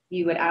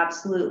 you would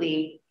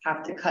absolutely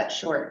have to cut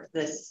short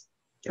this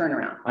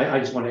turnaround. I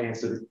just want to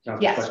answer the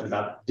council's question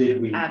about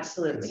did we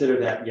consider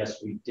that?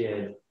 Yes, we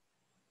did.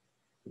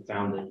 We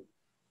found it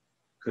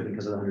couldn't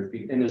because of the 100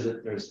 feet. And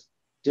there's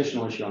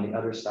additional issue on the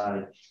other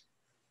side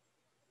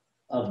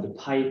of the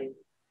pipe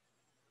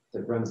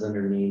that runs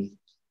underneath.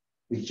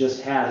 We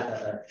just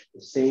had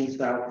the same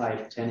style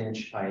pipe,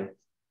 10-inch pipe,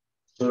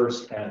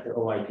 burst at the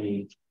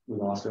OIP. We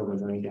lost over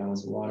 1 million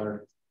gallons of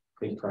water,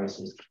 big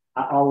prices.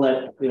 I'll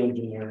let the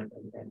engineer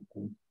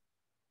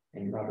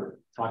and Robert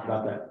talk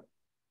about that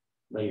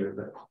later,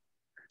 but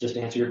just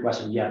to answer your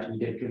question, yes, we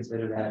did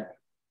consider that,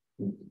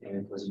 and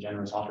it was a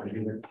generous offer to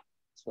do the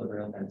split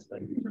rail fence.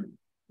 But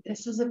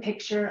this is a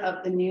picture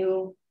of the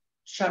new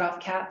shutoff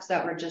caps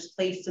that were just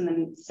placed in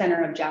the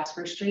center of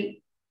Jasper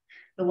Street.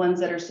 The ones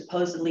that are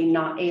supposedly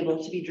not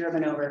able to be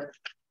driven over,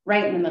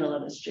 right in the middle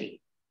of the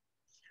street.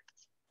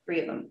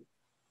 3 of them.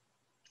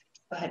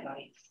 Go ahead,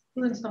 Bobby.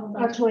 Who installed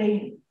that?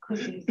 Actually,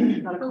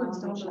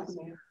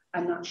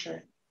 I'm not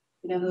sure.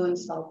 You know who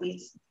installed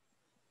these?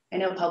 I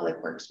know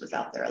Public Works was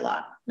out there a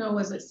lot. No,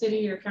 was it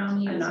city or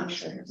county? I'm not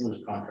sure. It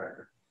was a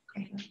contractor.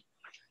 Okay.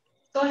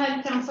 Go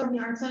ahead, Councilor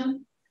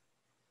Bjarnson.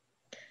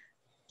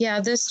 Yeah,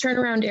 this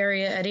turnaround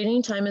area, at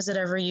any time, is it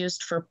ever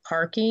used for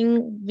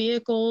parking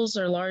vehicles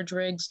or large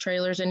rigs,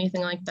 trailers,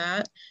 anything like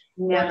that?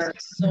 Never. Or is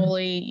it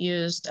solely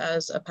used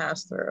as a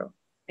pass-through?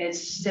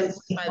 It's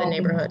simply by the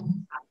neighborhood.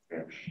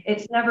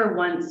 It's never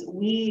once.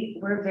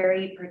 We're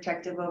very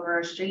protective over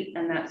our street,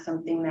 and that's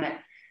something that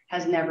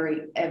has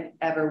never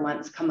ever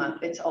once come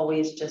up. It's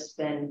always just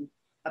been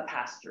a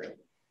pass-through.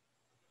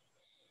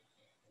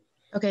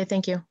 Okay,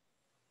 thank you.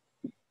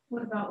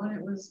 What about when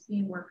it was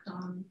being worked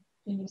on?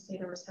 Can you say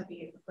there was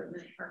heavy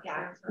equipment?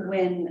 Yeah,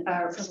 when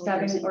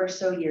 7 or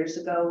so years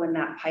ago, when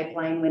that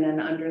pipeline went in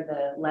under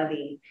the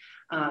levee,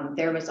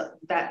 there was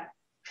that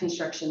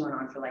construction went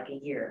on for like a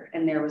year,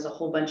 and there was a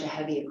whole bunch of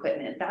heavy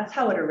equipment. That's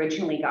how it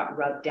originally got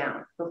rubbed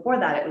down. Before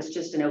that, it was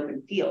just an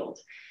open field.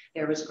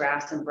 There was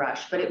grass and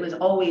brush, but it was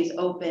always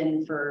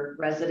open for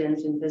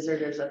residents and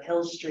visitors of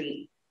Hill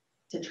Street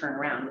to turn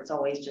around. It's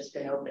always just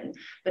been open,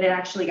 but it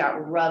actually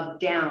got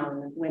rubbed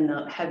down when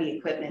the heavy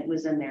equipment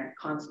was in there,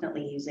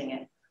 constantly using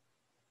it.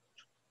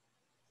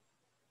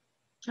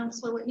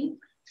 Councilor Whitney.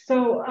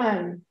 So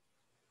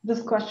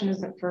this question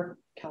isn't for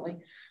Kelly.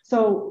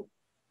 So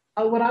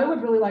what I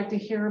would really like to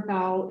hear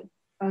about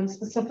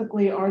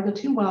specifically are the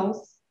 2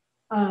 wells,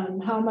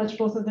 how much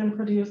both of them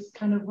produce,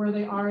 kind of where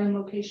they are in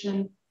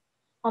location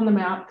on the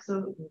map,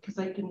 so because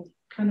I can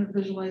kind of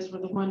visualize where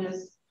the one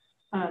is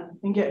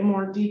and get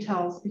more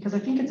details, because I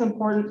think it's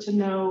important to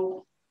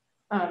know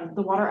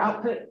the water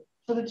output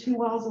for the 2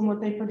 wells and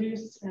what they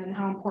produce and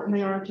how important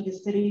they are to the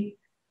city,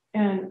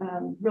 and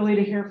really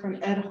to hear from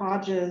Ed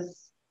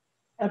Hodges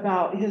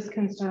about his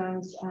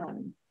concerns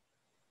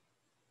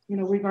you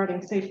know,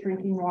 regarding safe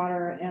drinking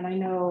water. And I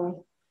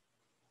know,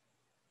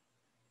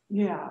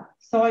 yeah,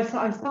 so I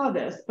saw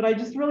this, but I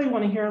just really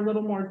want to hear a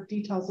little more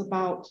details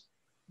about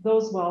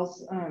those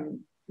wells,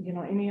 you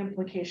know, any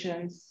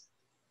implications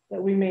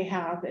that we may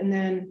have, and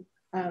then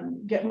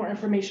get more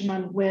information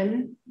on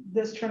when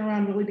this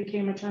turnaround really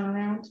became a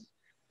turnaround.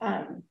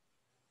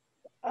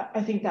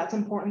 I think that's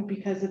important,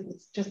 because if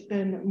it's just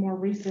been more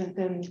recent,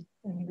 then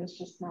I mean, it's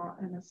just not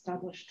an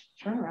established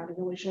turnaround. It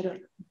really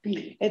shouldn't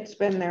be. It's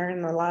been there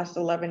in the last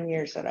 11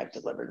 years that I've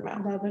delivered milk.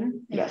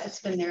 11? Yeah, yes. It's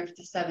been there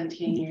for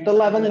 17 years.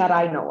 11 that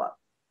I know of.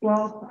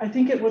 Well, I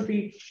think it would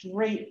be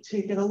great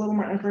to get a little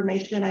more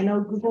information. I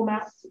know Google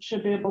Maps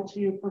should be able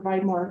to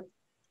provide more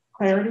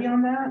clarity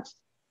on that.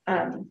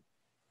 And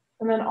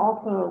then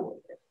also,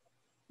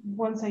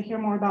 once I hear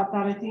more about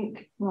that, I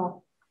think,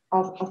 well,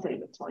 I'll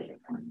save it till you.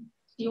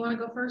 Do you want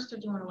to go first, or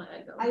do you want to let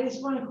Ed go? I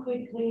just want to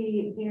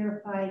quickly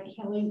verify,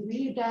 Kelly, were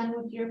you done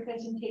with your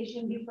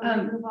presentation before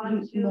we move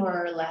on to?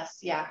 More or less,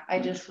 yeah. I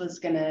just was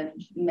gonna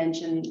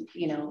mention,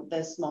 you know,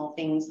 the small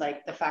things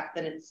like the fact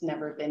that it's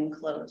never been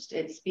closed.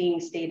 It's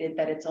being stated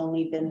that it's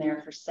only been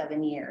there for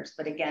 7 years,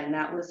 but again,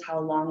 that was how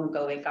long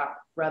ago it got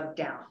rubbed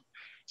down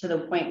to the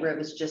point where it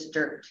was just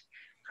dirt.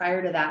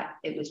 Prior to that,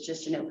 it was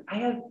just, you know, I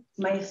have,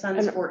 my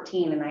son's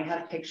 14, and I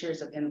have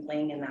pictures of him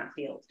playing in that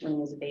field when he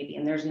was a baby,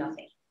 and there's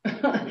nothing.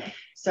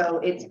 So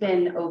it's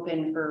been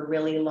open for a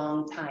really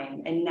long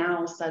time, and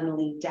now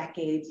suddenly,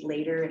 decades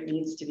later, it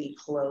needs to be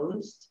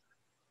closed.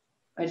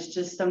 It's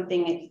just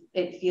something,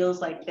 it feels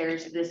like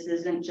this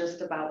isn't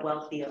just about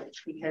well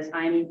fields, because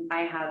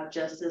I have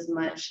just as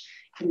much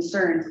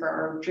concern for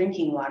our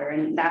drinking water,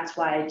 and that's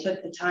why I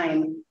took the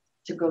time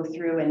to go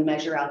through and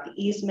measure out the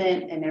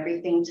easement and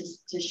everything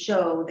to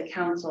show the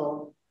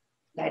council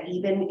that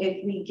even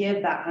if we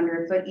give that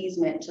 100-foot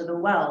easement to the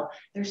well,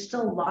 there's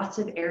still lots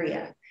of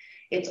area.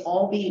 It's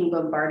all being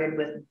bombarded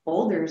with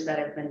boulders that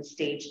have been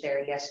staged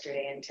there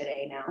yesterday and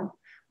today now,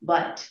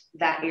 but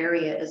that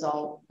area is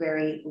all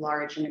very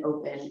large and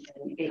open,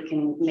 and it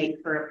can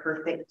make for a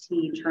perfect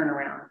T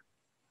turnaround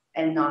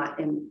and not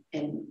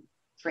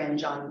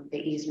infringe on the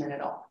easement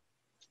at all.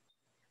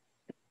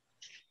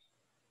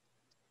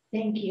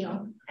 Thank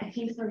you. I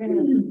think we're going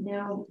to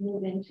now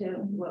move into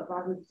what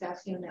Bob was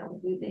asking, and that will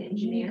be the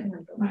engineer.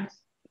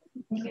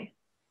 Okay.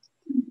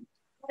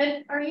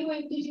 Ed,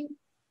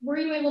 were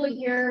you able to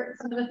hear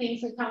some of the things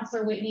that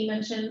Councilor Whitney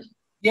mentioned?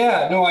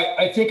 Yeah, no,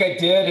 I think I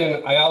did.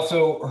 And I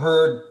also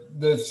heard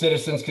the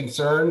citizens'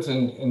 concerns,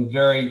 and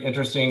very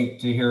interesting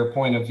to hear a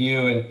point of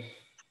view. And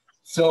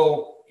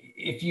so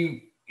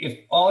if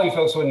all you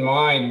folks wouldn't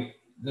mind,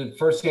 the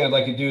first thing I'd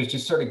like to do is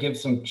just sort of give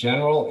some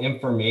general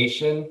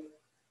information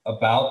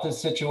about this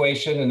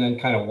situation, and then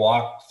kind of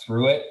walk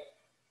through it,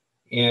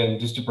 and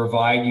just to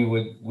provide you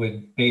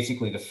with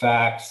basically the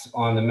facts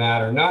on the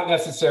matter, not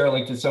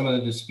necessarily to some of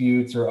the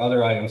disputes or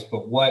other items,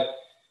 but what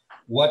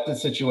the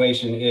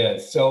situation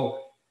is. So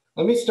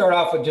let me start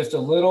off with just a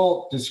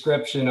little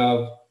description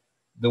of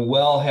the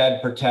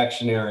wellhead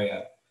protection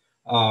area,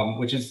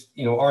 which has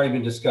already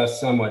been discussed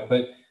somewhat.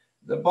 But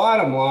the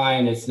bottom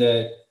line is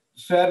that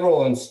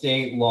federal and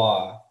state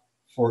law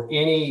for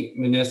any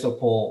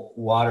municipal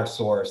water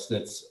source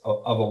that's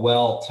of a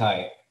well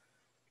type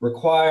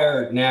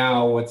require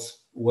now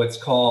what's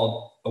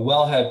called a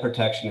wellhead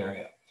protection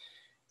area.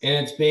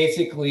 And it's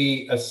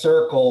basically a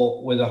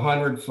circle with a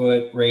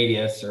 100-foot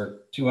radius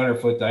or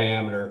 200-foot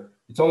diameter.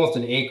 It's almost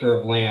an acre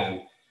of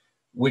land,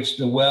 which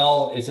the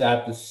well is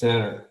at the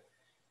center.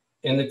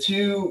 And the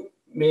two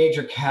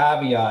major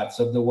caveats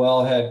of the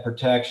wellhead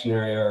protection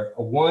area are,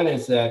 one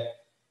is that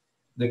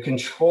the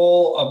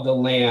control of the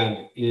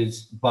land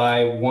is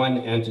by one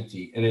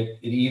entity, and it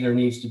either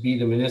needs to be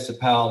the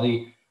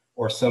municipality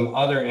or some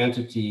other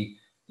entity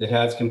that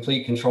has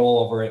complete control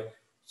over it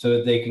so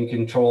that they can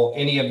control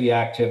any of the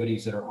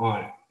activities that are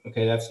on it.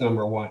 Okay, that's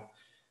number one.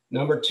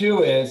 Number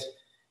two is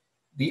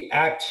the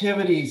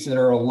activities that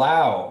are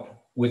allowed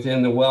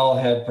within the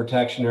wellhead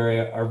protection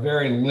area are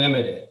very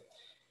limited.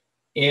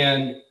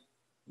 And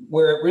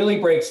where it really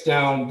breaks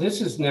down, this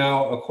is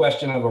now a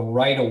question of a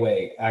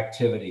right-of-way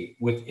activity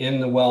within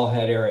the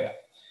wellhead area.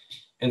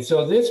 And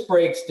so this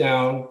breaks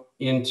down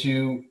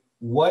into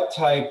what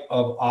type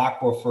of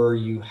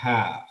aquifer you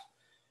have.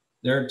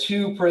 There are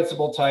two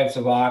principal types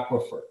of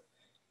aquifer.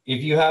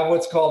 If you have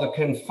what's called a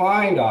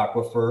confined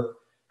aquifer,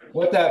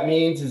 what that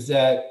means is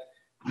that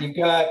you've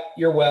got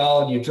your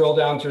well and you drill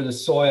down through the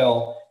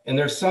soil and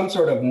there's some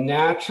sort of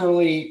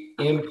naturally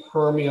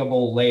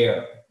impermeable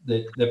layer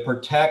that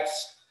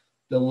protects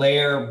the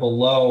layer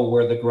below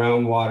where the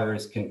groundwater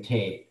is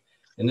contained.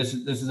 And this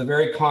is a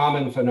very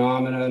common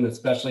phenomenon,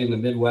 especially in the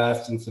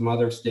Midwest and some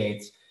other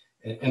states.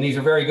 And these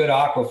are very good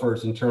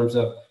aquifers in terms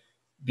of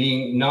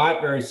being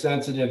not very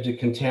sensitive to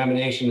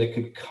contamination that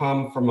could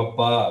come from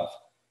above,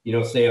 you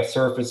know, say a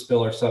surface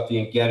spill or something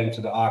and get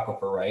into the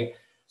aquifer, right?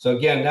 So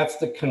again, that's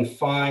the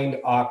confined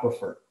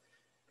aquifer.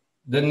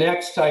 The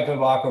next type of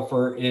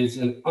aquifer is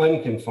an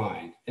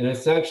unconfined. And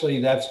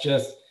essentially that's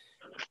just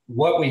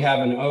what we have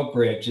in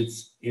Oakridge.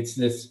 It's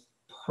this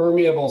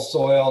permeable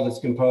soil that's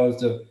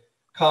composed of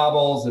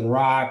cobbles and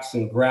rocks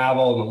and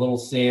gravel and a little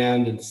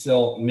sand and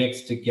silt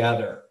mixed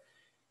together.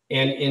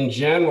 And in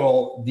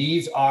general,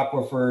 these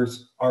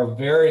aquifers are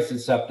very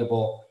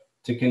susceptible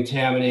to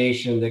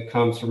contamination that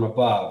comes from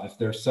above. If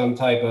there's some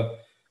type of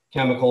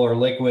chemical or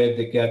liquid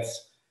that gets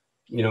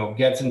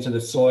into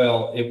the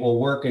soil, it will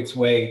work its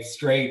way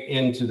straight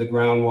into the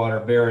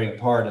groundwater bearing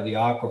part of the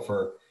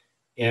aquifer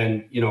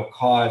and,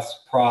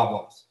 cause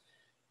problems.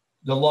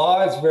 The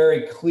law is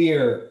very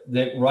clear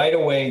that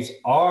right-of-ways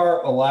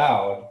are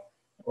allowed,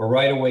 or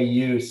right-of-way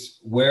use,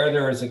 where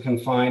there is a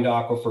confined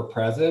aquifer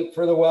present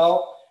for the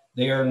well.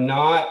 They are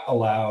not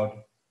allowed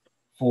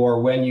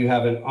for when you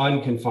have an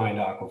unconfined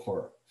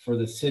aquifer, for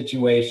the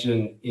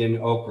situation in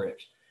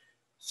Oakridge.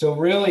 So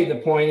really the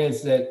point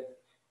is that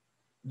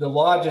the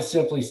law just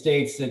simply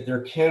states that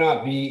there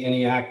cannot be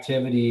any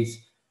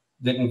activities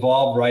that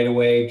involve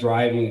right-of-way,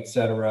 driving, et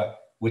cetera,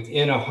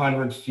 within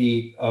 100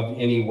 feet of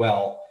any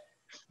well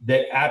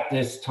that at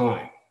this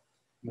time.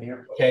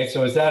 Mayor. Okay,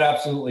 so is that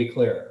absolutely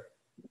clear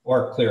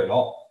or clear at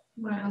all?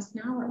 Want to ask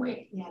now or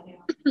wait? Yeah, they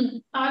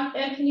are.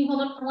 Ed, can you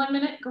hold up for 1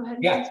 minute? Go ahead.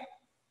 Yeah.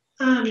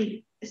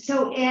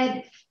 So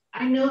Ed,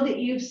 I know that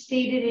you've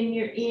stated in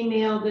your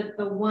email that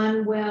the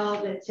one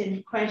well that's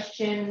in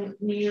question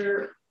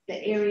near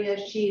the area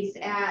she's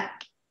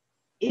at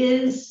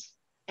is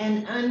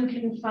an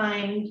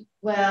unconfined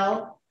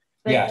well.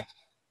 But yes.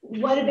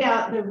 What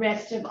about the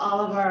rest of all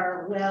of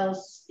our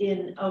wells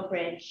in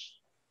Oakridge?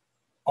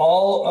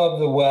 All of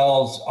the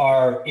wells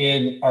are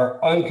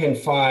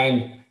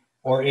unconfined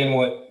or in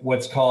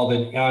what's called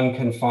an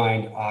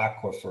unconfined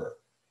aquifer.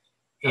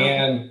 Okay.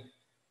 And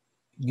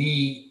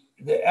the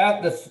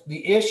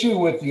issue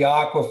with the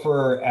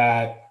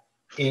aquifer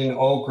in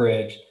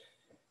Oakridge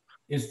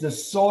is the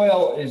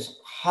soil is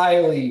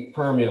highly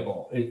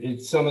permeable.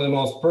 It's some of the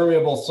most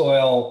permeable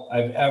soil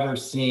I've ever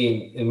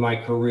seen in my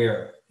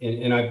career.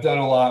 And I've done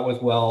a lot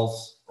with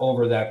wells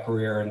over that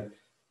career and,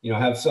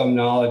 have some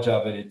knowledge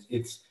of it.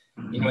 It's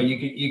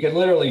you could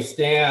literally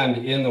stand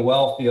in the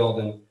well field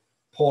and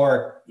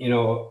pour,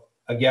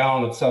 a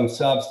gallon of some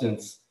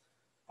substance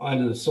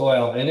onto the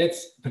soil. And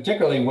it's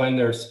particularly when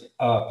there's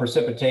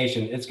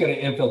precipitation, it's going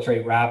to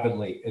infiltrate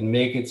rapidly and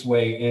make its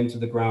way into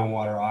the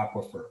groundwater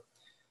aquifer.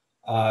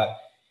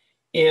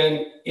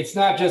 And it's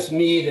not just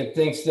me that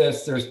thinks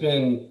this. There's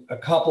been a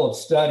couple of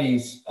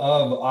studies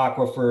of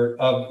Oakridge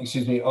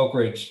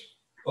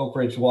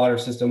water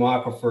system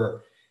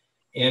aquifer.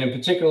 And in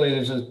particular,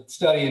 there's a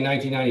study in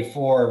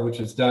 1994, which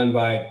was done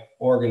by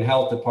Oregon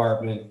Health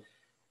Department,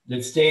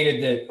 that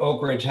stated that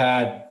Oakridge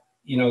had,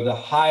 the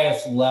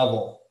highest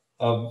level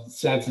of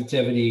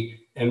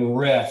sensitivity and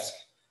risk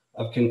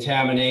of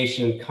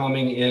contamination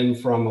coming in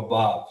from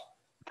above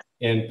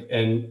and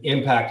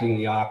impacting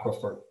the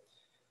aquifer.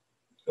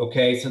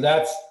 Okay, so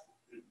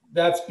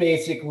that's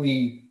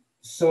basically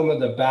some of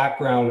the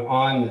background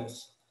on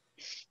this.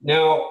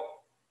 Now,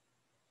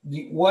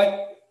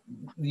 what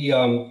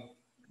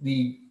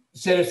the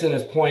citizen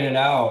has pointed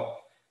out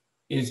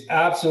is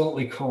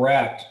absolutely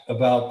correct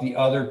about the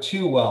other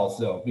two wells,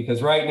 though,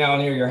 because right now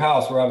near your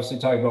house, we're obviously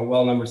talking about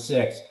well number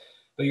 6,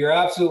 but you're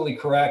absolutely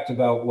correct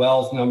about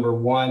wells number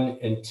 1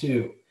 and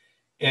 2.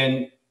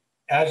 And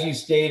as you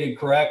stated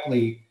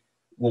correctly,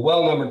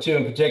 well number 2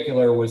 in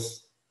particular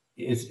is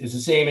the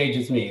same age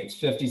as me. It's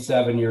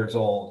 57 years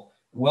old.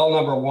 Well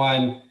number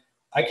 1,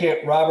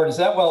 Robert, is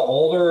that well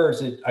older, or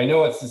is it, I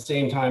know it's the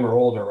same time or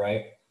older,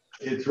 right?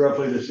 It's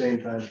roughly the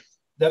same time.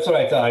 That's what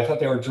I thought. I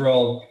thought they were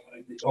drilled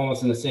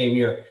almost in the same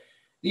year.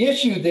 The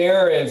issue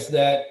there is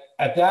that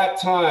at that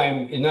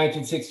time in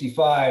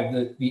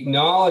 1965, the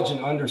knowledge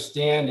and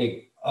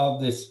understanding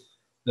of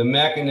the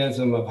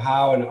mechanism of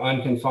how an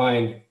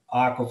unconfined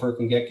aquifer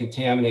can get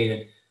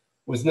contaminated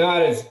was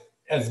not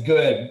as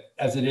good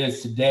as it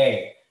is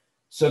today.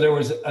 So there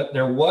was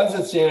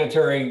a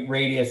sanitary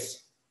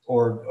radius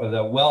or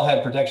the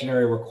wellhead protection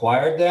area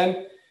required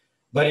then,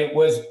 but it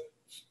was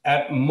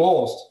at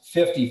most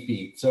 50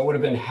 feet. So it would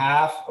have been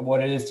half of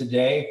what it is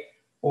today,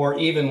 or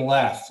even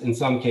less in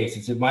some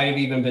cases. It might have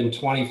even been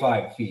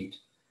 25 feet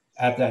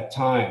at that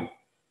time.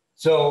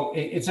 So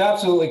it's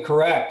absolutely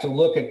correct to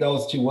look at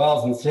those two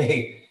wells and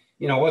say,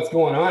 you know, what's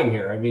going on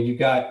here? I mean, you've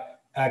got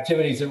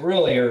activities that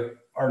really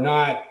are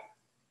not,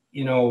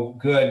 you know,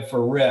 good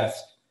for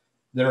risk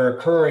that are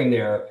occurring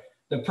there.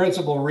 The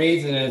principal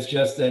reason is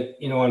just that,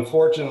 you know,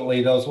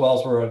 unfortunately, those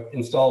wells were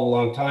installed a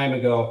long time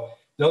ago.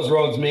 Those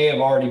roads may have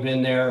already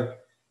been there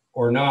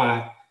or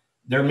not.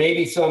 There may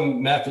be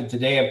some method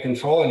today of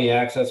controlling the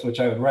access, which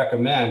I would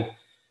recommend.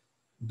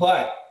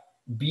 But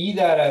be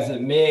that as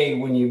it may,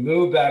 when you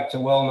move back to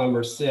well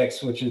number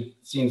 6, which it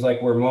seems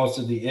like where most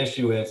of the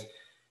issue is,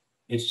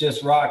 it's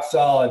just rock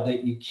solid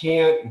that you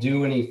can't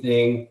do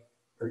anything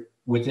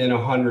within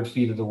 100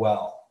 feet of the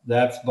well.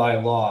 That's by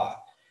law.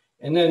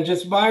 And then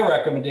just my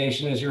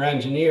recommendation as your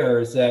engineer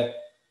is that,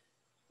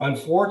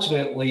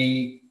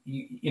 unfortunately,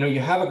 you know,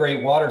 you have a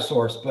great water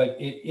source, but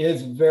it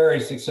is very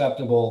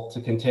susceptible to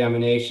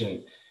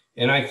contamination.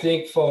 And I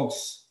think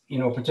folks, you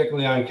know,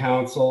 particularly on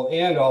council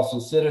and also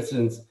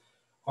citizens,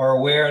 are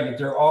aware that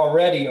there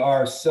already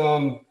are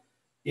some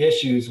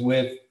issues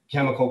with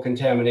chemical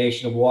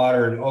contamination of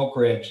water in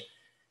Oakridge.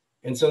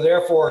 And so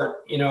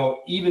therefore, you know,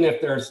 even if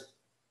there's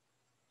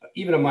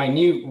even a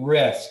minute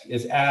risk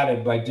is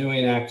added by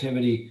doing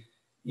activity,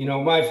 you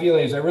know, my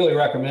feeling is I really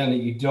recommend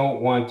that you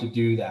don't want to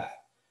do that.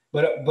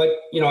 But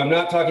you know, I'm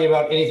not talking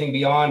about anything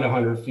beyond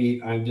 100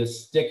 feet. I'm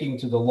just sticking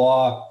to the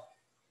law,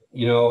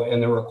 you know,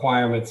 and the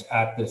requirements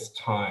at this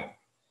time.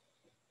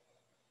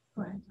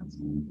 Go ahead.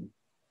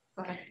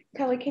 Go ahead.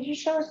 Kelly, could you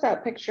show us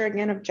that picture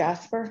again of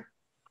Jasper?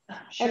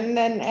 Sure. And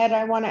then Ed,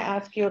 I want to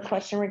ask you a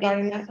question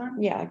regarding that.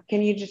 Yeah,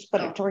 can you just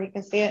put it to where you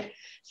can see it?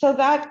 So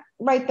that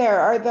right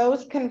there, are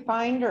those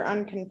confined or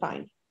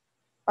unconfined?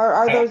 Or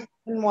are those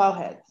in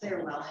wellheads?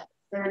 They're wellheads.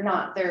 They're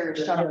not, they're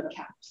shut-off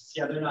caps.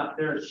 Yeah,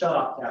 they're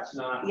shut-off caps,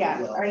 not.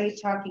 Yeah, are you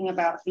talking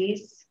about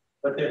these?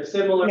 But they're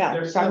similar. Yeah,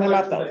 they're talking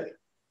similar about to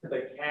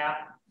the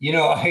cap. You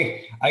know,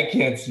 I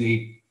can't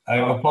see. I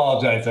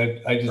apologize.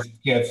 I just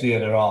can't see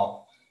it at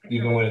all,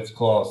 even when it's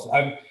close.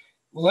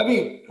 Let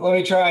me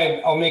try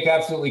and I'll make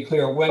absolutely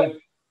clear when.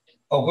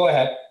 Oh, go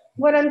ahead.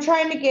 What I'm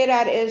trying to get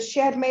at is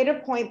she had made a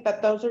point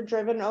that those are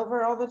driven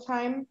over all the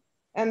time,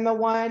 and the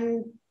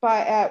one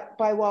by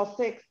well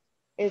 6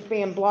 is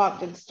being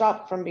blocked and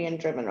stopped from being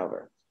driven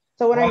over.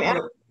 So what I'm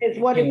asking is,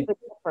 what is the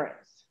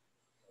difference?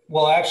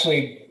 Well,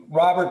 actually,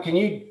 Robert,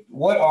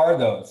 what are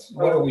those?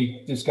 What are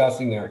we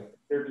discussing there?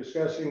 They're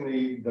discussing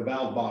the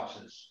valve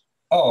boxes.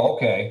 Oh,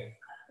 okay.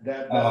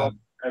 That valve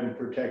I'm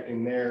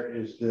protecting there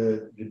is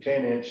the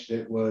 10-inch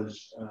that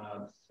was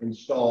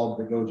installed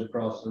that goes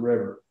across the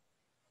river.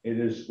 It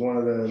is one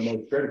of the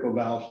most critical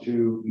valves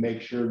to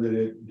make sure that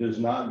it does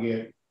not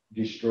get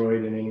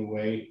destroyed in any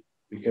way,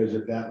 because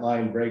if that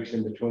line breaks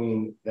in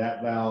between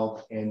that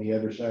valve and the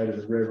other side of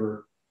the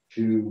river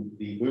to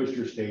the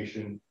booster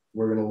station,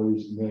 we're going to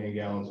lose 1 million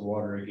gallons of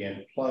water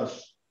again,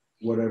 plus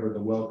whatever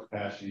the well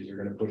capacities are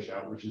going to push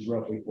out, which is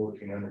roughly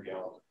 1,400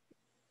 gallons.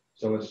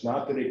 So it's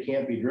not that it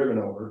can't be driven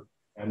over.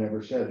 I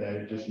never said that.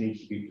 It just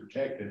needs to be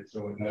protected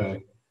so it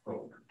doesn't go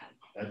over.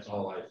 That's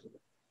all I said.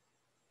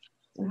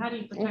 So how do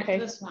you protect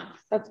this one?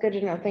 That's good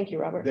to know. Thank you,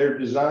 Robert. They're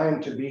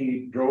designed to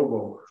be drove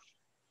over.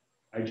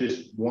 I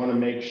just want to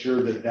make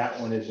sure that that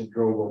one isn't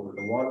drove over.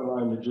 The water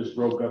line that just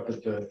broke up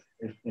at the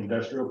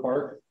industrial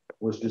park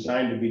was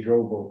designed to be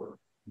drove over,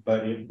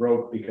 but it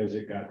broke because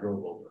it got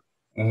drove over.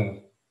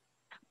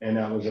 And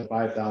that was a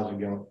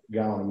 5,000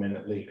 gallon a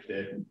minute leak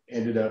that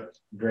ended up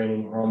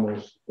draining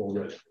almost full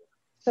risk.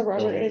 So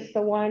Robert, is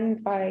the one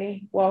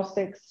by well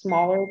 6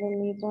 smaller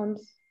than these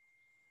ones?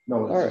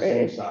 No, it's the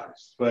same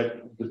size.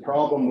 But the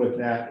problem with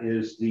that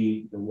is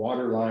the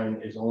water line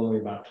is only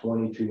about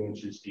 22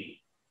 inches deep,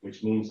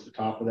 which means the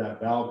top of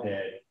that valve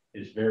head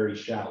is very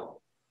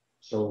shallow.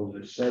 So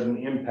the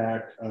sudden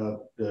impact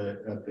of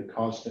the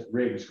constant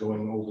rigs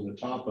going over the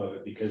top of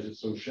it, because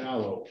it's so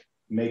shallow,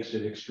 makes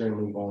it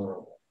extremely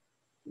vulnerable.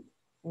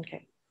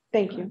 Okay,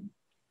 thank you.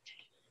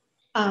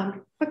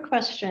 Quick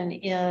question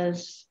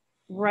is,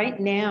 right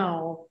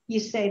now, you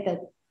say that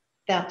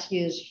that's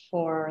used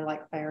for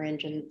like fire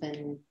engines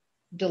and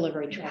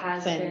delivery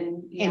trucks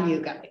and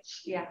you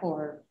guys,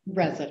 or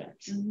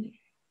residents.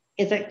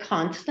 Is it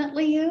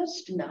constantly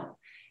used? No,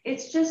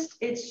 it's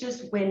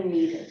just when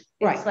needed.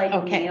 It's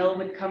like mail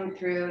would come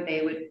through,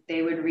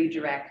 they would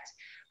redirect.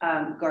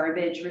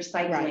 Garbage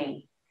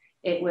recycling.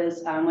 It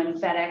was when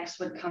FedEx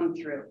would come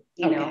through,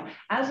 you know.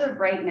 As of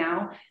right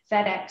now,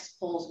 FedEx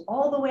pulls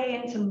all the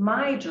way into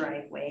my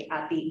driveway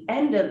at the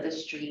end of the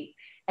street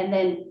and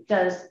then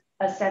does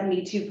a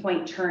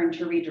 72-point turn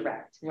to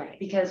redirect. Right.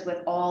 Because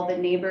with all the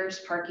neighbors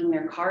parking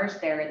their cars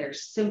there,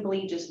 there's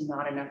simply just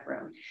not enough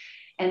room.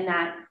 And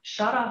that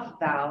shut off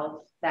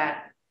valve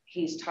that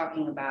he's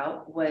talking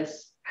about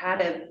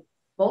had a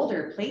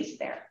boulder placed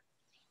there.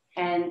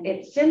 And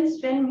it's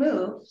since been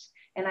moved.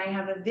 And I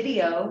have a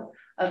video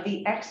of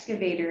the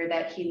excavator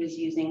that he was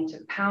using to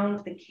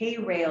pound the K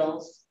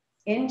rails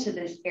into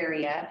this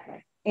area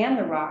and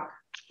the rock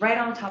right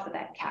on top of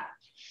that cap.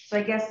 So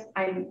I guess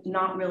I'm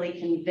not really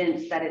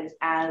convinced that it's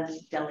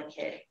as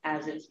delicate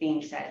as it's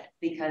being said,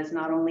 because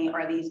not only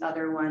are these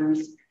other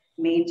ones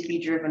made to be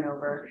driven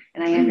over,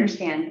 and I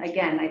understand,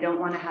 again, I don't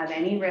want to have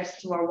any risk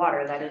to our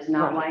water. That is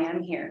not why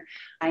I'm here.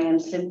 I am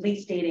simply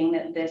stating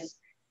that this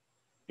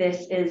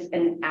is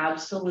an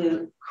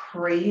absolute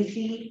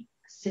crazy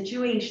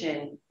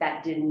situation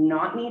that did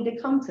not need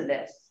to come to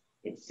this.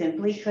 It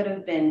simply could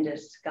have been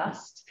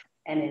discussed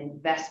and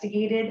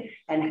investigated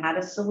and had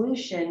a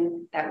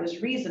solution that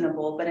was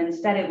reasonable, but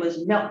instead it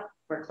was, no,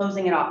 we're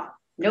closing it off.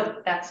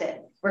 Nope, that's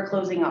it. We're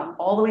closing off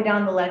all the way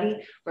down the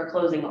levee. We're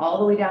closing all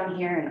the way down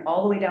here and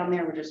all the way down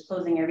there. We're just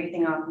closing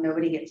everything off.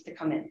 Nobody gets to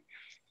come in.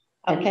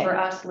 Okay. And for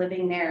us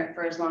living there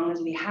for as long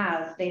as we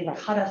have, they've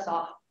cut us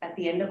off at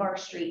the end of our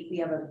street. We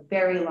have a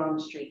very long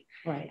street.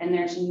 Right. And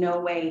there's no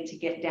way to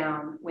get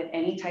down with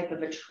any type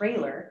of a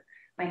trailer.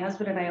 My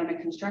husband and I own a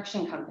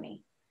construction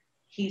company.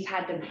 He's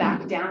had to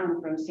back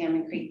down from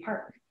Salmon Creek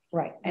Park.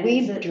 Right. And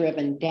we've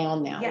driven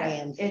down that way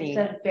and seen it's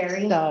a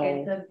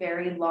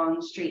very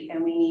long street,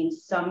 and we need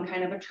some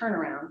kind of a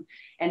turnaround.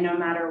 And no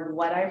matter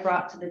what I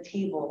brought to the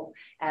table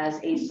as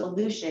a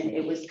solution,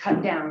 it was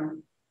cut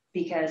down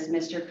because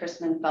Mr.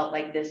 Chrisman felt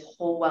like this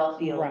whole well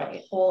field,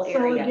 the whole area.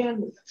 So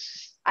again,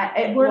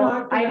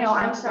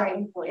 I'm sorry.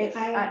 I'm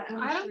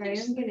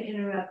going to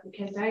interrupt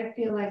because I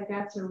feel like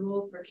that's a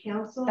rule for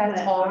council.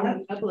 That's all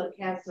the public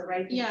has the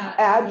right to. Yeah,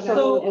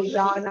 absolutely,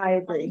 John. I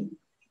agree.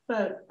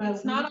 But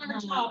it's not our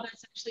job.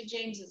 That's actually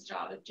James's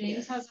job. If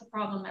James has a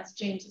problem, that's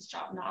James's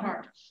job, not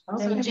ours.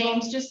 Okay. So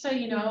James, just so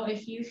you know,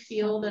 if you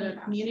feel that a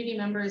community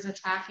member is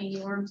attacking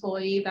your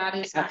employee, that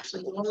is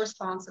actually your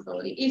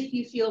responsibility. If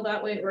you feel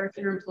that way, or if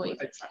your employee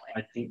feels that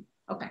way. I think.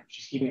 Okay.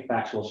 She's keeping it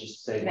factual.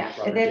 She's saying. Yeah,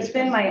 it's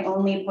been my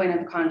only point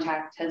of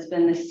contact has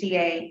been the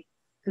CA,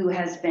 who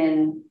has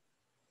been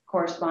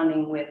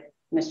corresponding with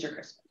Mr.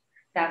 Chrisman.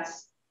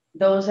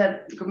 Those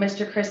that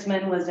Mr.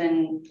 Chrisman was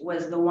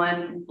the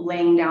one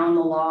laying down the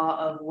law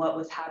of what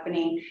was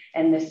happening,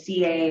 and the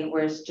CA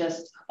was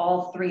just,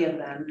 all three of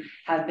them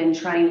have been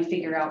trying to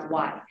figure out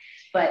why.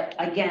 But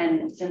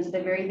again, since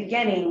the very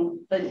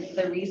beginning,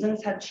 the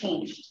reasons have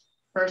changed.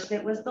 First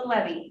it was the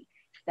levee,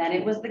 then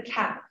it was the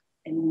cap,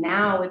 and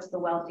now it's the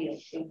well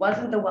field. It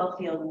wasn't the well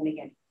field in the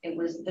beginning. It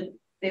was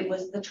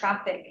the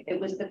traffic. It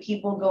was the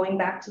people going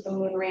back to the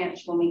Moon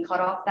Ranch. When we cut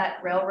off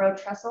that railroad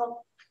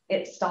trestle,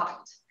 it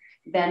stopped.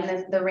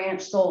 Then the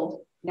ranch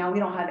sold. Now we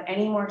don't have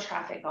any more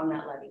traffic on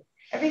that levee.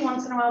 Every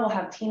once in a while, we'll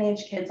have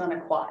teenage kids on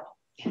a quad.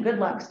 Good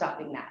luck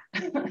stopping that.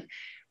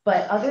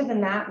 But other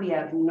than that, we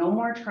have no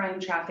more crime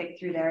traffic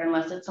through there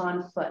unless it's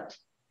on foot.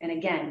 And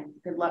again,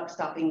 good luck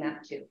stopping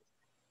that too.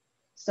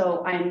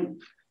 So I'm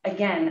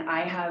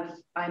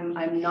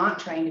not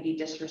trying to be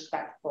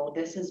disrespectful.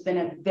 This has been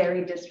a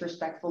very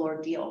disrespectful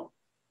ordeal.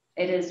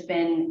 It has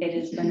been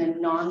a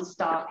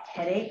nonstop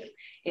headache.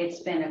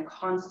 It's been a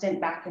constant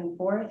back and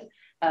forth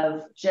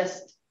of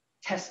just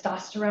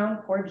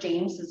testosterone. Poor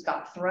James has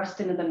got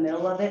thrust into the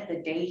middle of it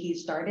the day he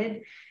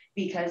started,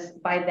 because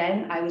by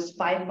then I was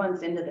 5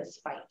 months into this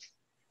fight.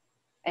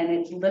 And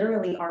it's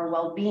literally our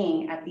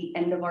well-being at the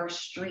end of our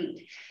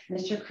street.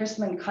 Mr.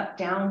 Chrisman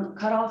cut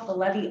off the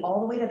levee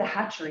all the way to the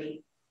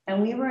hatchery.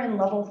 And we were in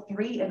level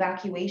 3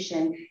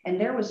 evacuation,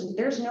 and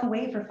there's no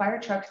way for fire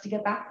trucks to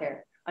get back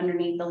there.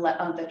 Underneath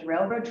the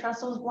railroad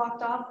trestles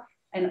blocked off,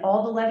 and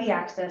all the levee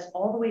access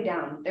all the way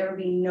down. There would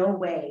be no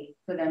way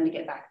for them to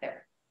get back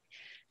there.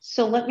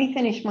 So let me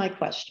finish my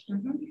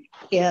question.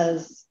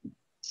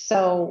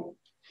 So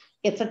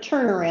it's a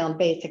turnaround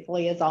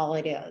basically is all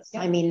it is.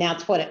 I mean,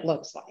 that's what it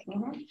looks like.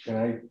 Can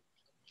I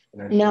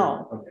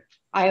no, okay.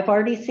 I have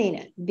already seen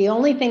it. The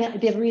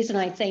reason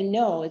I say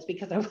no is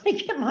because I want to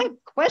get my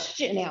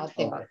question out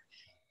there.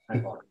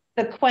 Okay.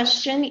 The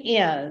question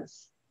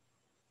is,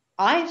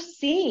 I've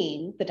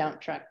seen the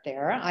dump truck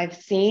there. I've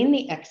seen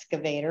the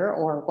excavator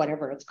or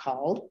whatever it's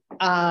called.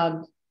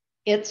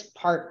 It's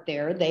parked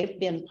there. They've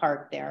been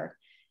parked there.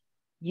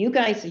 You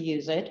guys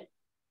use it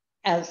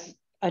as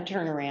a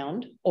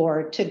turnaround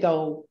or to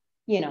go,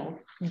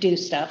 do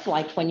stuff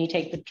like when you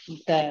take the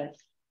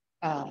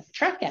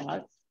truck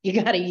out, you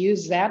got to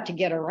use that to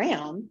get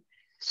around.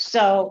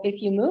 So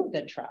if you move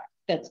the truck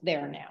that's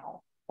there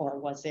now or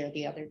was there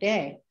the other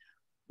day,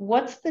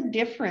 what's the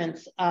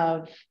difference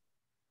of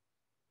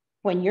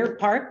when you're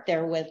parked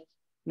there with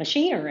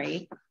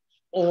machinery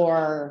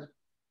or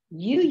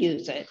you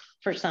use it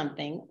for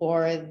something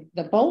or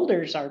the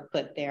boulders are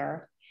put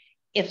there?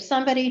 If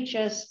somebody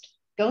just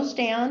goes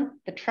down,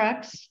 the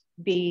trucks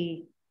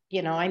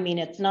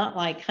it's not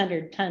like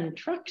 100-ton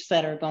trucks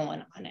that are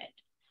going on it.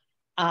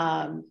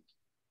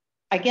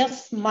 I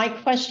guess my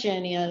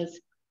question is,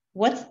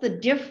 what's the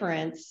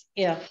difference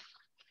if,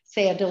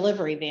 say, a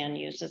delivery van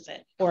uses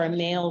it, or a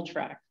mail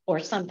truck, or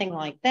something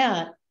like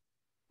that,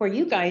 where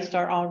you guys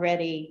are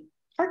already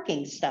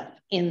parking stuff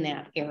in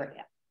that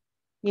area?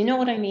 You know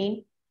what I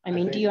mean? I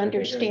mean, do you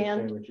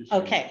understand?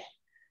 Okay.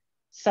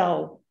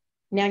 So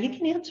now you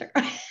can answer.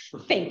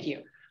 Thank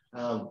you.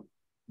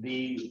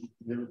 The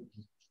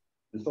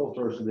sole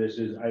source of this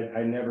is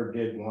I never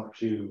did want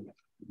to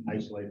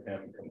isolate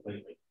them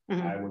completely.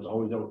 I was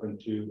always open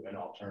to an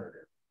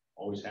alternative,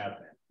 always have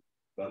been.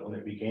 But when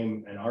it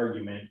became an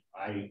argument,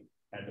 I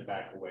had to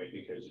back away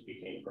because it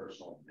became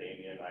personal.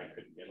 Damien and I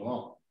couldn't get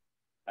along.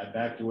 I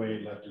backed away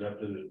and left it up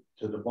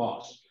to the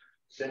boss.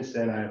 Since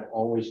then, I've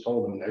always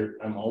told them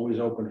I'm always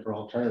open for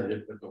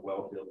alternative, but the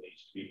well field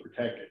needs to be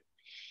protected.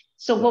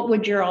 So what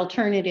would your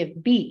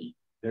alternative be?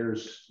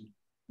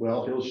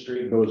 Well, Hill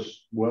Street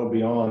goes well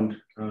beyond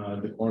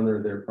the corner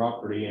of their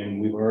property, and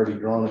we've already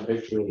drawn a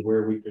picture of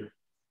where we could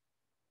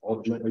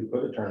ultimately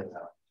put a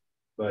turnaround.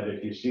 But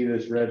if you see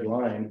this red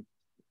line,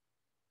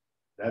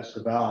 that's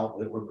the valve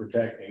that we're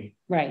protecting.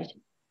 Right.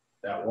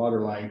 That water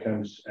line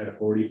comes at a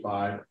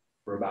 45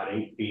 for about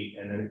 8 feet,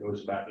 and then it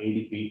goes about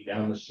 80 feet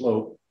down the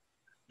slope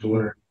to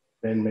where it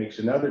then makes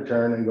another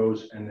turn and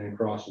goes and then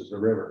crosses the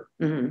river.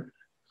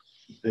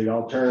 The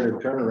alternative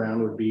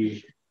turnaround would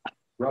be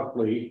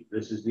roughly,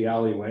 this is the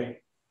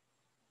alleyway,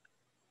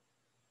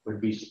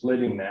 would be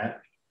splitting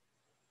that,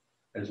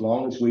 as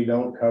long as we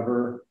don't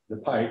cover the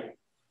pipe,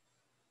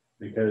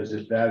 because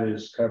if that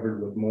is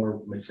covered with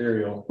more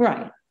material,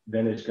 right,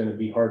 then it's going to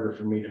be harder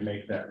for me to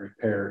make that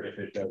repair if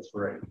it does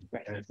break.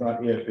 Right. And it's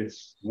not if,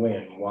 it's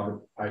when water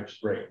pipes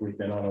break. We've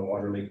been on a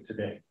water leak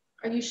today.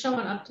 Are you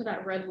showing up to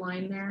that red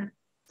line there?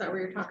 Is that what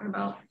you're talking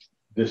about?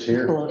 This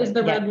here? Is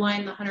the red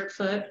line the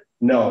 100-foot?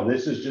 No,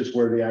 this is just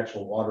where the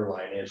actual water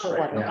line is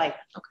right now. Okay.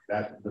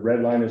 That the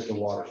red line is the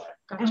water line.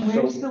 Gotcha. And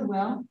where's the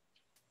well?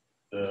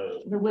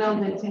 The well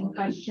that's in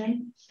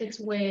question? It's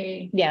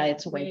way. Yeah,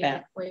 it's way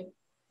back.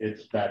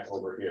 It's back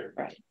over here.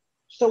 Right.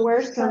 So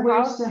where's her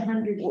house?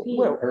 100 feet.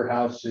 Her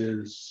house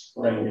is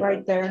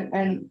right there.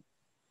 And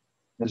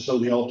so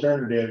the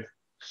alternative,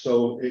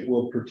 so it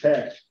will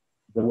protect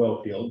the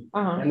well field.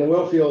 And the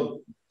well field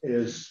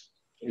is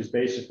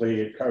basically,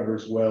 it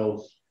covers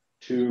wells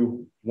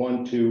 2,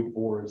 1, 2,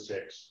 4, and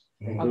 6,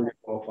 including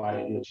well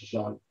 5, which is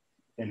not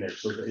in there.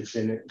 So it's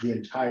in the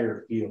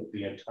entire field,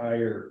 the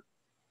entire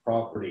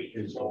property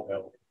is a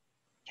well.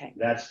 Okay.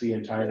 That's the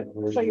entire.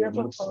 So you're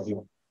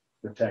proposing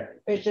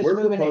protected. It's just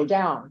moving it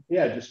down.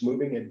 Yeah, just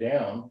moving it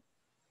down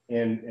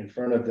in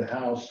front of the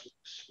house,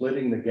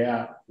 splitting the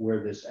gap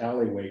where this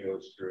alleyway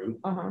goes through,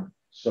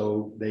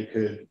 so they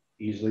could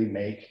easily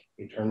make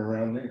a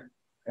turnaround there.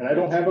 And I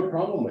don't have a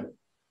problem with it.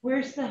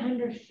 Where's the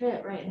 100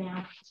 foot right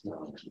now?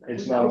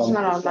 It's not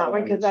on that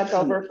one because that's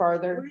over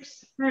farther.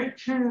 Where's the current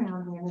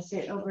turnaround there? Is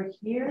it over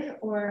here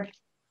or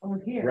over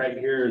here? Right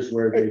here is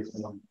where they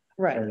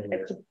right.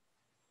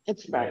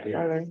 It's back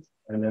farther.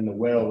 And then the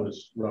well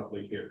is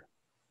roughly here.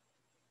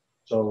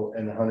 So,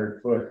 and the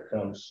 100 foot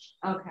comes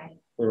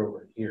clear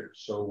over here.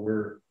 So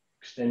we're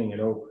extending it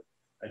over.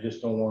 I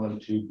just don't want them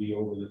to be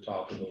over the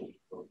top of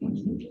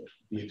the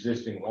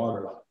existing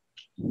water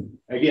line.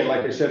 Again,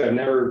 like I said, I've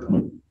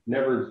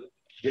never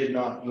did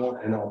not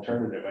want an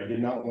alternative. I did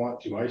not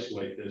want to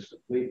isolate this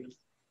completely.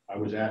 I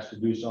was asked to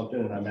do something,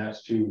 and I'm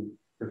asked to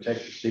protect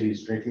the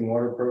city's drinking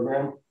water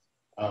program.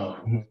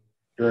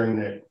 During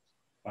the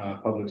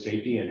public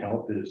safety and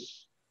health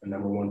is the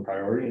 #1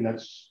 priority, and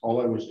that's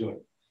all I was doing.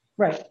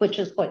 Right, which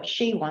is what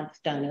she wants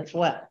done as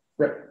well.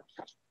 Right.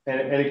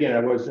 And again,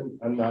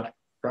 I'm not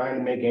trying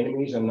to make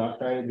enemies. I'm not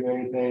trying to do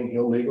anything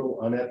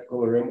illegal, unethical,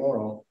 or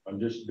immoral. I'm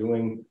just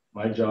doing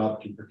my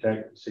job to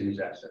protect the city's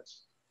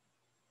assets.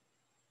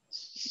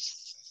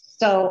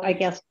 So I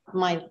guess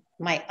my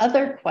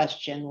other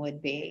question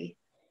would be,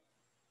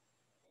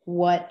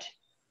 what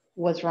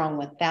was wrong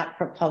with that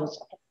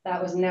proposal?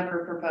 That was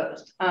never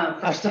proposed.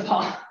 First of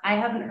all, I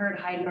haven't heard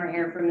hide nor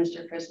hair from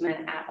Mr.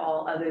 Chrisman at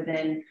all, other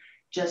than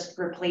just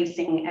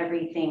replacing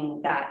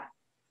everything that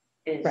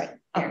is there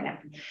now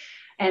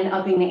and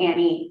upping the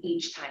ante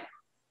each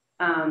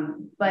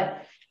time.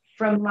 But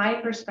from my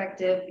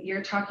perspective,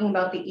 you're talking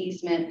about the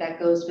easement that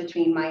goes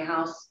between my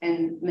house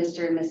and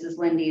Mr. and Mrs.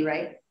 Lindy,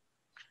 right?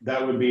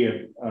 That would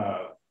be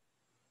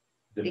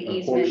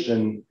the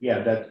portion. Yeah,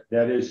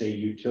 that is a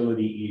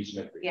utility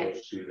easement that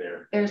goes to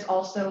there. There's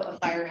also a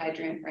fire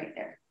hydrant right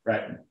there.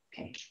 Right.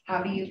 Okay.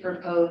 How do you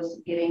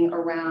propose getting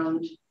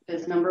around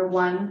this?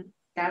 #1,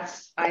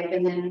 that's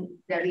Ivan and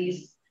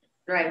Debbie's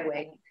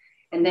driveway.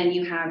 And then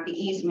you have the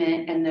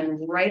easement, and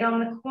then right on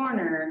the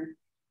corner,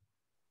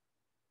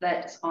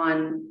 that's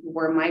on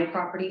where my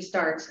property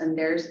starts and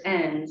theirs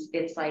ends,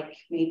 it's like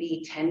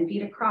maybe 10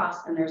 feet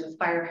across, and there's a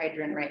fire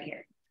hydrant right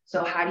here.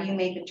 So how do you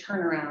make a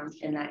turnaround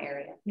in that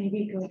area?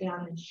 Maybe go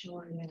down and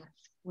show that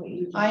what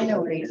you just I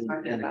know what he's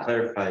talking And to about.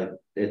 clarify,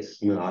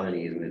 it's not an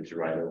easement to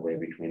right away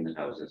between the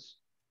houses.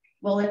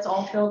 Well, it's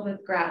all filled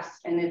with grass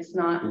and it's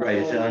not. Right,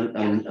 it's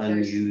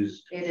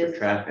unused it for is,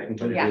 traffic,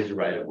 but it is a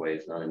right of way,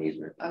 it's not an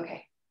easement.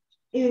 Okay.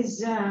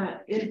 is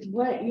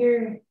what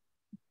you're,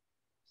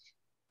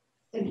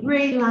 the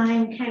gray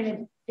line kind of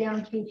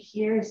down through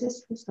here. Is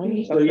this the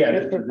street? So yeah,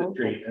 this is the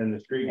street, and the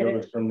street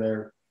goes from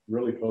there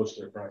really close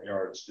to their front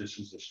yards. This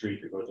is the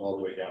street that goes all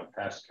the way down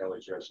past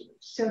Kelly's residence.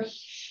 So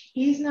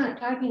he's not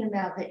talking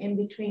about the in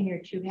between your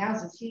two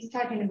houses. He's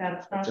talking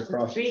about across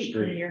the street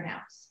from your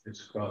house.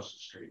 It's across the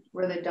street.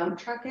 Where the dump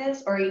truck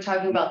is, or are you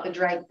talking about the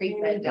dry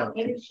creek bed dump?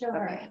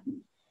 Okay.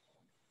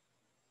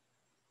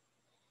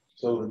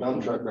 So the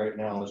dump truck right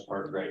now is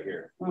parked right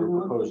here. We're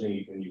proposing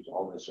you can use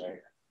all this right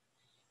here.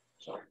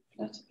 Sorry.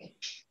 That's okay.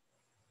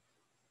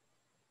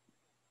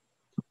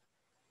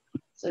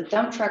 So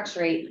dump truck's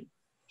right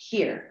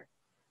here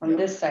on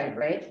this side,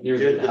 right?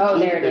 Oh,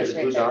 there it is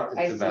right there.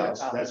 I see it.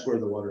 That's where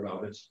the water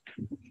valve is.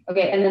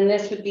 Okay, and then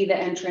this would be the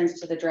entrance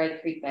to the dry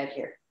creek bed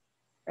here,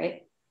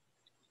 right?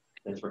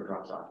 That's where it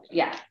drops off.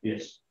 Yeah.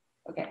 Yes.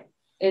 Okay.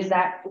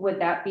 Would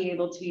that be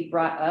able to be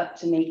brought up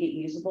to make it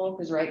usable?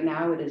 Because right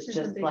now it is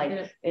just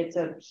like, it's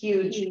a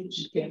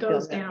huge, it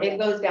goes down. It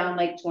goes down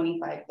like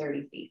 25,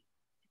 30 feet.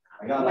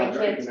 My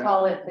kids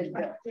call it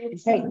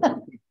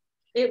the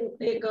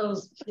it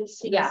goes,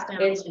 yeah,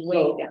 it's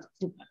way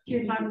down.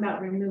 You're talking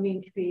about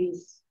removing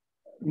trees.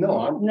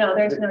 No,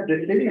 there's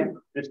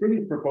the city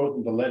is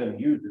proposing to let him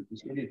use it. The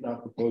city is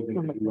not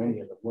proposing to do any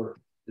of the work.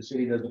 The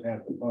city doesn't have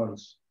the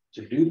funds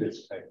to do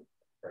this type of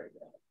thing right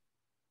now.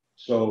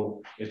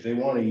 So if they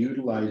want to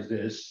utilize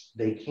this,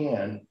 they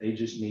can. They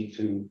just need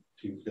to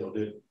build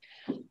it.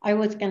 I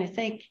was going to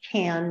say,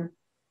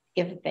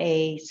 if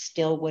they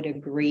still would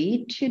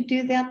agree to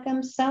do that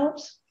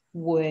themselves,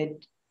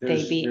 would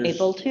they be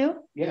able to?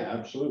 Yeah,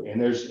 absolutely.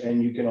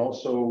 And you can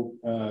also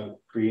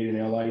create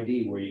an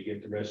LID where you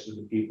get the rest of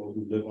the people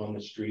who live on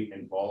the street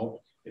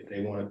involved. If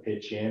they want to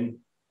pitch in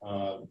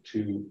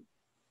to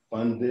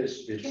fund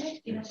this,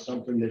 it's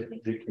something that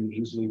can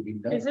easily be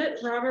done. Is it,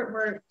 Robert,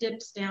 where it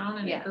dips down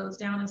and it goes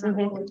down? Is that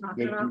what we're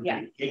talking about?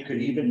 Yeah. It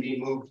could even be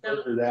moved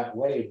further that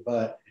way,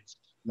 but it's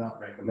not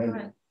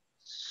recommended.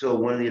 So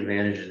one of the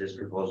advantages of this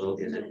proposal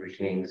is it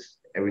retains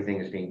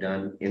everything is being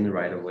done in the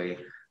right of way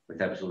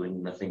with absolutely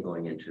nothing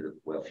going into the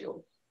well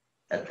field.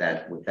 With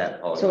that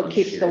policy. So it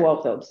keeps the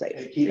well field safe.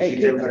 It keeps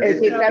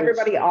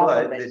everybody off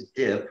of it.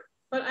 The dip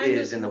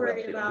is in the well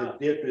field. The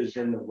dip is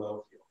in the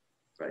well field.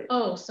 Right.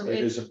 Oh, so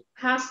it's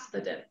past the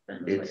dip,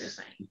 then is what you're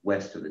saying.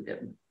 West of the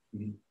dip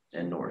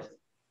and north.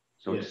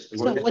 So,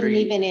 so it wouldn't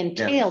even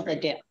entail the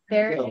dip.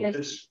 There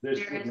is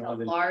there's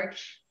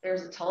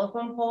a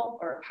telephone pole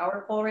or a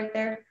power pole right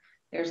there.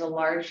 There's a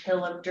large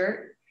hill of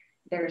dirt.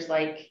 There's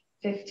like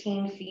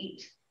 15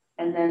 feet.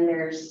 And then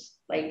there's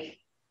like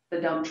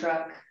the dump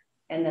truck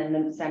and then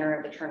the center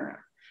of the turnaround.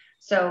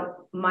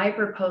 So my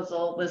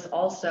proposal was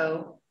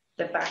also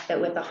the fact that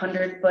with a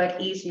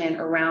 100-foot easement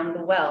around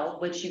the well,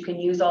 which you can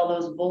use all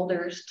those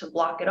boulders to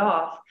block it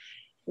off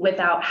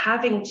without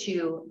having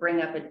to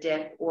bring up a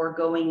dip or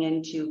going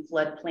into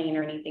floodplain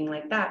or anything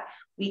like that,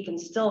 we can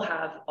still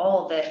have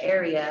all the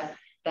area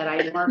that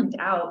I marked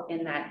out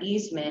in that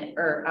easement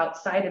or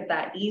outside of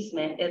that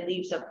easement. It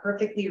leaves a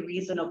perfectly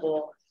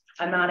reasonable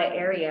amount of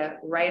area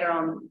right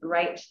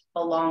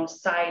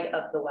alongside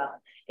of the well.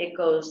 It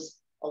goes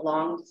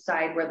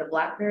alongside where the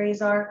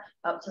blackberries are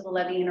up to the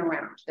levee and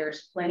around.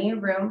 There's plenty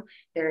of room.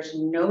 There's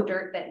no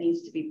dirt that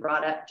needs to be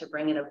brought up to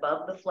bring it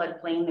above the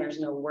floodplain. There's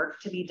no work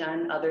to be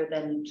done other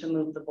than to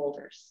move the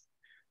boulders.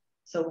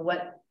 So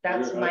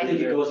that's my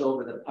view. It goes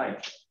over the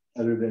pipe.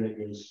 Other than it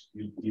goes,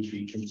 you'd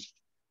be.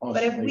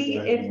 But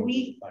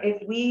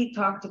if we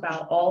talked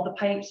about all the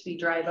pipes we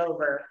drive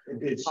over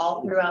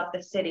all throughout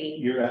the city.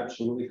 You're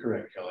absolutely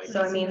correct, Kelly. So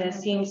I mean, it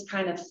seems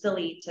kind of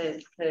silly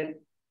to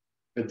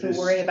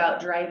worry about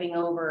driving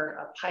over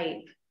a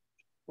pipe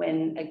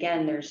when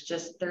again there's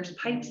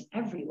pipes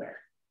everywhere.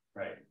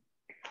 Right.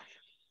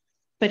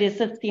 But is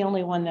this the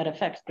only one that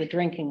affects the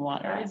drinking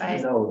water?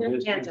 No,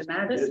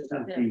 this is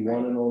the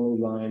one and only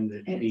line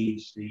that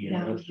feeds the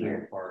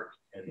industrial park.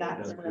 And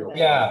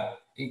yeah.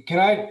 Can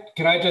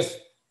I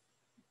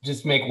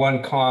just make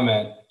one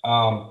comment?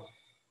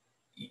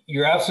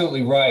 You're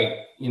absolutely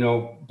right. You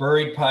know,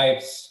 buried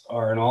pipes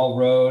are in all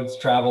roads,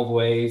 traveled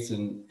ways,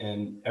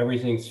 and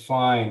everything's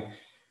fine.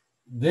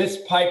 This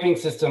piping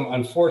system,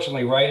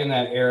 unfortunately, right in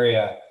that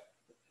area,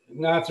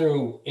 not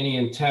through any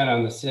intent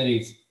on the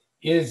cities,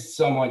 is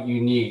somewhat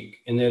unique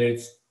in that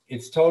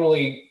it's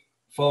totally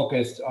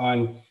focused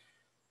on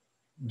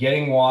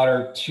getting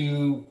water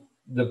to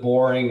the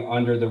boring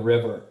under the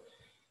river.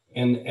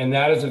 And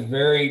that is a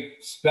very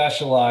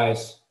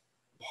specialized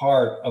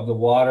part of the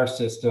water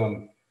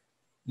system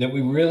that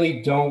we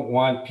really don't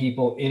want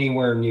people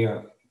anywhere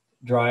near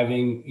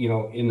driving, you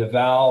know, in the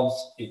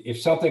valves.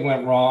 If something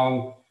went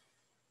wrong,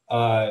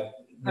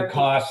 the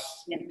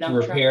costs to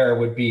repair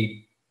would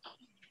be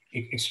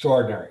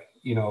extraordinary.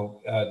 You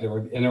know, there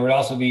would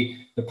also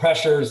be the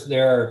pressures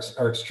there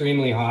are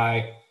extremely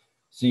high.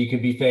 So you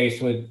could be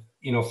faced with,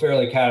 you know,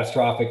 fairly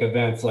catastrophic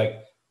events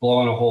like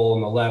blowing a hole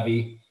in the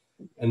levee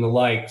and the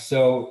like.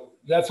 So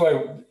that's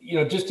why, you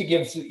know, just to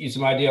give you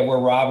some idea of where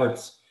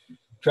Robert's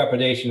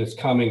trepidation is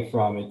coming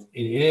from, it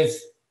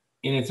is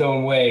in its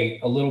own way,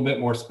 a little bit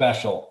more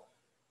special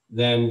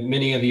than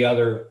many of the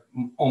other,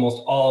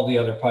 almost all of the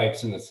other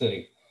pipes in the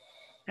city.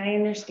 I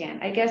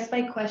understand. I guess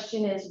my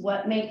question is,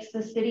 what makes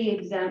the city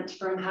exempt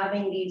from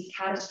having these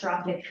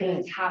catastrophic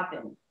things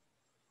happen?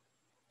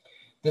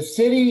 The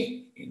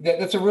city,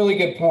 that's a really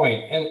good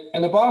point.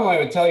 And the bottom line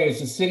I would tell you is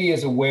the city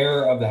is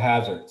aware of the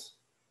hazards,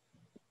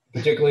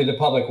 particularly the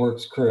public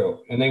works crew,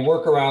 and they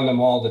work around them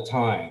all the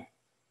time.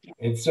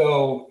 And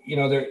so, you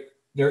know,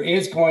 there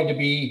is going to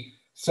be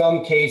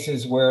some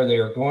cases where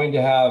they're going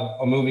to have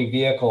a moving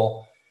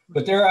vehicle,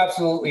 but they're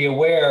absolutely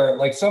aware,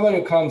 like someone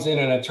who comes in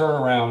a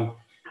turnaround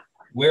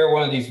where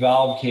one of these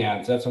valve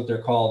cans, that's what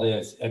they're called,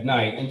 is at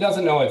night, and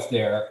doesn't know it's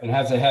there and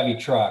has a heavy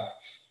truck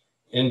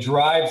and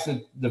drives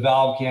the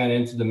valve can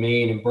into the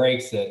main and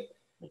breaks it.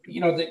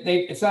 You know,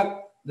 it's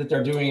not that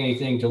they're doing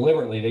anything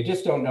deliberately. They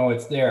just don't know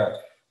it's there.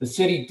 The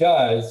city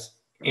does,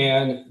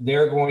 and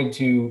they're going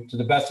to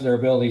the best of their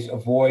abilities,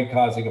 avoid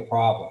causing a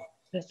problem.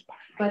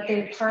 But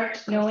they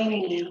parked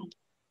knowingly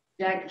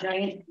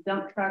giant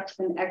dump trucks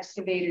and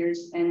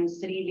excavators and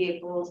city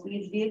vehicles.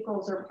 These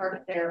vehicles are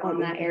parked there on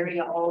that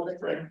area all the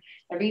time.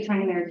 Every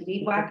time there's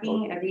weed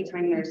whacking, every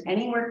time there's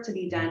any work to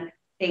be done,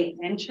 they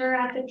enter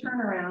at the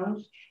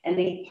turnaround and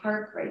they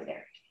park right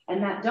there.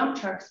 And that dump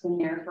truck's been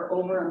there for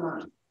over a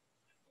month.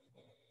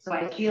 So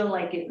I feel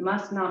like it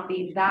must not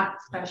be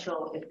that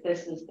special if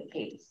this is the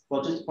case.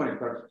 Well, just a point of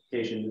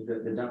clarification,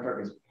 the dump truck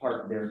is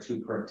parked there to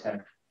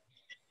protect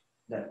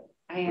that.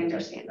 I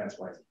understand. That's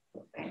why.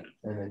 Okay.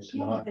 And it's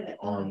not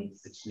on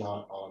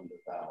the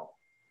valve.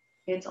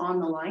 It's on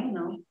the line,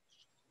 though.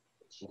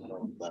 It's not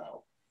on the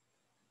valve.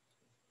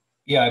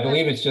 Yeah, I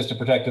believe it's just to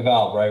protect the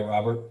valve, right,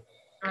 Robert?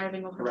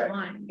 Driving over the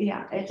line.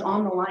 Yeah, it's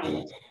on the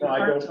line. No,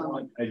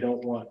 I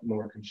don't want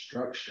more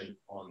construction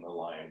on the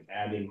line,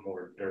 adding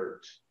more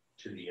dirt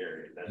to the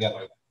area.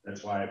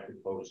 That's why I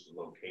proposed the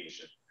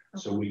location.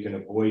 Okay. So we can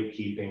avoid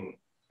keeping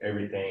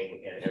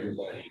everything and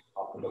everybody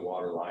off of the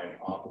water line,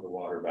 off of the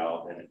water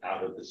valve, and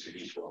out of the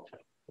city's well.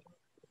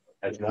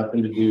 Has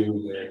nothing to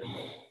do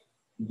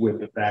with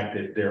the fact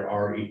that there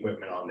are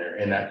equipment on there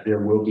and that there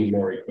will be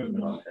more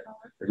equipment on there.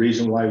 The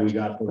reason why we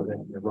got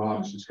the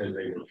rocks is because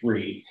they were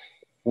free,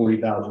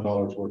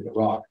 $40,000 worth of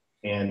rock,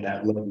 and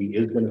that levy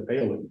is going to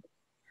fail it.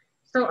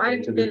 So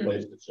I've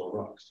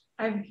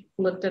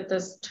looked at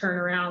this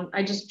turnaround.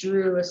 I just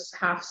drew a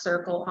half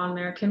circle on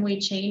there. Can we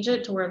change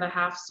it to where the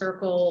half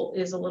circle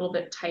is a little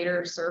bit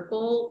tighter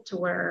circle to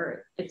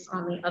where it's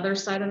on the other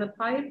side of the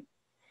pipe?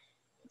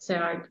 So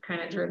I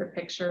kind of drew the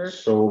picture.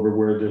 So over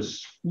where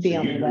this be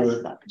on the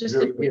west side. Just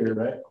if we here,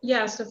 right?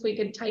 Yes, if we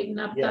could tighten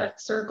up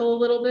that circle a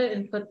little bit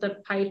and put the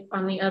pipe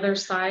on the other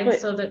side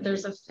so that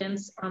there's a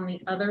fence on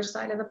the other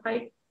side of the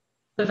pipe.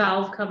 The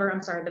valve cover,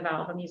 I'm sorry, the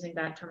valve, I'm using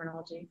bad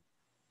terminology.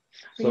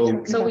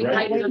 So we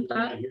tighten up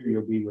that. Here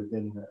you'll be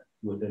within the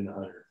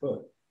 100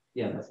 foot.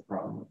 Yeah, that's the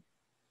problem.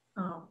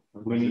 Oh.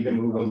 We need to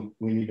move them.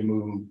 We need to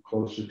move them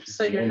closer to.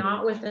 So you're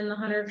not within the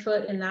 100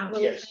 foot in that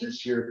little thing?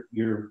 Yes, you're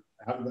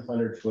out of the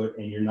 100 foot,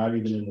 and you're not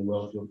even in the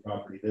wellfield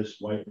property. This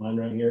white line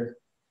right here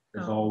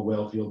is all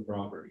wellfield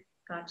property.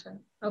 Gotcha.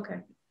 Okay.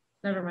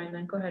 Never mind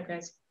then. Go ahead,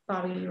 guys.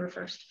 Bobby, you were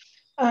first.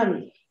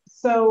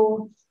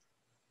 So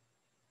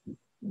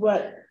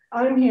what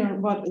I'm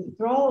hearing,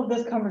 through all of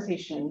this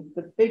conversation,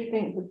 the big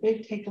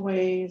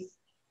takeaways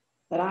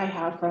that I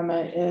have from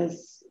it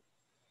is,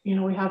 you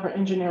know, we have our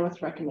engineer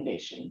with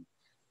recommendation.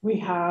 We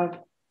have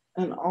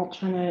an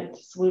alternate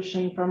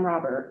solution from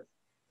Robert.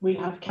 We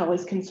have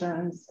Kelly's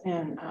concerns,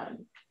 and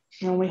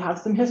you know, we have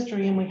some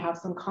history and we have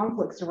some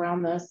conflicts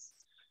around this.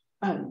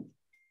 And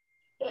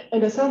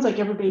it sounds like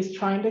everybody's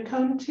trying to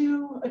come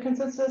to a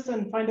consensus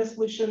and find a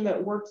solution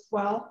that works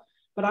well,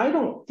 but I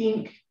don't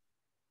think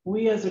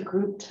we as a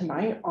group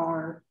tonight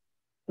are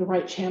the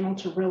right channel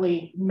to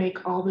really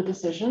make all the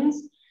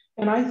decisions.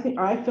 And I feel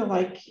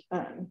like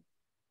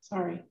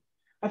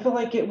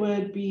it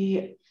would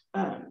be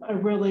a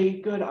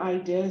really good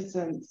idea,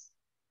 since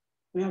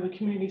we have a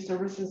community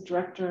services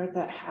director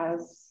that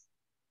has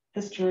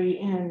history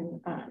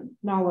and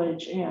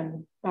knowledge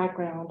and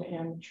background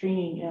and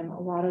training in a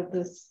lot of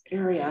this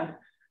area.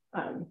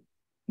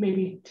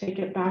 Maybe take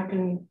it back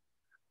and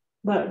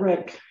let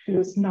Rick,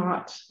 who's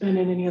not been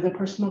in any of the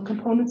personal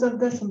components of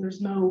this, and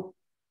there's none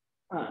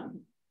of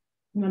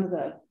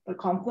the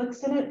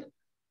conflicts in it,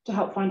 to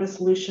help find a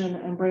solution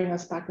and bring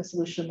us back a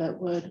solution that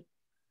would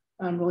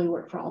really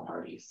work for all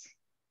parties.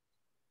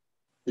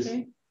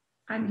 Okay,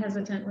 I'm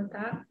hesitant with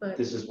that, but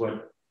this is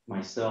what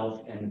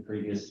myself and the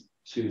previous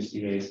two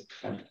CAs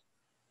have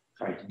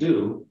tried to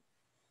do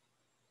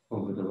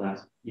over the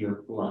last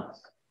year plus.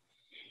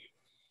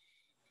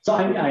 So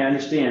I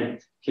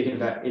understand kicking it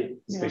back.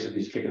 It's basically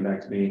just kicking it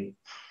back to me.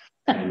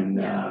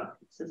 And I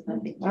was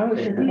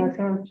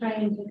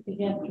trying to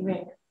get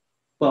Rick.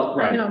 Well,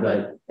 right, I know,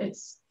 but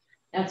that's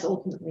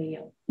ultimately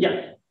you.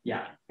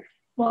 Yeah.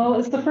 Well,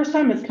 it's the first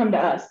time it's come to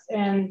us,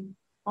 and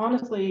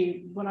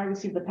honestly, when I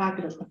received the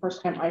packet, it's the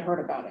first time I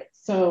heard about it.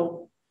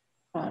 So,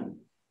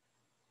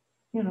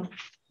 you know,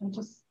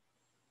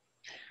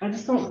 I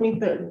just don't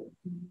think that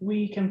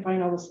we can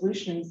find all the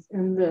solutions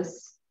in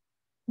this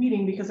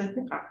meeting, because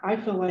I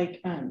feel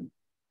like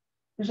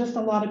there's just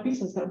a lot of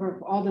pieces that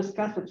we've all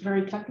discussed. It's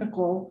very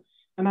technical,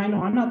 and I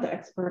know I'm not the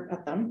expert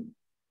at them,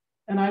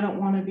 and I don't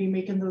want to be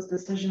making those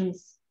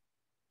decisions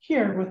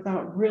here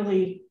without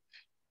really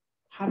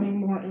having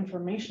more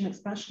information,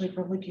 especially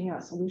for looking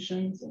at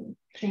solutions and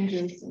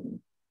changes. And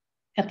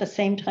at the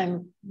same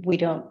time, we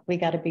got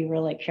to be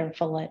really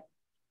careful at,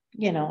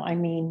 I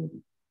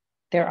mean,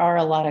 there are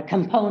a lot of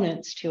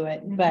components to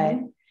it, but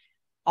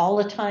all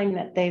the time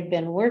that they've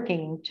been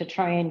working to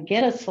try and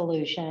get a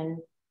solution,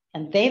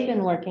 and they've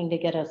been working to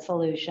get a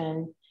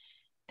solution,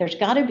 there's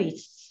got to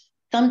be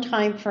some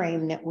time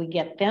frame that we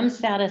get them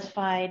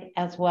satisfied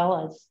as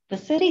well as the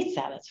city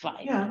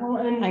satisfied. Yeah, well,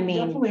 and I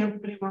mean, definitely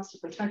everybody wants to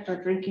protect our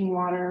drinking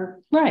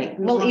water. Right.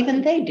 Well,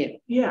 even they do.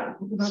 Yeah.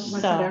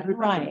 So,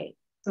 right.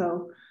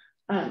 So,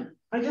 I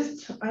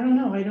don't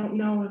know. I don't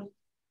know if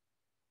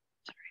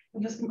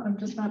I'm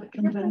just not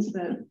convinced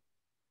that,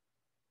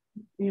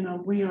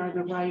 we are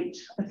the right,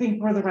 I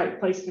think we're the right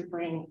place to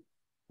bring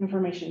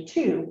information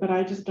to, but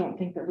I just don't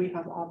think that we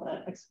have all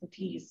the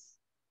expertise.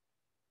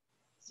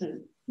 So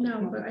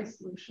no, but I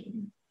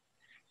solution.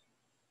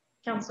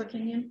 Councilor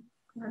Kenyon.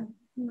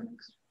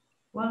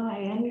 Well,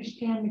 I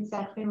understand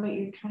exactly what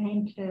you're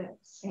trying to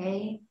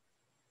say.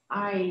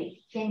 I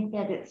think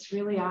that it's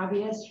really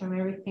obvious from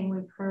everything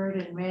we've heard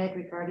and read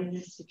regarding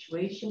this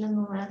situation in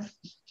the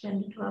last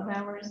 10 to 12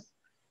 hours.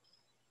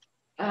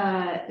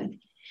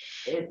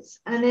 It's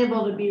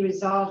unable to be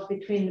resolved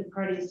between the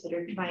parties that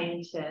are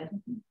trying to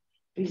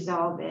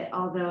resolve it,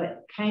 although it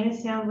kind of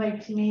sounds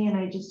like to me, and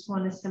I just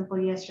want a simple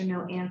yes or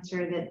no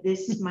answer, that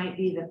this might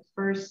be the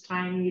first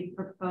time you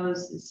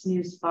propose this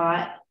new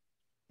spot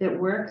that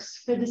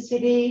works for the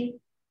city.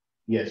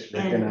 Yes,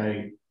 Rick and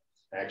I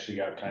actually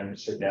got time to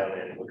sit down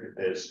and look at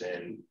this,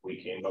 and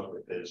we came up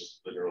with this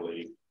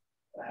literally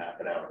a half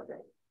an hour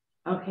ago.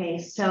 Okay,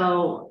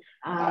 so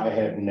I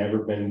have never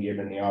been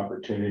given the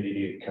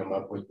opportunity to come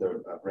up with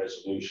a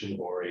resolution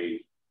or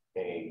a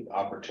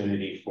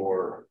opportunity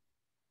for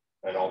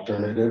an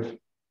alternative.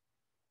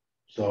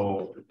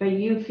 So, but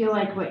you feel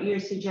like what you're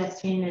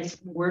suggesting is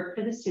work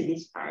for the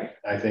city's part.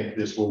 I think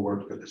this will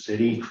work for the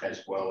city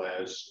as well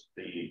as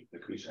the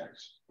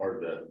Cusacks or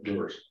the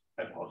viewers.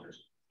 I apologize.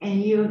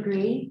 And you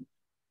agree?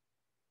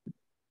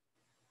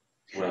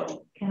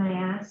 Well, can I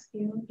ask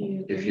you? Do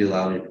you agree? If you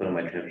allow me to put on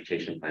my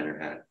transportation planner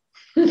hat.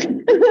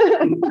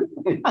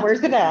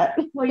 Where's it at?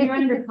 Well, you're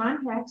under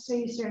contract, so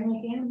you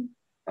certainly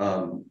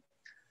can.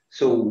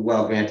 So,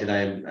 well, granted,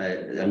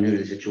 I'm new to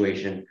the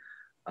situation,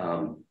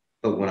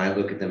 but when I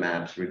look at the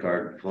maps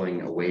regarding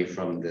pulling away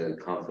from the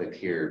conflict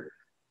here,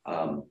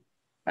 I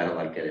don't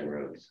like dead end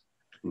roads.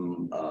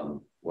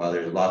 While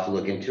there's a lot to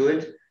look into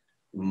it,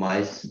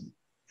 my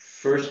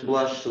first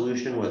blush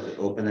solution was to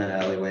open that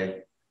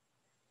alleyway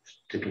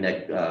to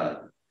connect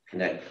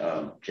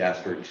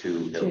Jasper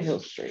to Hill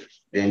Street.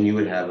 Then you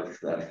would have a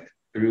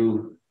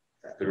through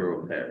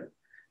there.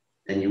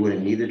 Then you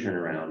wouldn't need to turn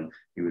around.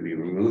 You would be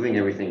removing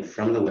everything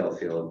from the well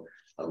field,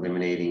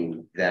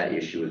 eliminating that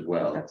issue as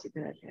well. That's a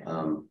good idea.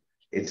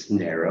 It's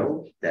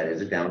narrow. That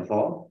is a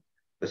downfall,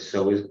 but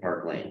so is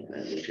Park Lane,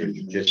 which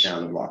is just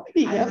down the block.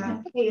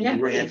 Yeah.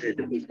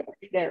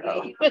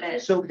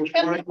 So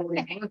before I go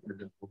any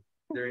further,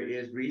 there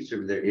is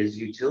research, there is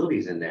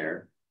utilities in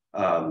there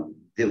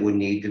that would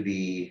need to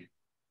be,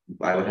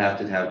 I would have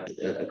to have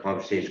a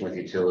conversation with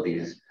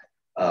utilities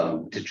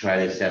to try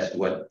to assess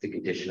what the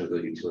condition of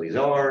those utilities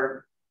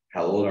are,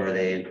 how old are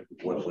they,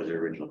 what was their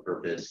original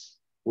purpose,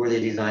 were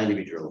they designed to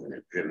be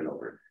driven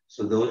over.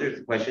 So those are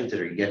the questions that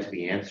are yet to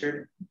be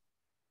answered.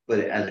 But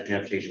as a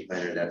transportation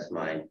planner, that's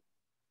my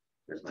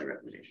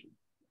recommendation.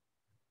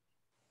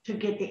 To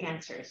get the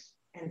answers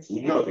and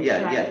no,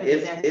 yeah.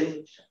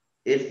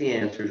 If the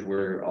answers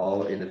were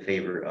all in the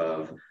favor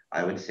of,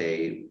 I would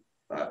say,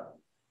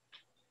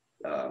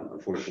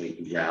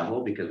 unfortunately,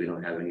 gravel, because we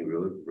don't have any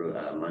road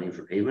money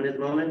for pavement at the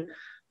moment.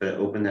 But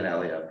open that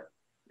alley up,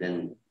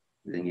 then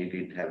you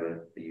could have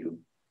you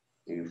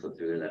flip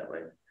through there that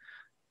way.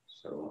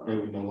 So it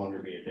would no longer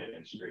be a dead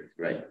end street,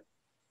 right?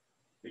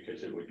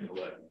 Because it would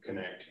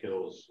connect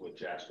Hills with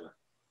Jasper.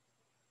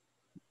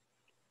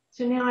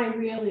 So now I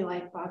really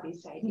like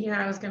Bobby's idea.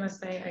 Yeah, I was gonna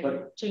say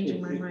I'm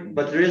changing my mind.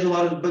 But there is a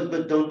lot of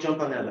but don't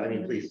jump on that. I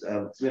mean, please.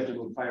 We have to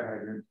go fire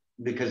hydrant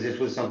because this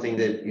was something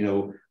that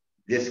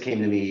this came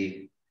to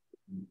me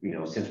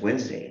since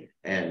Wednesday,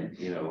 and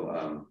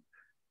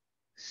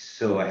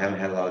so I haven't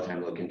had a lot of time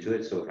to look into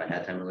it. So if I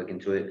had time to look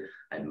into it,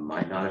 I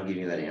might not have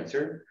given you that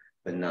answer,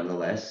 but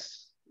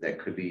nonetheless, that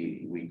could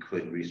be, we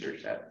could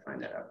research that and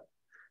find that out.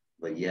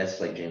 But yes,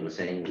 like Jane was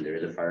saying, there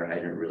is a fire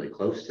hydrant really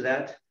close to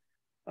that.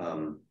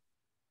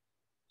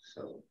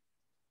 So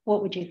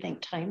what would you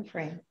think time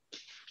frame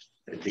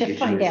to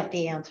find out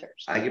the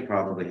answers? I could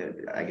have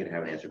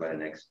an answer by the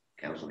next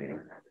council meeting.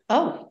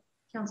 Oh,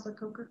 Councilor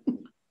Coker.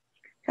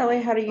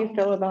 Kelly, how do you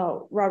feel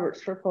about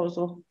Robert's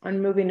proposal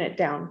on moving it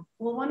down?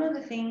 Well, one of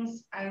the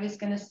things I was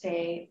going to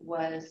say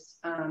was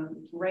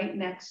right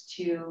next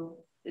to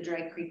the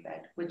Dry Creek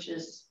bed, which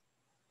is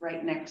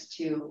right next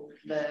to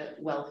the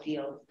well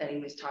field that he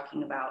was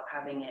talking about,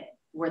 having it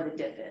where the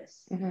dip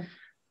is.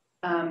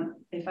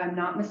 If I'm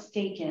not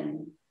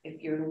mistaken,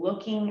 if you're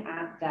looking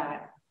at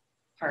that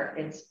part,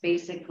 it's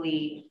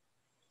basically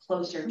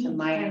closer to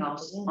my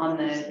house on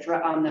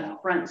the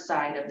front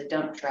side of the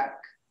dump truck.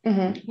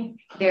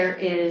 There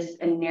is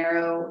a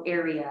narrow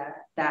area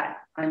that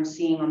I'm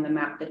seeing on the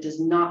map that does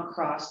not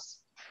cross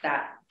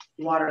that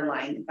water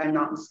line. If I'm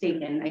not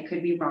mistaken, I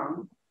could be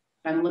wrong.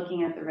 I'm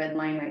looking at the red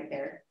line right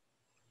there.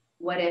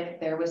 What if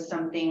there was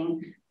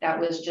something that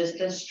was just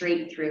a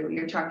straight through?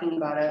 You're talking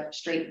about a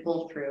straight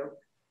pull through,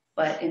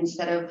 but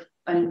instead of,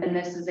 and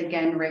this is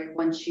again, Rick,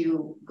 once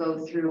you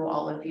go through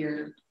all of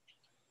your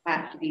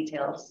act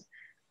details,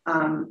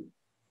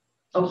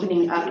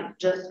 opening up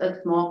just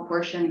a small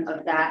portion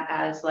of that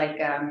as like,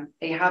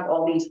 they have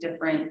all these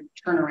different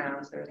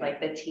turnarounds. There's like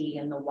the T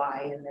and the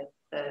Y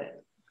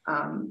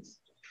and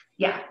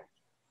yeah.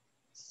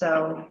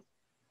 So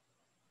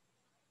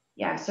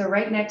yeah, so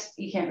right next,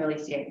 you can't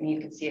really see it, and you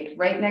can see it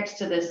right next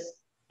to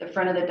this, the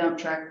front of the dump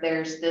truck,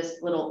 there's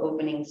this little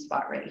opening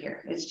spot right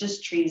here. It's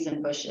just trees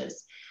and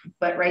bushes,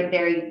 but right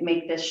there you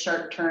make this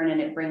sharp turn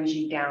and it brings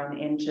you down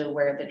into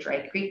where the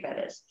dry creek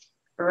bed is.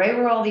 But right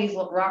where all these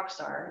little rocks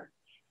are,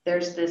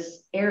 there's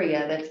this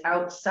area that's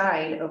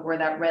outside of where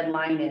that red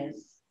line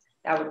is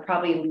that would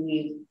probably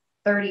leave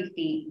 30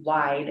 feet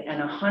wide and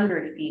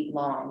 100 feet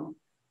long.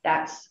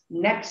 That's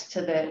next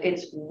to the,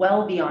 it's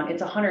well beyond,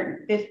 it's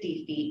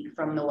 150 feet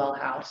from the well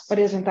house. But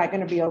isn't that going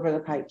to be over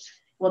the pipes?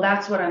 Well,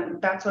 that's what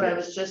I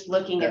was just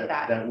looking at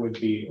that. That would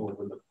be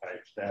over the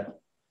pipes. That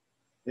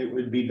it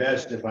would be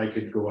best if I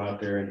could go out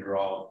there and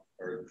draw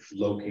or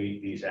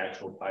locate these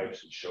actual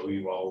pipes and show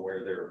you all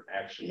where they're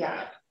actually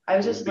at. I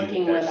was just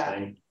looking where that,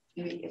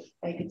 if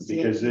I could see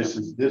because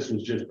it. this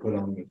was just put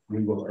on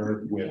Google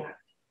Earth with.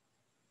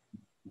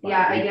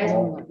 Yeah, I guess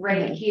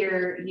right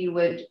here, you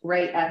would,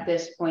 right at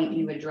this point,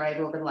 you would drive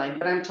over the line,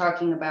 but I'm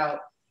talking about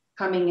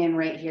coming in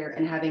right here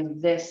and having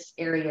this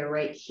area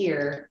right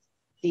here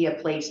be a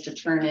place to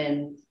turn in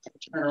and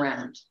turn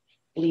around,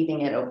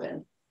 leaving it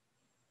open.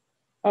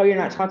 Oh, you're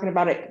not talking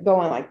about it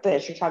going like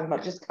this. You're talking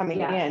about just coming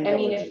in. I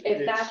mean,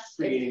 if that's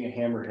creating a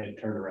hammerhead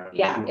turnaround.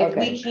 Yeah, if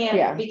we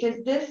can't,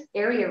 because this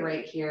area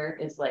right here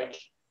is like,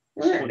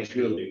 and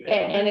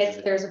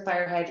it's, there's a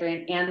fire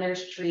hydrant and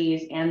there's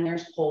trees and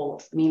there's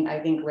poles. I mean,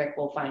 I think Rick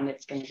will find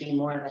it's going to be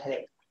more of a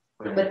headache.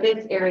 But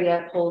this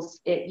area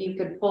pulls it, you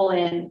could pull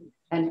in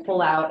and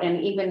pull out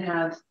and even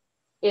have,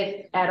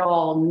 if at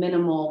all,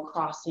 minimal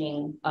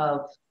crossing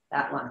of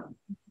that line.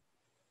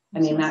 I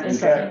mean, that is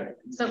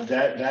so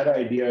that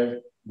idea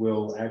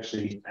will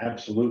actually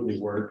absolutely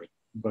work,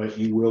 but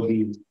you will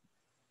be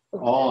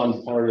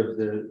on part of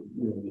the,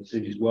 the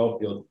city's well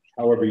field.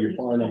 However, you're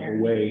far enough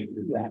away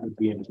that would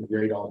be a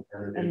great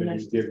alternative and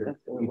just give it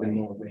even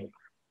more weight.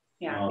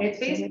 Yeah, it's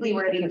basically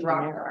where these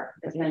rocks are,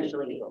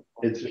 essentially.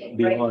 It's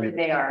right where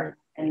they are,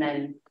 and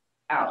then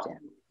out.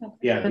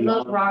 Yeah, but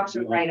those rocks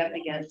are right up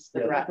against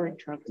the rock.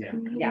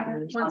 Yeah,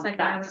 once I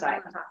got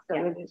side.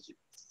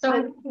 So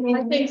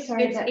I think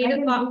sorry, it's I 8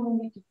 o'clock. didn't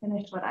need to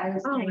finish what I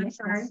was doing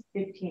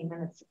 15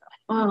 minutes ago.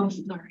 Oh,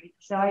 sorry.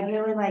 So I'd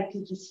really like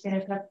to just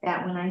finish up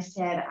that when I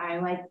said I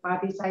like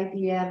Bobby's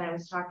idea and I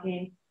was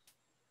talking.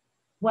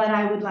 What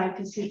I would like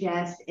to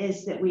suggest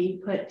is that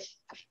we put,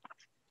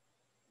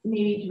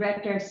 maybe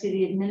direct our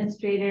city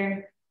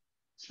administrator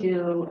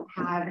to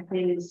have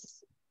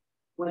his,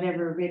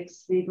 whatever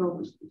Rick's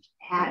legal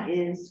hat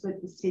is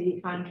with the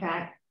city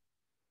contract,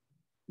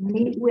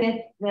 meet with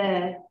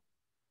the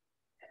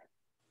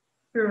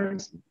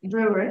brewers.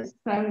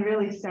 So I'm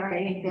really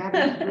sorry,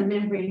 I'm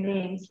remembering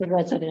names. The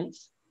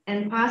residents.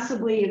 And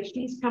possibly, if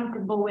she's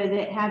comfortable with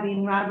it,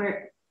 having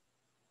Robert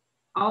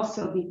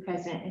also be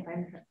present. If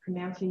I'm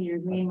pronouncing your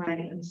name right,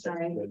 I'm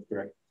sorry. That's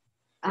correct.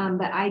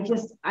 But I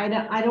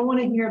don't want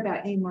to hear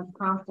about any more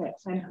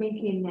conflicts. I'm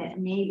thinking that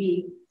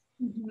maybe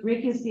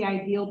Rick is the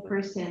ideal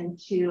person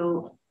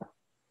to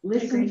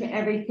listen to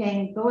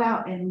everything, go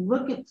out and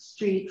look at the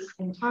streets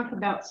and talk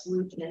about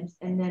solutions,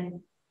 and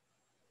then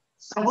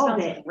solve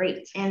it.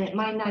 Great. And it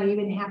might not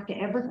even have to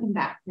ever come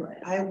back to us.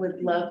 I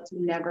would love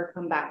to never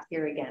come back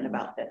here again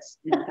about this.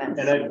 And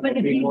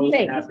I'd be more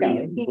than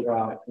happy to go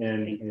out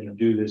and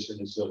do this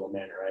in a civil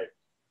manner. I've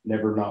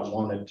never not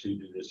wanted to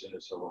do this in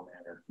a civil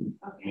manner.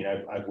 I mean,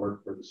 I've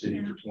worked for the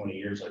city for 20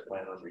 years. I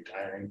plan on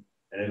retiring,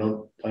 and I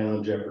don't plan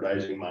on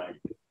jeopardizing my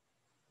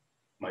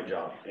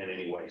job in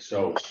any way.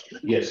 So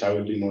yes, I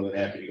would be more than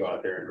happy to go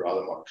out there and draw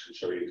the marks and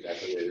show you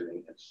exactly where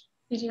everything is.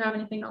 Did you have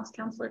anything else,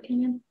 Councilor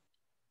Kenyon?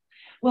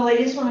 Well, I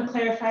just want to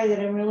clarify that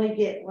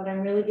what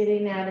I'm really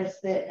getting at is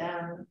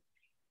that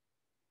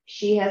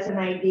she has an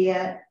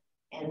idea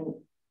and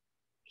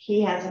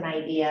he has an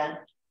idea,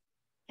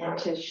 and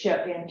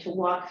to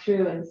walk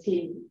through and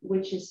see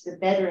which is the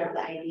better of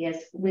the ideas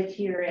with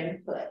your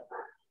input.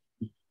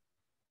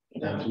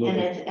 Absolutely.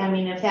 And I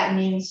mean, if that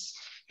means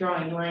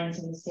drawing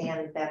lines in the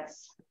sand,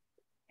 that's,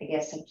 I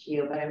guess, up to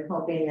you, but I'm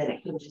hoping that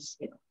it can just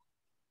get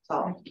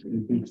solved.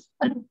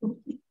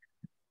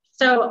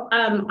 So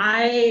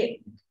I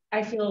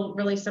I feel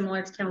really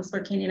similar to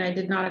Councilor Kenyon. I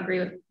did not agree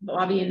with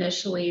Bobby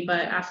initially,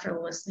 but after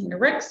listening to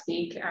Rick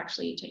speak,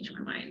 actually changed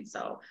my mind.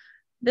 So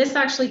this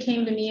actually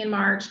came to me in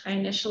March. I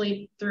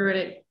initially threw it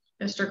at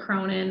Mr.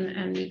 Cronin,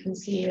 and you can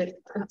see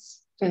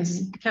it's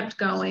kept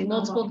going,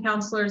 multiple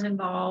counselors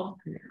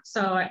involved.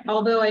 So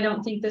although I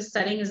don't think this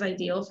setting is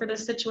ideal for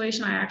this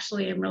situation, I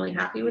actually am really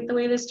happy with the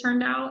way this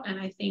turned out. And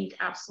I think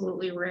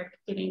absolutely Rick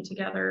getting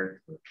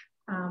together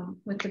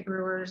with the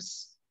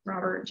Brewers,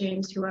 Robert,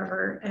 James,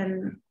 whoever,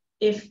 and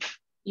if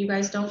you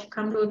guys don't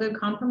come to a good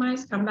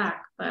compromise, come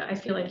back. But I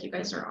feel like you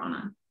guys are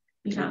on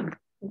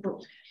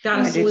got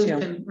a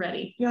solution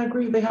ready. Yeah, I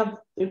agree.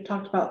 They've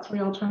talked about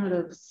 3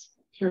 alternatives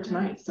here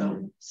tonight.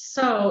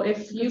 So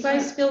if you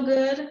guys feel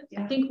good,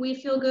 I think we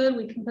feel good,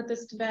 we can put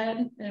this to bed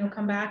and it'll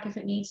come back if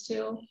it needs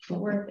to. But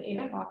we're at the 8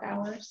 o'clock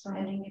hour. So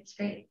I think it's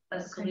great.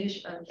 A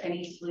solution of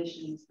any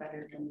solution is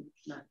better than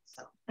none.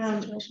 So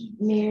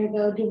Mayor,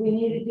 though, do we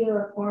need to do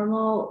a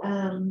formal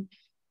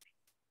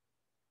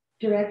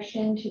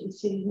direction to the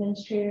city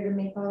administrator to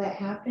make all that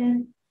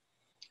happen?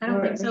 I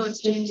don't think so. It's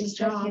James's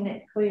job.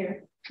 It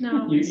clear.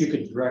 No. You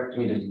could direct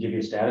me to give you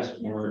a status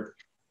or,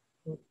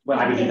 well,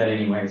 I can do that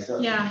anyway. So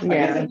yeah.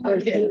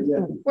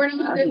 We're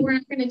not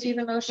going to do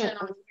the motion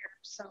on here.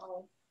 So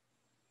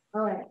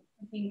all right.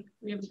 I think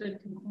we have good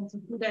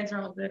consensus. You guys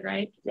are all good,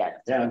 right? Yeah.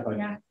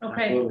 Yeah.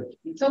 Okay.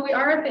 So we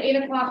are at the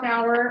 8 o'clock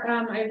hour.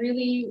 I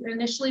really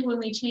initially when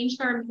we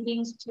changed our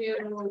meetings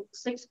to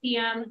 6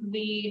 p.m.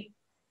 the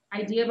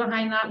idea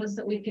behind that was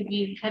that we could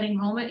be heading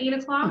home at 8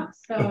 o'clock.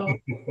 So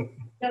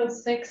go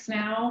 6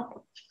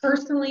 now.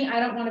 Personally, I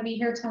don't want to be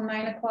here till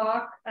 9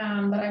 o'clock,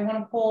 but I want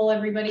to poll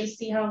everybody,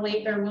 see how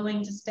late they're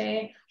willing to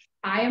stay.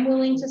 I am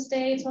willing to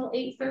stay till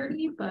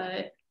 8:30,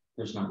 but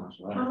there's not much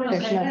left.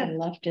 There's nothing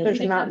left.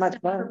 There's not much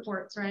left.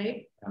 Reports,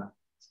 right?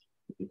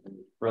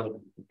 Yeah.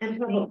 And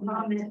public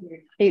comment.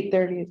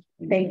 8:30.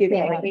 Thank you.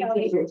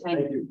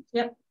 Thank you.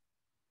 Yep.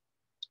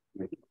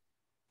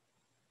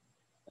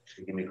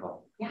 Give me a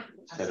call. Yeah.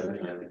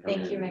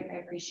 Thank you, Rick. I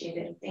appreciate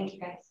it. Thank you,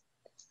 guys.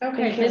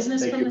 Okay,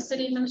 business from the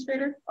city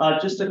administrator.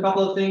 Just a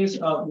couple of things.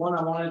 One,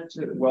 I wanted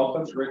to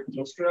welcome Rick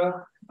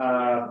Mistra.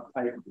 I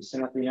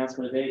sent out the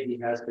announcement today. He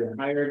has been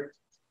hired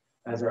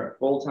as our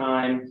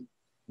full-time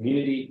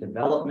community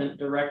development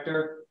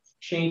director.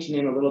 Changed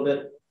name a little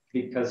bit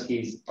because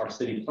he's our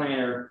city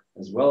planner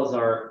as well as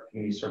our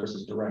community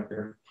services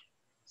director.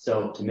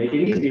 So to make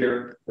it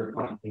easier, they're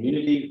calling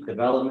community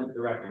development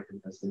director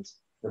because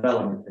it's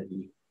development that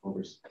he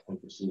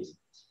oversees.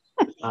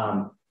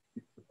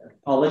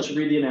 I'll let you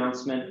read the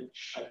announcement.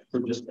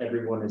 For just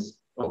everyone is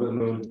over the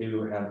moon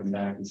to have him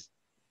back. He's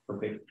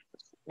perfect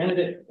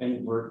candidate,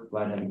 and we're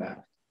glad to have him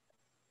back.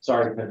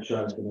 Sorry to cut short.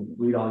 I was going to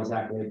read all his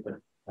accolades, but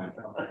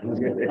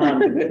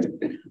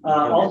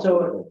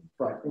also,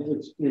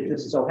 it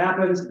just so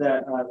happens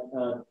that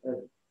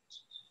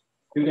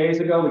 2 days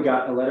ago we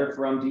got a letter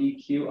from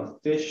DEQ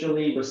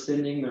officially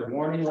rescinding their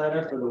warning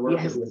letter for the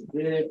work that was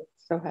did.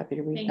 So happy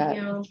to read Thank that.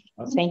 you.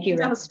 Thank you.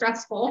 That was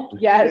stressful.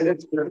 Yes,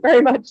 it's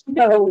very much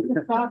so.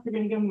 You're going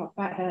to give him a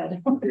fat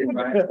head.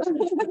 Right.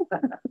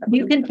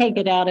 You can take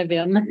it out of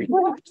him.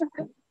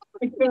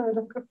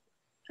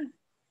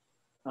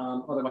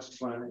 Otherwise,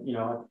 just want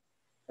to,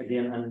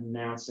 again,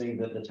 announcing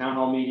that the town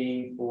hall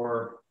meeting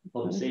for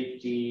public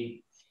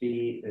safety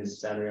fee is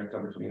Saturday,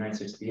 October 29th,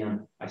 6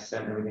 p.m. I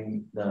sent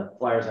everything, the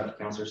flyers out to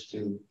councilors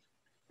to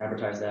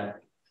advertise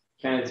that.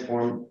 Candidates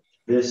forum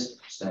this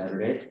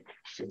Saturday,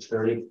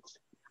 6:30.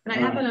 And I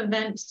have an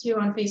event too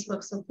on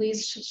Facebook, so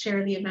please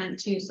share the event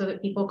too, so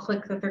that people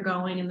click that they're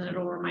going, and then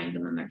it'll remind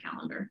them in their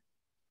calendar.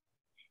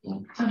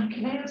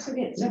 Can I also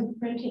get some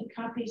printed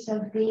copies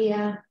of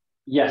the?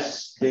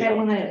 Yes. Because I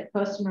want to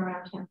post them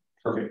around town.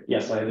 Perfect.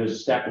 Yes, there's a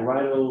stack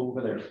right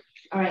over there.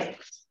 All right.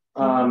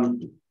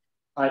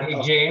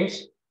 Hey,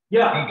 James.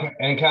 Yeah.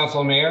 And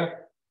Council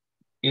Mayor.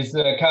 Is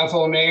the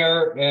Council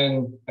Mayor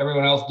and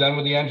everyone else done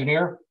with the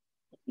engineer?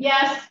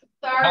 Yes.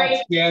 Sorry.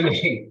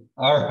 Outstanding.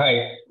 All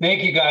right.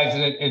 Thank you, guys.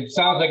 It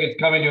sounds like it's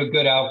coming to a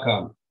good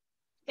outcome.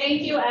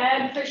 Thank you,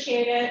 Ed.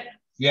 Appreciate it.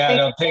 Yeah,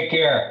 no, take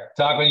care.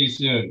 Talk with you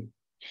soon.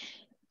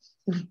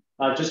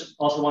 Just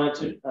also wanted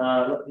to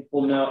let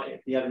people know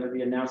if you haven't heard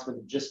the announcement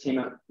that just came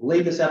out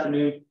late this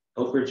afternoon.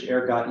 Oakridge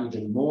Air got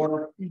even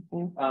more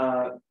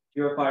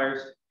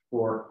purifiers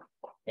for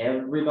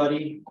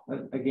everybody.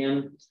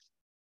 Again,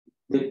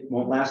 it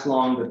won't last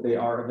long, but they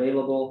are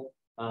available.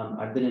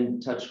 I've been in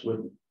touch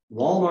with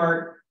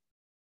Walmart.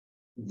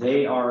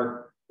 They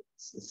are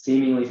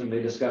seemingly, from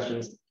the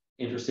discussions,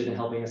 interested in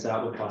helping us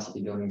out with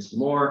possibly doing some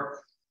more.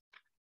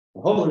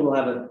 Well, hopefully we'll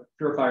have a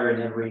purifier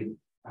in every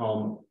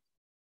home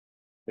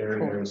very,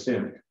 very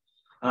soon.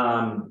 Did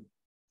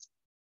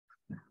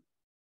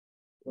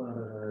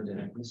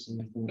I miss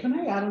anything? Can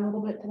I add a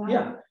little bit to that?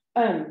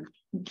 Yeah.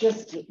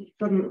 Just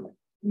from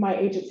my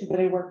agency that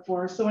I work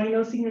for. So I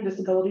know Senior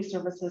Disability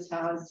Services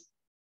has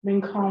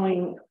been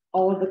calling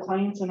all of the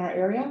clients in our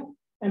area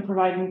and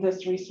providing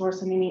this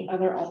resource and any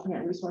other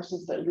alternate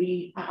resources that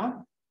we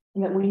have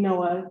and that we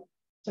know of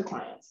to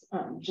clients,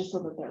 just so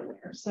that they're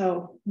aware.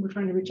 So we're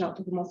trying to reach out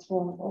to the most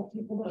vulnerable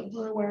people that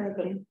we're aware of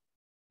and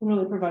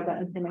really provide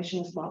that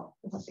information as well.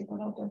 If I think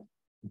that out there.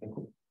 Okay,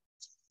 cool.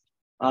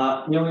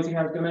 The only thing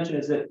I was going to mention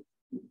is that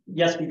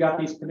yes, we got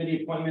these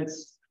committee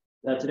appointments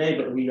today,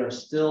 but we are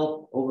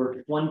still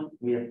over 20.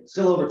 We have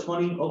still over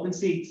 20 open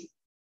seats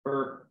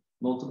for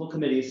multiple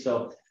committees.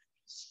 So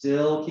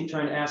still keep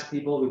trying to ask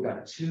people. We've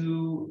got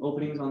 2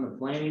 openings on the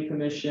planning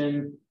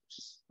commission, which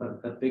is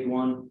a big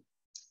one.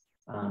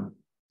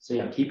 So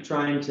yeah, keep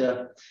trying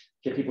to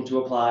get people to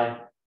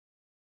apply.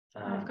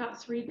 I've got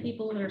 3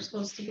 people that are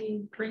supposed to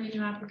be bringing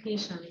you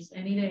applications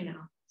any day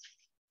now.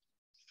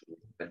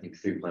 I think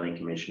 3 planning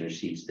commissioner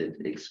seats that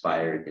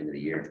expired at the end of the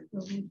year.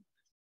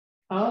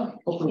 Oh,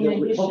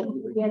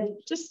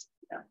 just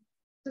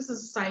this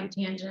is a side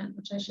tangent,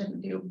 which I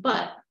shouldn't do.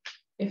 But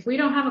if we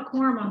don't have a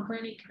quorum on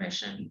planning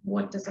commission,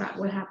 what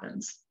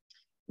happens?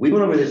 We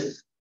went over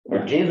this, or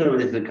James went over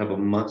this a couple of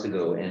months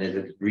ago, and as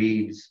it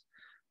reads,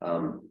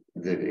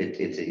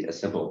 it's a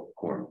simple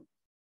quorum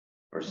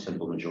or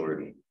simple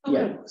majority. Okay.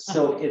 Yeah.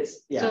 So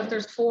it's So if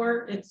there's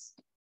 4, it's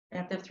they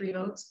have to have 3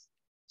 votes.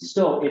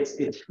 So it's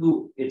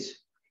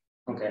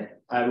okay.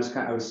 I was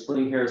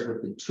splitting hairs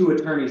with the 2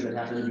 attorneys that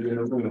happened to be in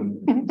the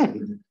room.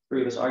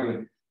 3 of us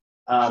arguing.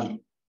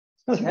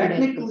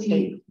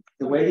 Technically,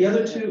 the way the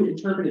other 2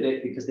 interpreted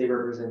it, because they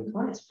represent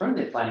clients from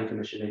the planning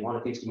commission, they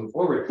wanted things to move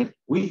forward.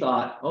 We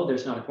thought, oh,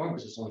 there's not a quorum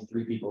because there's only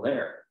 3 people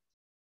there.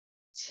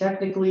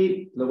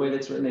 Technically, the way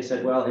that's written, they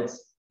said, well,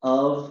 it's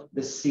of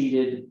the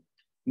seated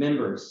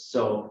members,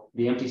 so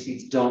the empty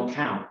seats don't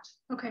count.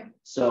 Okay.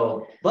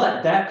 So,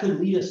 but that could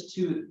lead us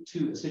to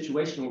a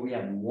situation where we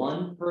have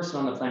 1 person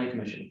on the planning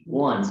commission,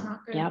 1. That's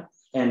not good. Yep.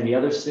 And the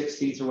other 6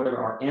 seats or whatever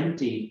are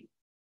empty.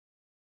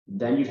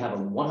 Then you'd have a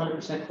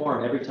 100%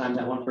 quorum every time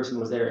that 1 person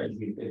was there,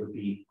 and it would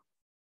be.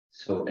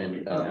 So,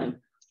 and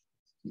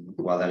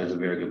while that is a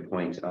very good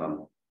point,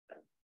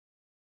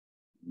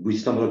 we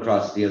stumbled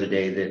across the other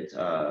day that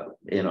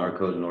in our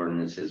code and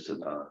ordinances,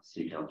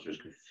 city councilors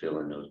could fill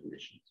in those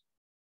positions.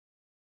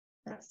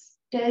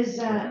 Does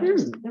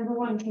number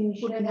 1, can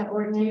you share that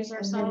ordinance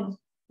ourselves?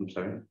 I'm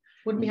sorry.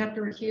 Would we have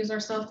to recuse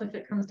ourselves if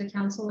it comes to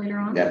council later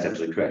on? That's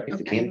absolutely correct.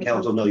 If Okay. the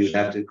council, no, you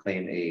have to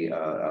claim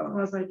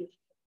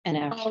an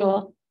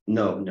actual.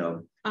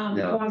 No.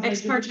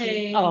 Ex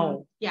parte.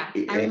 Oh. Yeah.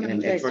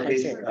 And ex parte,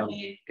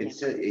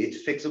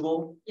 it's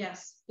fixable.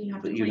 Yes. You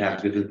have but to. You have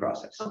to go through the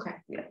process. Okay.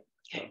 Yeah.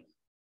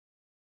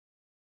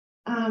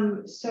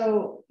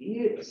 So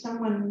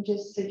someone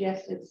just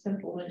suggested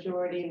simple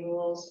majority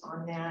rules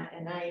on that,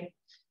 and I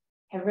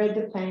have read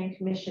the planning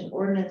commission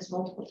ordinance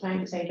multiple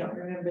times. I don't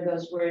remember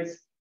those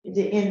words. Is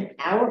it in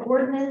our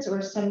ordinance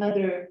or some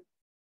other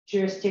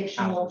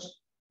jurisdictional?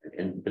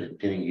 But it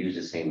didn't use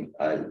the same.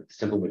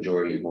 Simple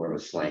majority is more of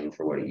a slang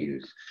for what it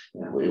used.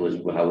 It was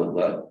it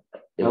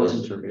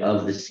was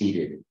of the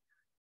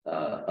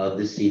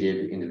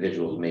seated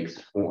individuals makes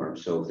a quorum.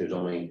 So if there's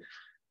only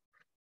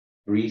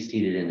 3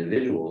 seated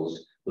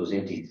individuals, those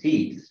empty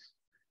seats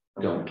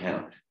don't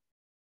count.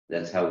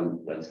 That's how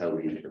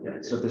we interpret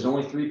it. So if there's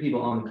only 3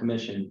 people on the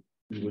commission,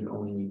 you would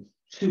only need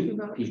 2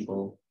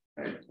 people.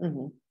 Right?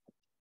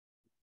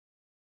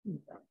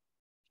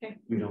 Okay.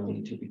 You don't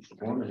need 2 people to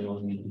quorum, and you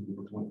only need 2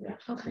 people to quorum. Yeah.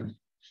 Okay.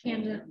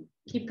 And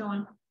keep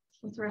going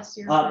with the rest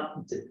of your.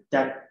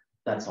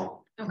 That's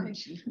all. Okay.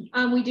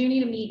 We do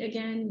need to meet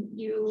again.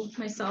 You,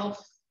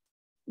 myself,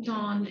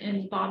 Dawn,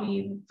 and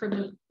Bobby for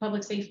the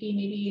public safety.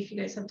 Maybe if you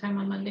guys have time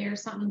on Monday or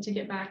something to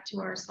get back to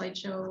our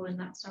slideshow and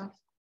that stuff,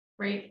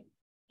 right?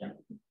 Yeah.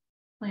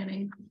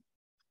 Planning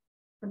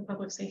for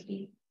public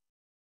safety.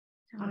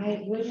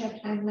 I would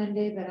have time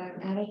Monday, but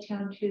I'm out of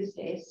town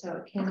Tuesday, so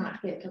it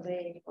cannot get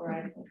delayed.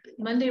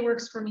 Monday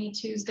works for me.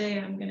 Tuesday,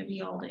 I'm going to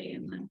be all day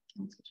in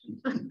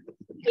the.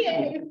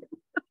 Yay!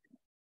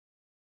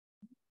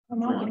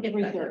 I'm on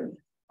 3:30.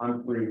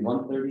 I'm free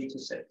 1:30 to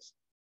 6.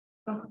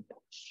 Oh.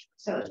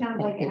 So it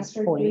sounds like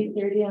after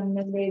 3:30 on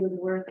Monday would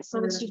work. So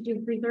let's just do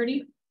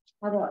 3:30.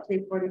 How about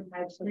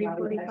 3:45? So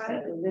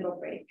 3:45. a little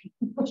break.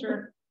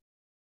 Sure.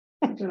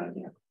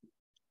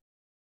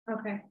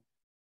 Okay.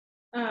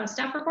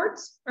 Staff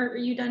reports. Are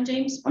you done,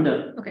 James? I'm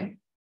done. Okay.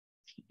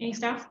 Any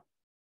staff?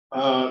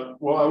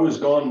 Well, I was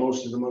gone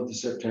most of the month of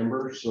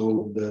September,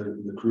 so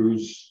the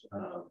crews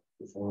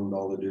performed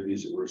all the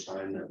duties that were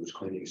assigned. That was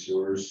cleaning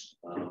sewers,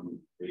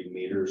 reading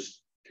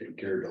meters, taking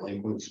care of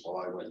delinquents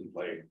while I went and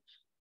played.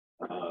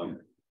 Of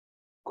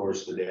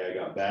course, the day I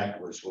got back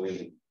was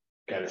when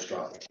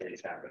catastrophic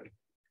things happened.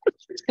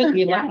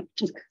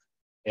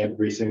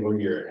 Every single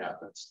year it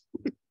happens.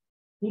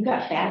 You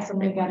got back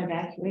and they got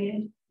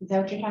evacuated. Is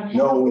that what you're talking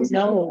No, about?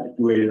 no.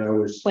 Wait, I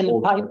was when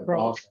the pipe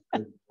broke.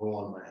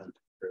 On my hand,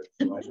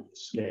 so I had to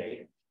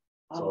stay.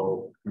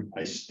 So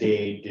I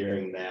stayed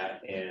during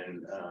that,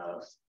 and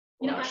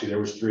well, actually, there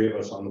was 3 of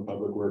us on the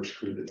public works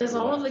crew. That Does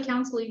all of the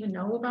council even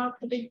know about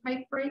the big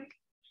pipe break?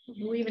 Have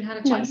we even had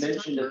a chance? I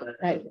mentioned it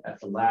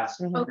at the last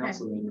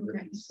council meeting.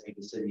 Okay.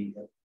 The city.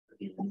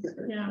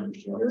 Yeah,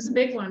 it was a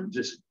big one.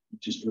 Just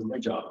doing my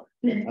job.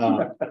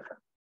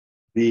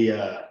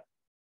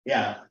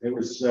 Yeah, it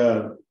was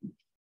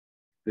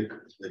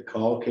the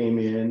call came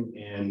in,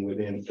 and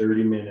within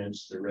 30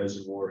 minutes, the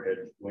reservoir had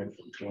went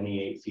from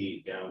 28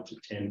 feet down to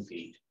 10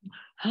 feet.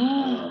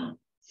 And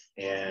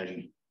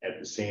at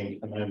the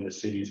same time, the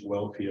city's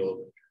well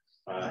field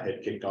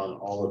had kicked on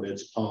all of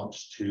its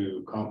pumps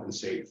to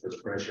compensate for the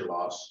pressure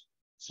loss.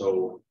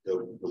 So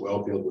the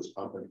well field was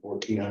pumping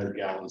 1,400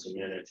 gallons a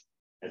minute.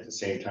 At the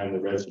same time, the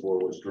reservoir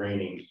was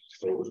draining.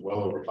 So it was well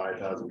over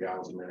 5,000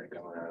 gallons a minute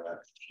coming out of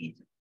that.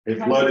 It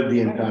flooded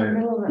the entire,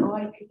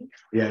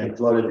 it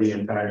flooded the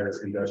entire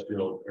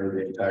industrial, or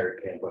the entire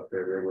camp up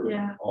there. There were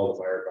all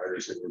the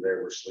firefighters that were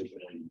there were sleeping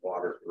in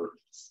water for,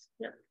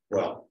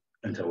 well,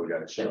 until we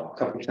got it shut off. A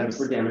couple of times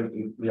for damage,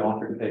 we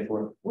offered to pay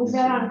for it. Was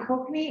that on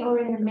Kokanee or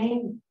in the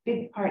main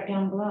big part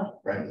down below?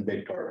 Right in the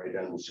big part, right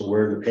down. So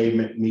where the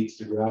pavement meets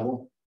the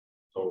gravel,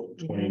 so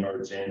 20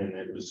 yards in, and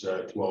it was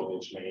a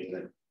 12-inch main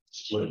that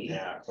split in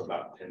half,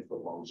 about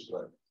 10-foot long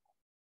split.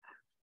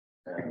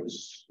 And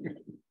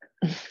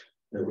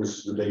it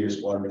was the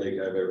biggest water leak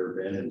I've ever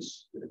been, and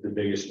the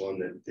biggest one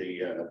that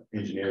the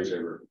engineers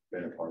ever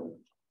been a part of.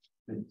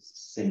 It's the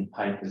same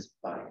pipe as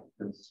by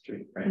the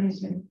street, right?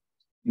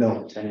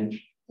 No,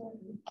 10-inch.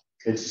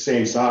 It's the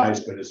same size,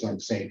 but it's not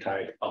the same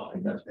type. Oh,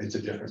 it's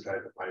a different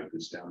type of pipe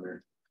that's down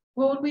there.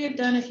 What would we have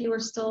done if you were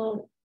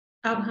still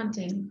out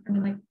hunting? I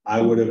mean, like,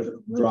 I would have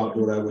dropped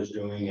what I was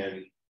doing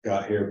and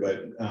got here,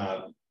 but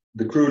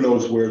the crew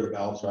knows where the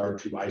valves are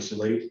to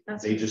isolate.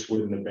 They just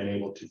wouldn't have been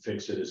able to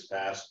fix it as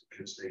fast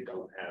because they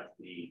don't have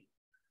the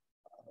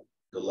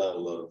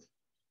level of,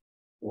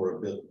 or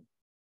ability.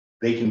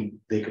 They can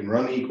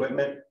run the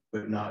equipment,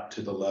 but not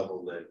to the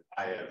level that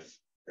I have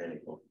been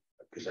able,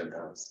 because I've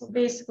done. So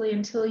basically,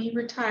 until you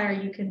retire,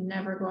 you can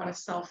never go out of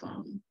cell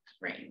phone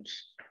range,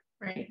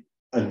 right?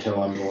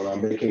 Until I'm going on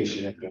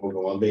vacation, and we'll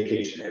go on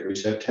vacation every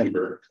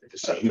September at the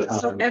same time.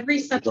 So every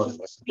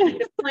September,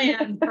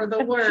 plan for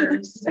the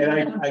worst.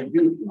 And I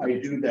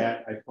do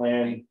that. I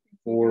plan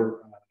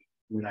for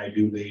when I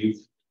do leave.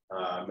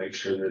 Make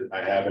sure that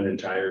I have an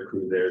entire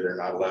crew there. They're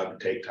not allowed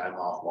to take time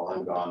off while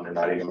I'm gone. They're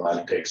not even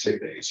allowed to take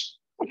sick days.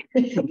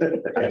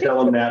 I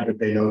tell them that, but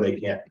they know they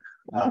can't.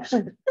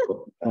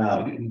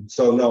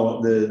 So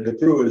no, the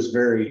crew is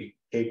very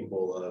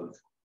capable of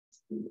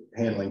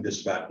handling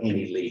just about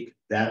any leak.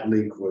 That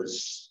leak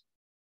was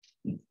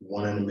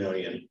 1 in a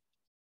million.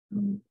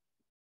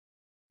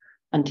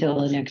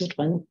 Until the next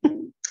one.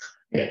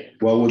 Yeah,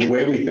 well, with the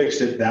way we fixed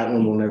it, that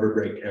one will never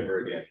break ever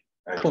again.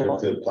 I took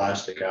the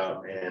plastic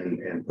out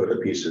and put a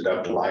piece of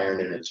ductile iron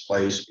in its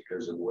place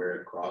because of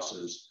where it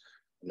crosses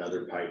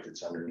another pipe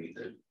that's underneath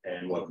it.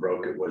 And what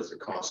broke it was the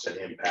constant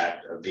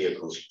impact of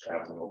vehicles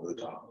traveling over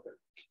the top of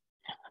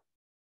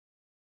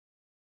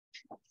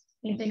it.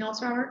 Anything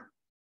else, Robert?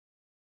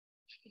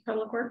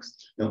 Public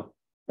Works? No.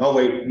 Oh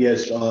wait,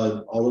 yes.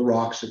 All the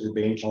rocks that were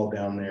being hauled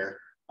down there,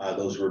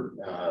 those were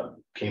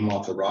came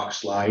off the rock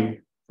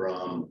slide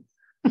from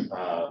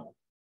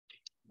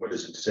what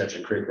is it,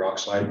 Deception Creek rock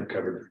slide that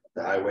covered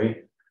the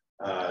highway.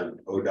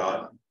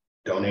 ODOT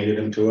donated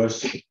them to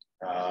us,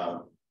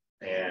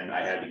 and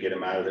I had to get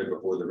them out of there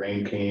before the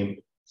rain came.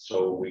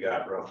 So we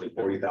got roughly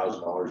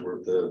 $40,000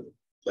 worth of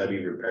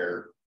levee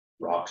repair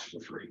rocks for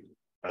free,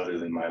 other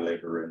than my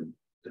labor and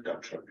the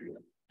dump truck.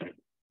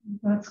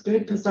 That's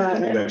good because the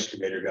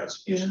excavator got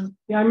some.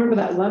 Yeah, I remember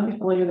that levee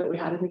failure that we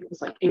had. I think it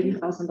was like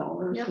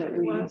 $80,000. Yep,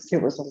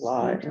 it was a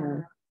lot.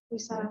 We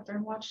sat up there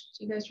and watched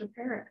you guys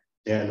repair it.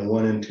 Yeah, and the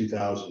one in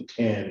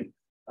 2010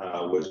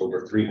 was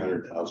over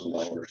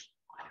 $300,000.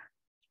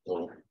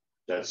 So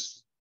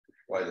that's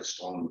why the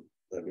storm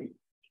levy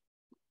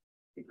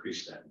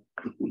increased that.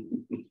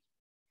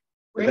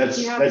 That's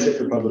it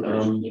for public.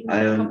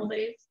 I've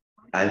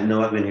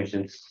been here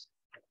since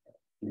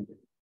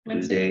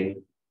Tuesday.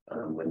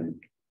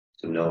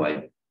 So no,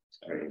 I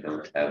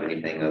don't have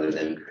anything other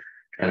than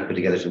trying to put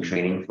together some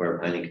training for our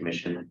planning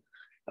commission.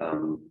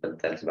 But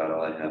that's about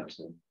all I have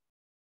to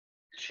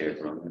share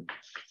from it.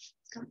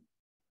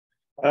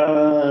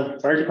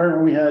 Fire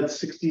department, we had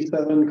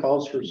 67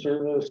 calls for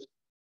service.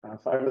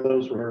 5 of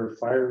those were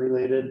fire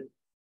related,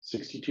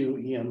 62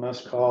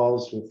 EMS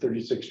calls with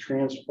 36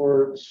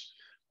 transports.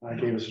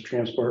 Gave us a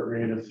transport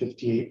rate of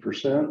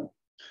 58%.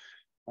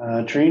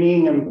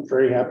 Training, I'm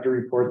very happy to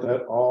report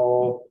that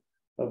all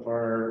of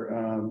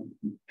our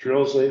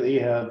drills lately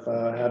have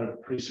had a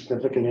pretty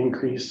significant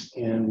increase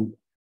in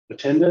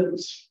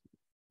attendance.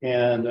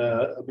 And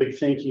a big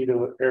thank you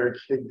to Eric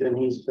Higdon.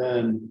 He's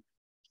been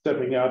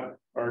stepping up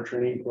our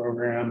training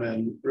program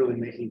and really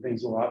making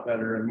things a lot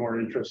better and more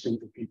interesting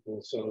for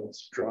people. So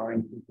it's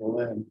drawing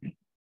people in.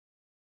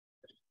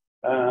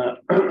 A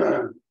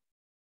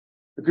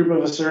group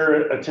of us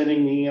are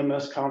attending the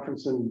EMS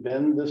conference in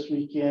Bend this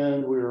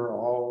weekend. We were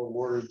all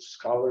awarded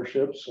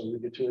scholarships, so we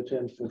get to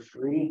attend for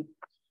free.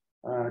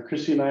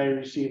 Christy and I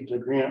received a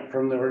grant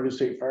from the Oregon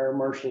State Fire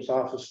Marshal's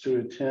Office to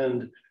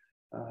attend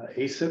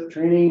ASIP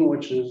training,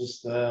 which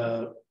is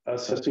the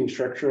assessing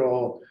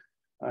structural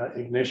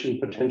ignition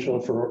potential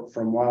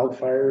from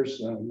wildfires.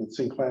 It's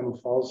in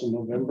Klamath Falls in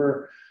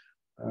November.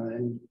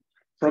 And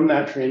from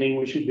that training,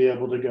 we should be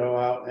able to go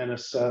out and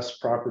assess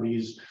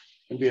properties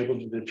and be able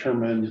to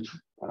determine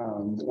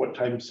what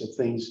types of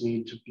things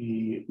need to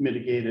be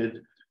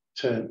mitigated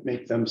to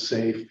make them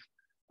safe.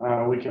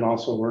 We can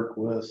also work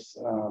with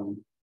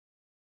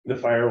the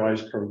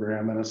Firewise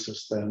program and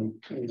assist them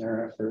in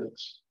their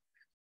efforts.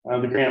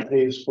 The grant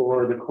pays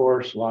for the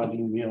course,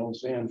 lodging,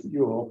 meals, and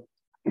fuel.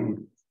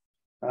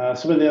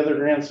 Some of the other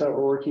grants that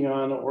we're working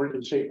on,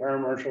 Oregon State Fire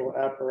Marshal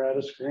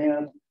Apparatus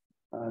Grant,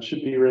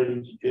 should be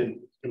ready to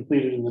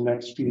completed in the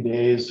next few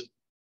days.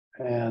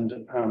 And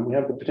we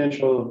have the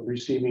potential of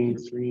receiving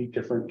 3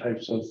 different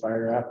types of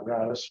fire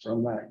apparatus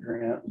from that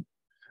grant.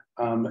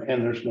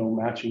 And there's no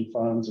matching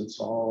funds, it's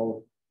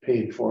all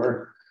paid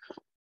for.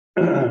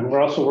 We're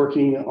also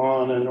working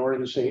on an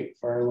Oregon State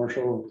Fire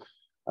Marshal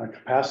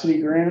capacity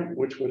grant,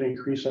 which would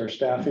increase our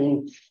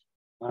staffing.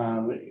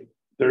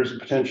 There's a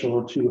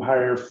potential to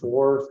hire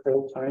 4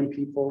 full-time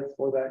people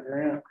for that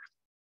grant.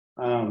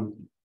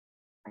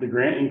 The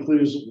grant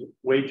includes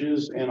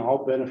wages and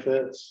all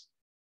benefits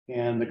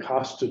and the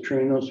cost to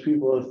train those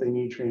people if they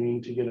need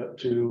training to get up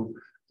to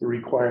the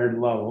required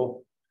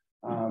level.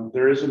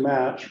 There is a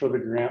match for the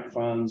grant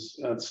funds.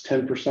 That's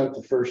 10%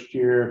 the first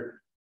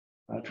year,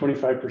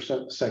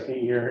 25% the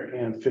second year,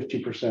 and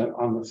 50%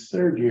 on the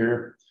third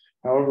year.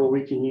 However,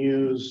 we can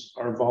use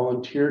our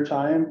volunteer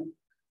time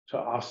to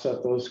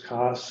offset those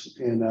costs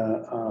in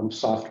a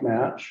soft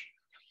match.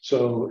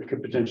 So it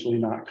could potentially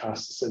not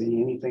cost the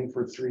city anything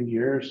for 3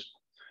 years.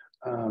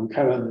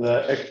 Kind of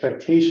the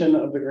expectation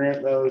of the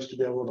grant though is to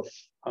be able to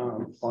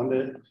fund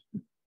it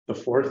the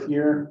 4th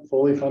year,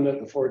 fully fund it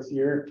the 4th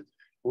year.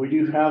 We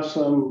do have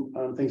some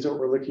things that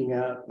we're looking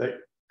at that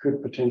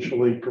could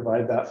potentially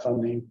provide that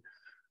funding.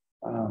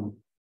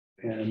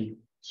 And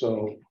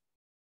so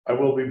I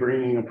will be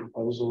bringing a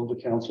proposal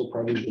to council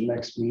probably the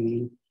next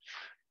meeting.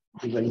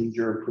 I need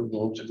your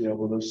approval to be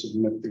able to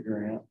submit the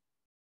grant.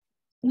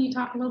 Can you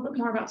talk a little bit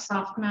more about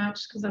soft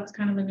match? Because that's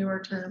kind of a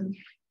newer term.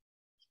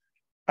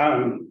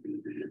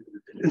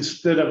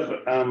 Instead of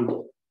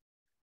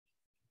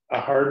a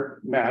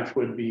hard match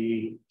would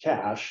be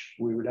cash,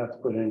 we would have to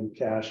put in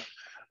cash.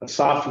 A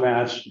soft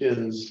match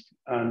is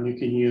you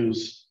can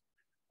use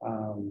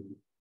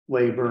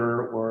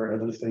labor or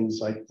other things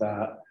like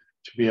that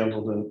to be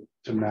able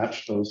to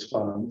match those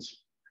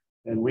funds.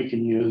 And we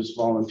can use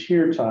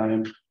volunteer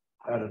time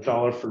at a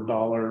dollar for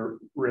dollar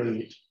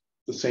rate,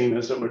 the same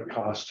as it would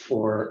cost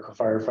for a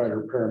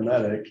firefighter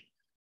paramedic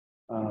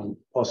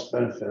plus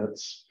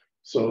benefits.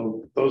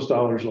 So those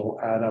dollars will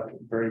add up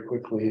very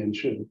quickly and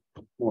should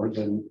more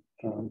than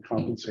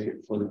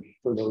compensate for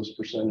those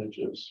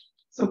percentages.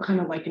 So kind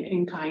of like an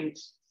in-kind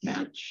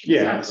match.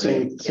 Yeah,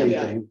 same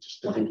thing,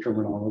 just different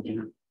terminology.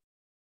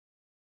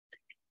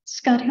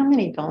 Scott, how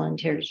many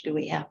volunteers do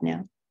we have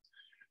now?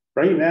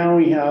 Right now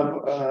we have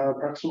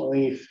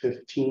approximately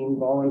 15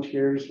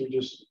 volunteers. We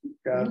just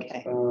got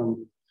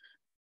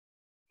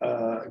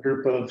a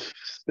group of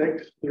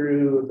 6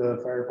 through the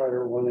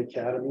Firefighter 1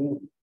 Academy.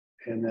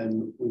 And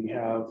then we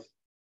have,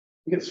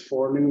 I think it's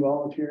 4 new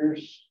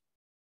volunteers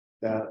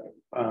that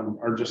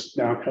are just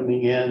now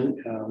coming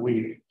in.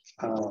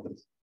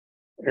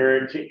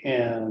 Eric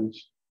and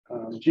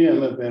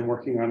Jim have been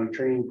working on a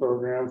training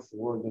program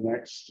for the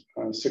next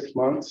 6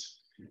 months.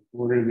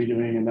 We're going to be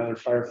doing another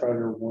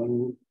Firefighter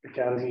 1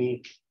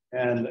 Academy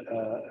and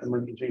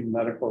Emergency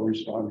Medical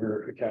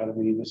Responder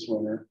Academy this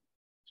winter.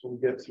 So we'll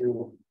get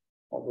through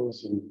all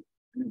those and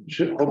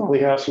should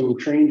hopefully have some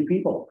trained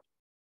people.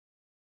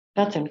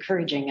 That's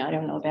encouraging. I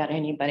don't know about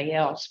anybody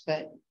else,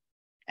 but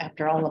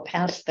after all the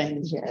past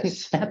things,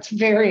 yes, that's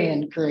very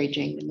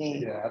encouraging to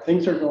me. Yeah,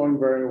 things are going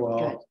very well.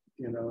 Good.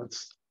 You know,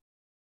 it's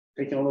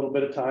taking a little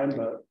bit of time,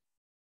 but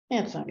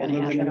yeah, it's not going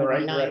to happen in the right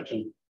overnight.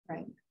 direction.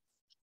 Right.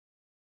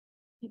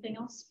 Anything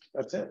else?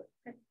 That's it.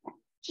 Okay.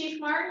 Chief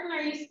Martin,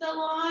 are you still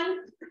on?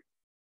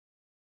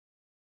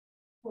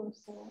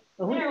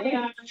 There we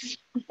are.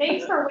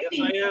 Thanks for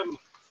waiting. Yes,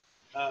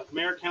 I am.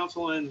 Mayor,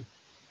 council, and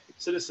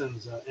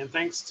citizens, and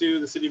thanks to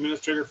the city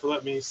administrator for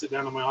letting me sit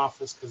down in my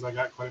office because I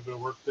got quite a bit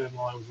of work done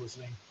while I was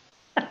listening.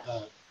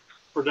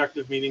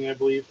 Productive meeting, I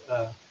believe.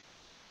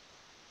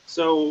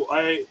 So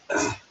I,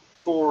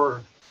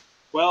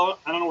 well,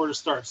 I don't know where to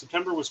start.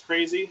 September was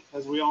crazy,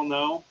 as we all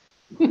know.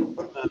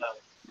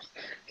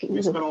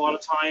 We spent a lot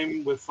of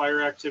time with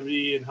fire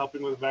activity and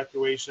helping with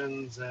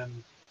evacuations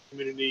and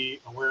community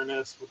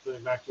awareness with the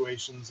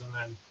evacuations, and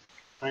then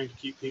trying to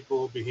keep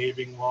people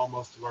behaving while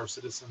most of our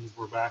citizens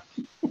were back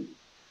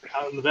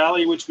out in the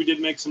valley, which we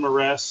did make some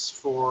arrests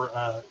for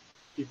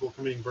people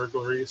committing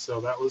burglaries. So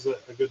that was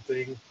a good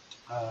thing.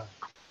 I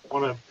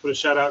want to put a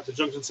shout out to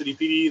Junction City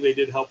PD. They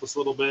did help us a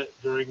little bit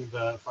during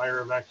the fire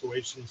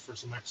evacuations for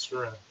some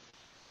extra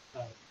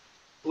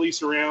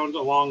police around,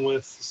 along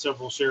with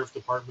several sheriff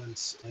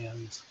departments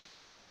and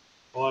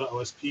a lot of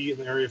OSP in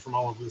the area from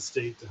all over the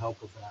state to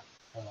help with that.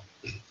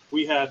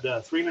 We had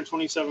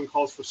 327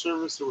 calls for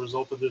service that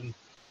resulted in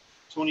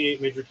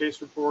 28 major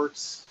case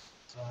reports.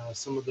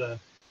 Some of the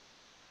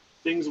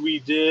things we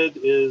did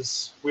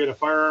is we had a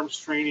firearms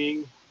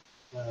training.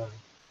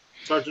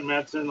 Sergeant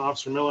Madsen,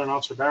 Officer Miller, and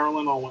Officer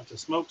Barrowland all went to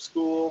smoke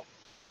school.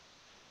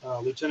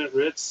 Lieutenant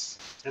Ritz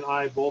and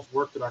I both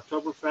worked at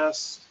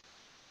Oktoberfest.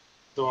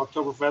 So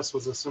Oktoberfest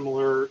was a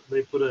similar,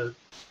 they put a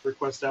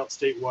request out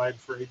statewide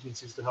for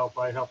agencies to help.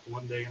 I helped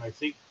one day, and I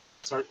think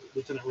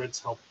Lieutenant Ritz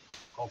helped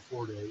all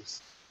 4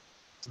 days.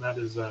 And that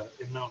is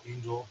in Mount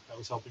Angel. That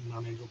was helping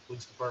Mount Angel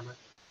Police Department.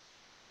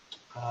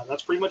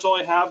 That's pretty much all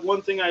I have.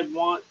 One thing I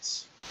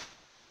want,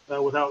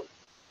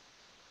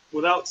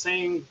 without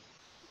saying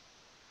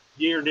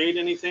yea or nay to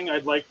anything,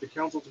 I'd like the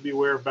council to be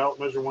aware of ballot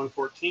measure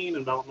 114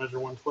 and ballot measure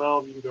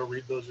 112. You can go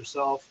read those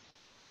yourself.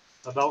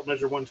 Ballot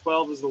measure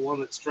 112 is the one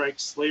that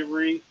strikes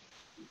slavery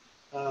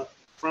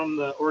from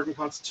the Oregon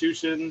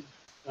Constitution.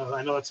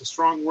 I know that's a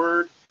strong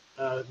word.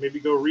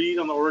 Maybe go read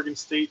on the Oregon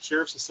State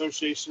Sheriff's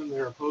Association.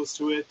 They're opposed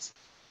to it.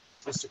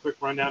 Just a quick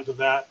rundown to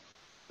that.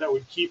 That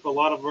would keep a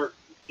lot of our,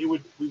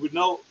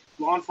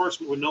 law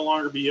enforcement would no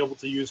longer be able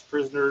to use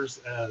prisoners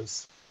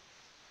as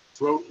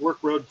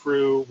road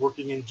crew,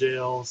 working in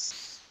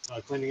jails,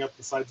 cleaning up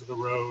the sides of the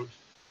road.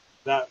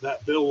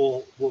 That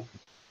bill will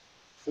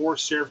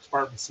force sheriff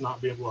departments to not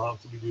be able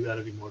to do that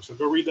anymore. So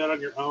go read that on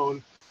your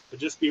own, but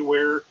just be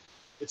aware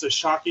it's a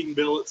shocking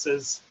bill. It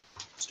says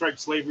strike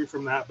slavery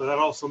from that, but that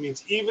also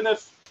means even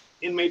if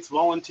inmates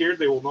volunteered,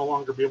 they will no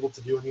longer be able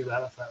to do any of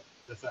that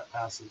if that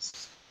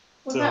passes.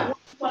 Was that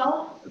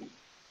 112?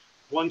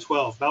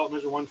 112, ballot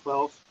measure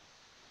 112.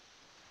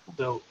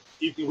 So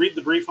you can read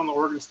the brief on the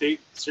Oregon State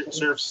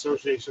Sheriff's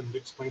Association that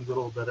explains it a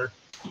little better.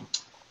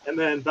 And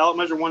then ballot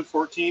measure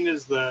 114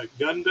 is the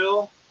gun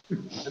bill,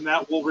 and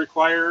that will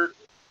require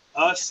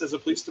us as a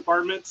police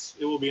department.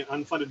 It will be an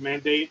unfunded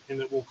mandate,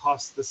 and it will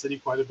cost the city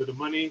quite a bit of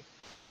money.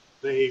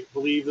 They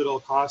believe that it'll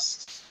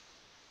cost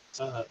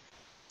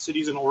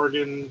cities in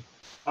Oregon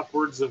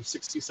upwards of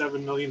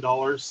 $67 million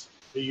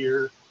a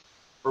year.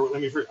 Or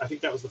I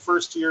think that was the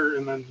first year,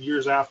 and then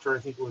years after, I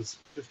think it was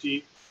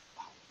high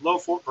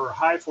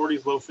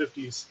 40s, low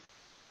 50s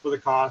for the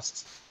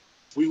cost.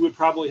 We would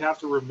probably have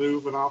to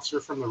remove an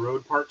officer from the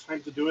road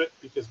part-time to do it,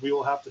 because we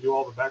will have to do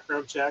all the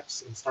background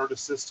checks and start a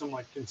system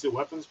like concealed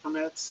weapons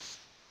permits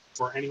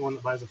for anyone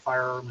that buys a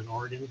firearm in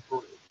Oregon.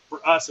 For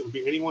us, it would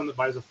be anyone that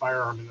buys a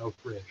firearm in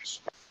Oakridge.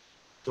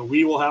 So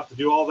we will have to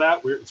do all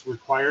that. It's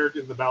required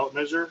in the ballot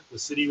measure. The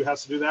city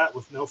has to do that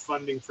with no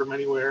funding from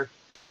anywhere.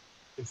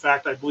 In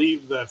fact, I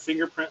believe the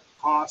fingerprint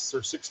costs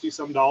are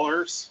 $60-some,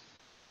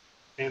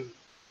 and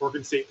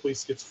Oregon State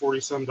Police gets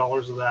 $40-some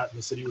of that, and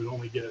the city would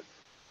only get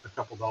a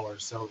couple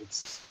dollars. So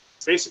it's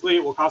basically,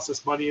 it will cost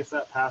us money if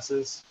that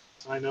passes.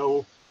 I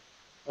know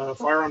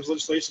firearms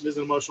legislation is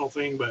an emotional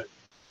thing, but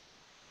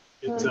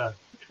it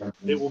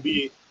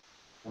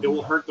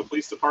will hurt the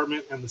police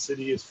department and the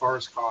city as far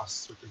as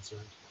costs are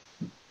concerned.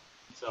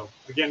 So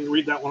again,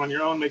 read that one on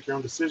your own, make your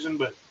own decision,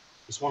 but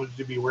just wanted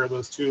you to be aware of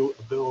those two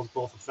bills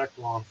both affect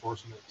law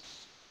enforcement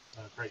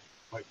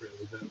quite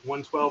greatly. The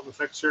 112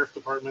 affects sheriff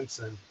departments,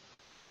 and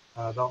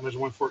ballot measure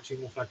 114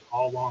 will affect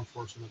all law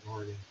enforcement in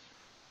Oregon.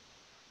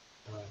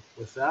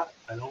 With that,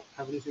 I don't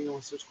have anything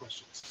unless there's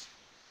questions.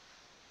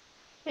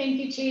 Thank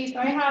you, Chief.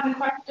 I have a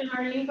question.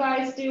 Are you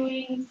guys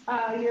doing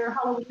your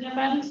Halloween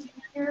event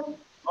here?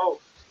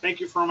 Oh, thank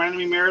you for reminding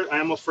me, Mayor. I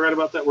almost forgot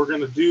about that. We're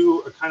going to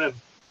do a kind of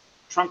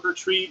trunk or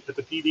treat at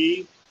the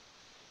PD.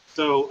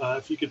 So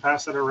if you could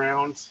pass that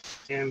around,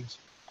 and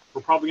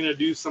we're probably going to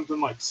do something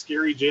like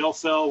scary jail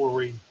cell, where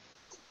we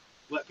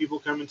let people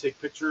come and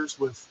take pictures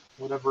with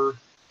whatever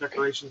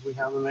decorations we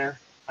have in there.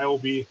 I will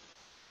be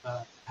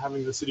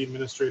having the city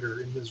administrator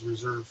in his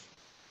reserve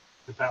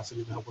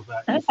capacity to help with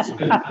that.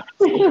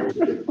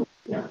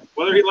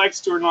 Whether he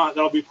likes to or not,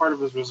 that'll be part of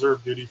his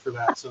reserve duty for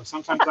that. So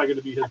sometimes I get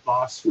to be his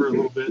boss for a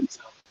little bit.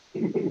 So.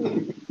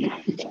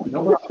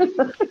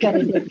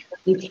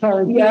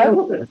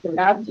 Yeah,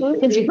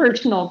 absolutely. His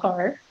personal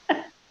car.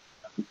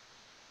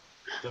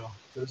 So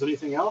if there's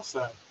anything else,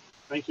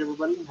 thank you,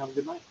 everybody, and have a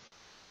good night.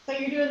 So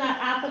you're doing that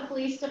at the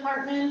police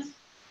department?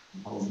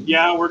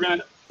 Yeah,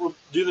 we'll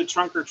do the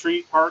trunk or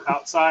treat part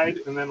outside,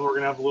 and then we're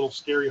gonna have a little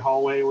scary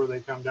hallway where they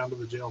come down to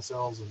the jail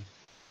cells. And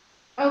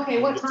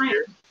okay, what time?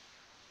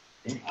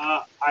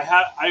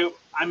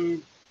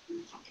 I'm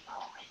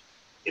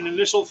in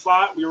initial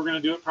thought we were gonna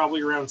do it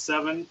probably around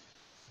 7.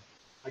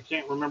 I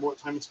can't remember what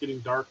time it's getting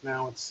dark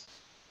now.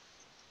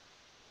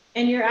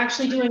 And you're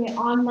actually doing it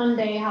on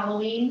Monday,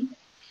 Halloween?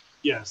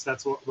 Yes,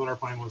 that's what our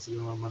plan was to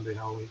do on Monday,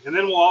 Halloween. And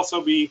then we'll also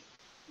be,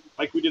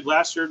 like we did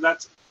last year,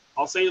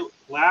 I'll say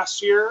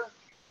last year,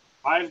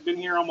 I've been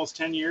here almost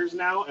 10 years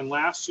now, and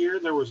last year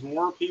there was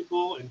more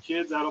people and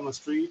kids out on the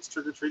streets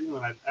trick-or-treating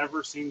than I've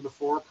ever seen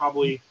before,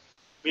 probably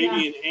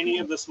maybe in any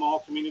of the small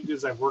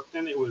communities I've worked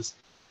in. It was,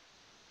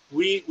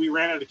 we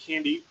ran out of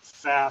candy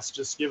fast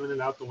just giving it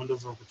out the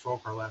windows of a patrol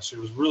car last year.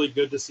 It was really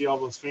good to see all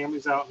those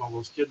families out and all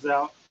those kids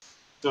out.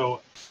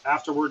 So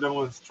after we're done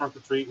with trunk or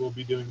treat, we'll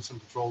be doing some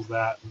patrols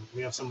and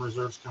we have some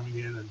reserves coming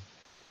in, and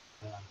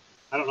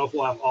I don't know if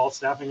we'll have all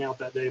staffing out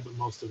that day, but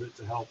most of it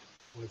to help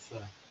with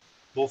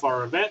both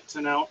our event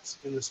and out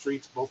in the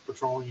streets, both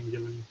patrolling and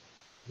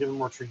giving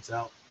more treats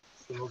out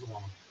for those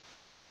along.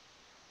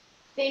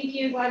 Thank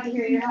you. Glad to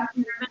hear you're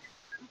happy.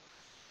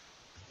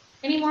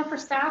 Any more for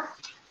staff?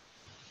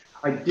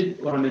 I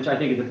did want to mention, I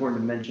think it's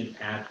important to mention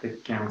at the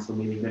council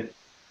meeting that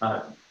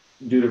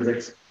due to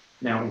Rick's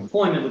now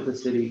employment with the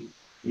city,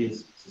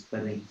 is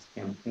suspending his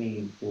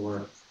campaign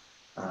for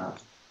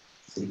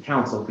city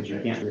council, because you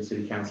can't do a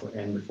city council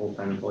and the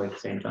full-time employee at the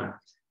same time.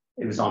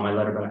 It was on my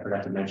letter, but I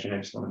forgot to mention. I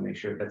just want to make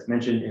sure that's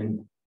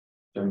mentioned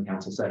during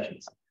council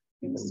sessions.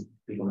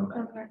 People know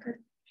that. Record.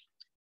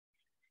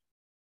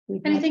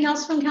 Anything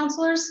else from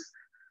councilors?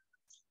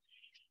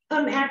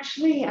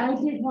 Actually, I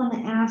did want to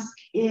ask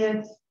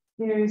if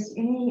there's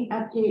any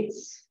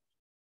updates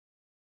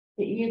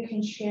that you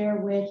can share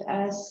with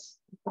us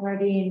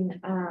regarding,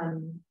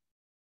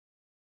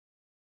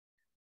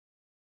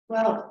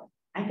 well,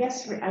 I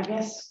guess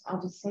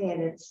I'll just say it.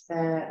 It's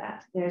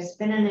there's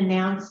been an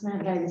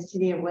announcement by the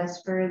city of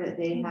Westford that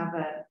they have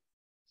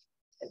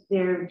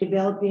they're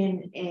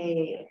developing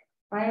a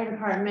fire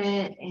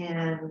department,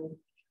 and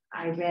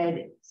I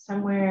read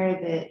somewhere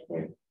that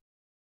they're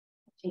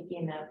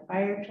taking a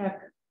fire truck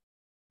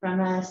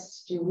from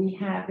us. Do we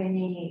have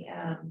any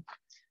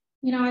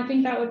I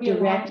think that would be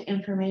direct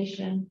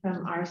information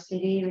from our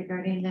city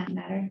regarding that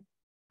matter?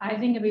 I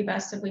think it'd be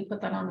best if we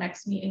put that on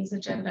next meeting's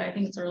agenda. I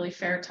think it's a really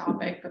fair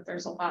topic, but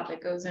there's a lot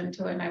that goes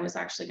into it. And I was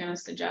actually going to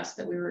suggest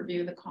that we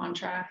review the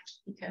contract,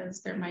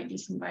 because there might be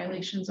some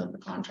violations of the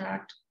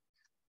contract.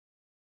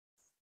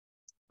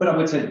 But I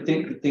would say, I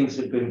think that things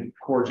have been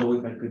cordial.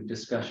 We've had good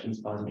discussions,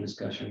 positive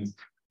discussions.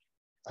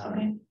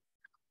 Okay.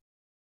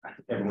 I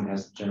think everyone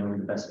has generally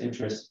the best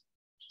interest,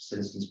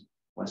 citizens,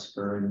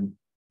 Westford and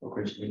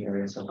Oakridge in the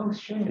area. So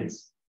sure.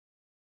 This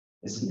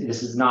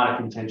is not a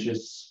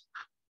contentious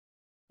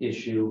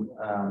issue,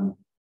 at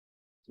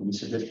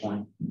least at this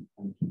point.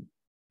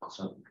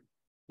 So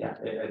yeah,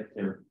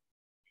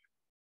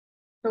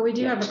 but we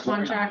do have a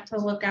contract to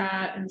look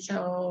at, and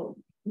so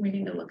we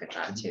need to look at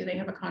that too. They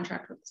have a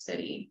contract with the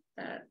city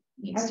that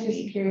needs to be. I was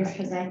just curious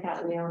because I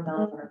thought we owned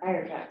all of our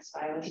fire trucks, so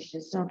I was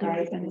just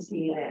surprised to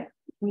see that.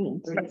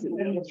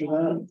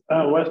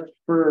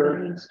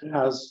 Westford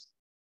has,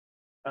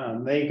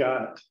 they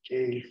got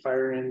a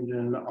fire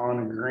engine on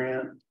a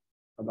grant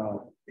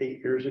about 8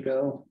 years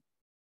ago,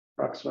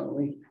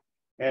 approximately,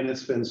 and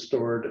it's been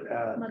stored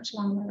at much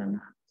longer than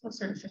that,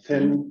 closer to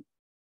 15.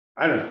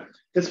 I don't know.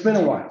 It's been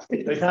a while.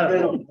 They've had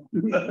it.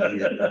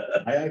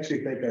 I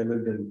actually think I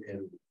lived in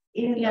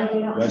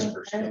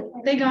Westford.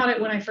 They got it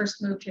when I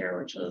first moved here,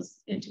 which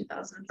was in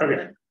 2007.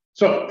 Okay,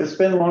 so it's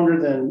been longer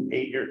than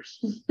 8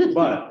 years,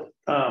 but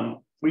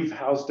we've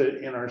housed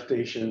it in our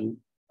station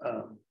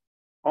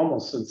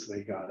almost since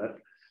they got it,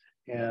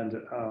 and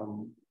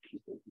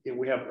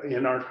we have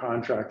in our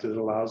contract it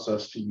allows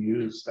us to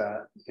use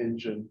that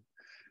engine.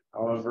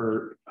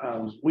 However,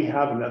 we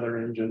have another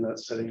engine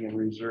that's sitting in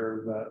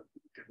reserve that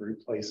could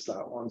replace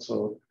that one,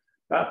 so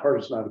that part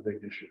is not a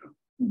big issue.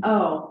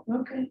 Oh,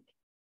 okay.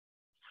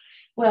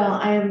 Well,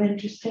 I am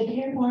interested to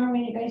hear more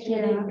when you guys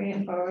really bring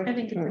it forward. I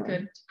think it's a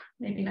good,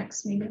 maybe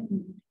next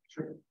meeting.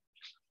 Sure.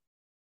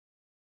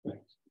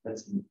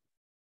 That's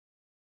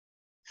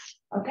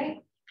okay.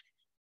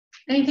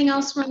 Anything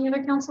else from the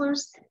other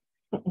councilors?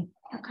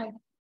 Okay.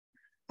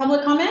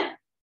 Public comment?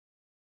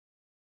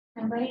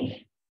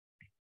 Anybody?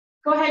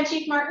 Go ahead,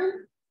 Chief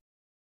Martin.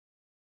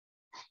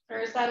 Or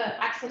is that an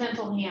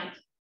accidental hand?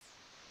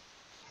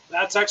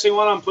 That's actually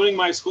what I'm putting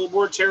my school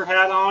board chair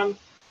hat on.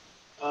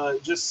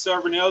 Just so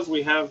everyone knows,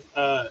 we have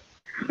a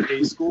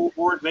school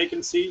board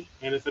vacancy,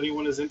 and if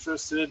anyone is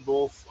interested,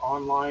 both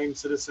online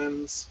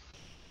citizens,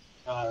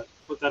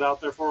 put that out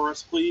there for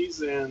us,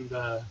 please. And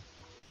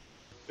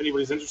if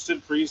anybody's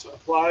interested, please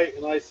apply.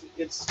 And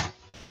it's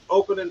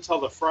open until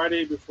the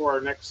Friday before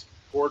our next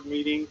board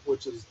meeting,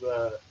 which is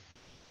the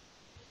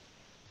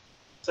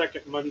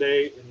second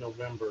Monday in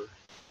November.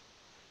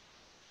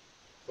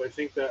 So I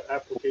think that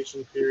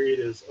application period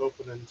is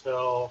open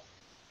until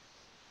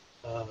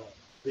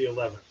the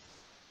 11th.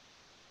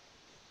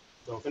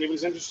 So if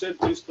anybody's interested,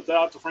 please put that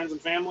out to friends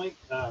and family.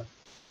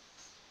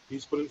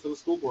 Please put it for the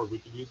school board. We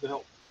could use the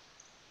help.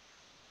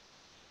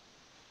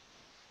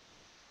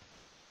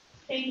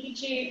 Thank you,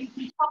 Chief.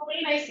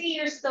 Pauline, I see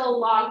you're still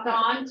logged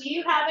on. Do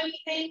you have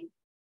anything?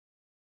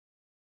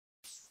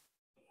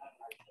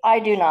 I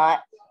do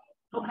not.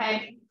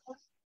 Okay.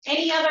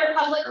 Any other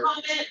public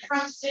comment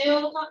from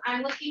Zoom?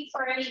 I'm looking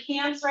for any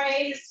hands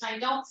raised. I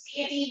don't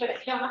see any, but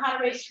if you don't know how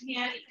to raise your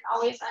hand, you can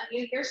always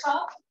unmute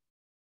yourself.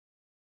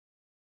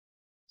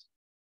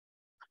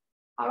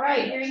 All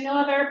right, hearing no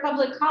other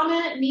public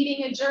comment,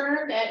 meeting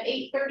adjourned at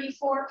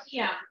 8:34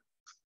 p.m.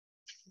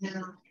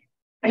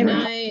 Good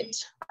night.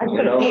 I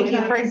could have paid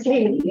you for a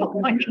game.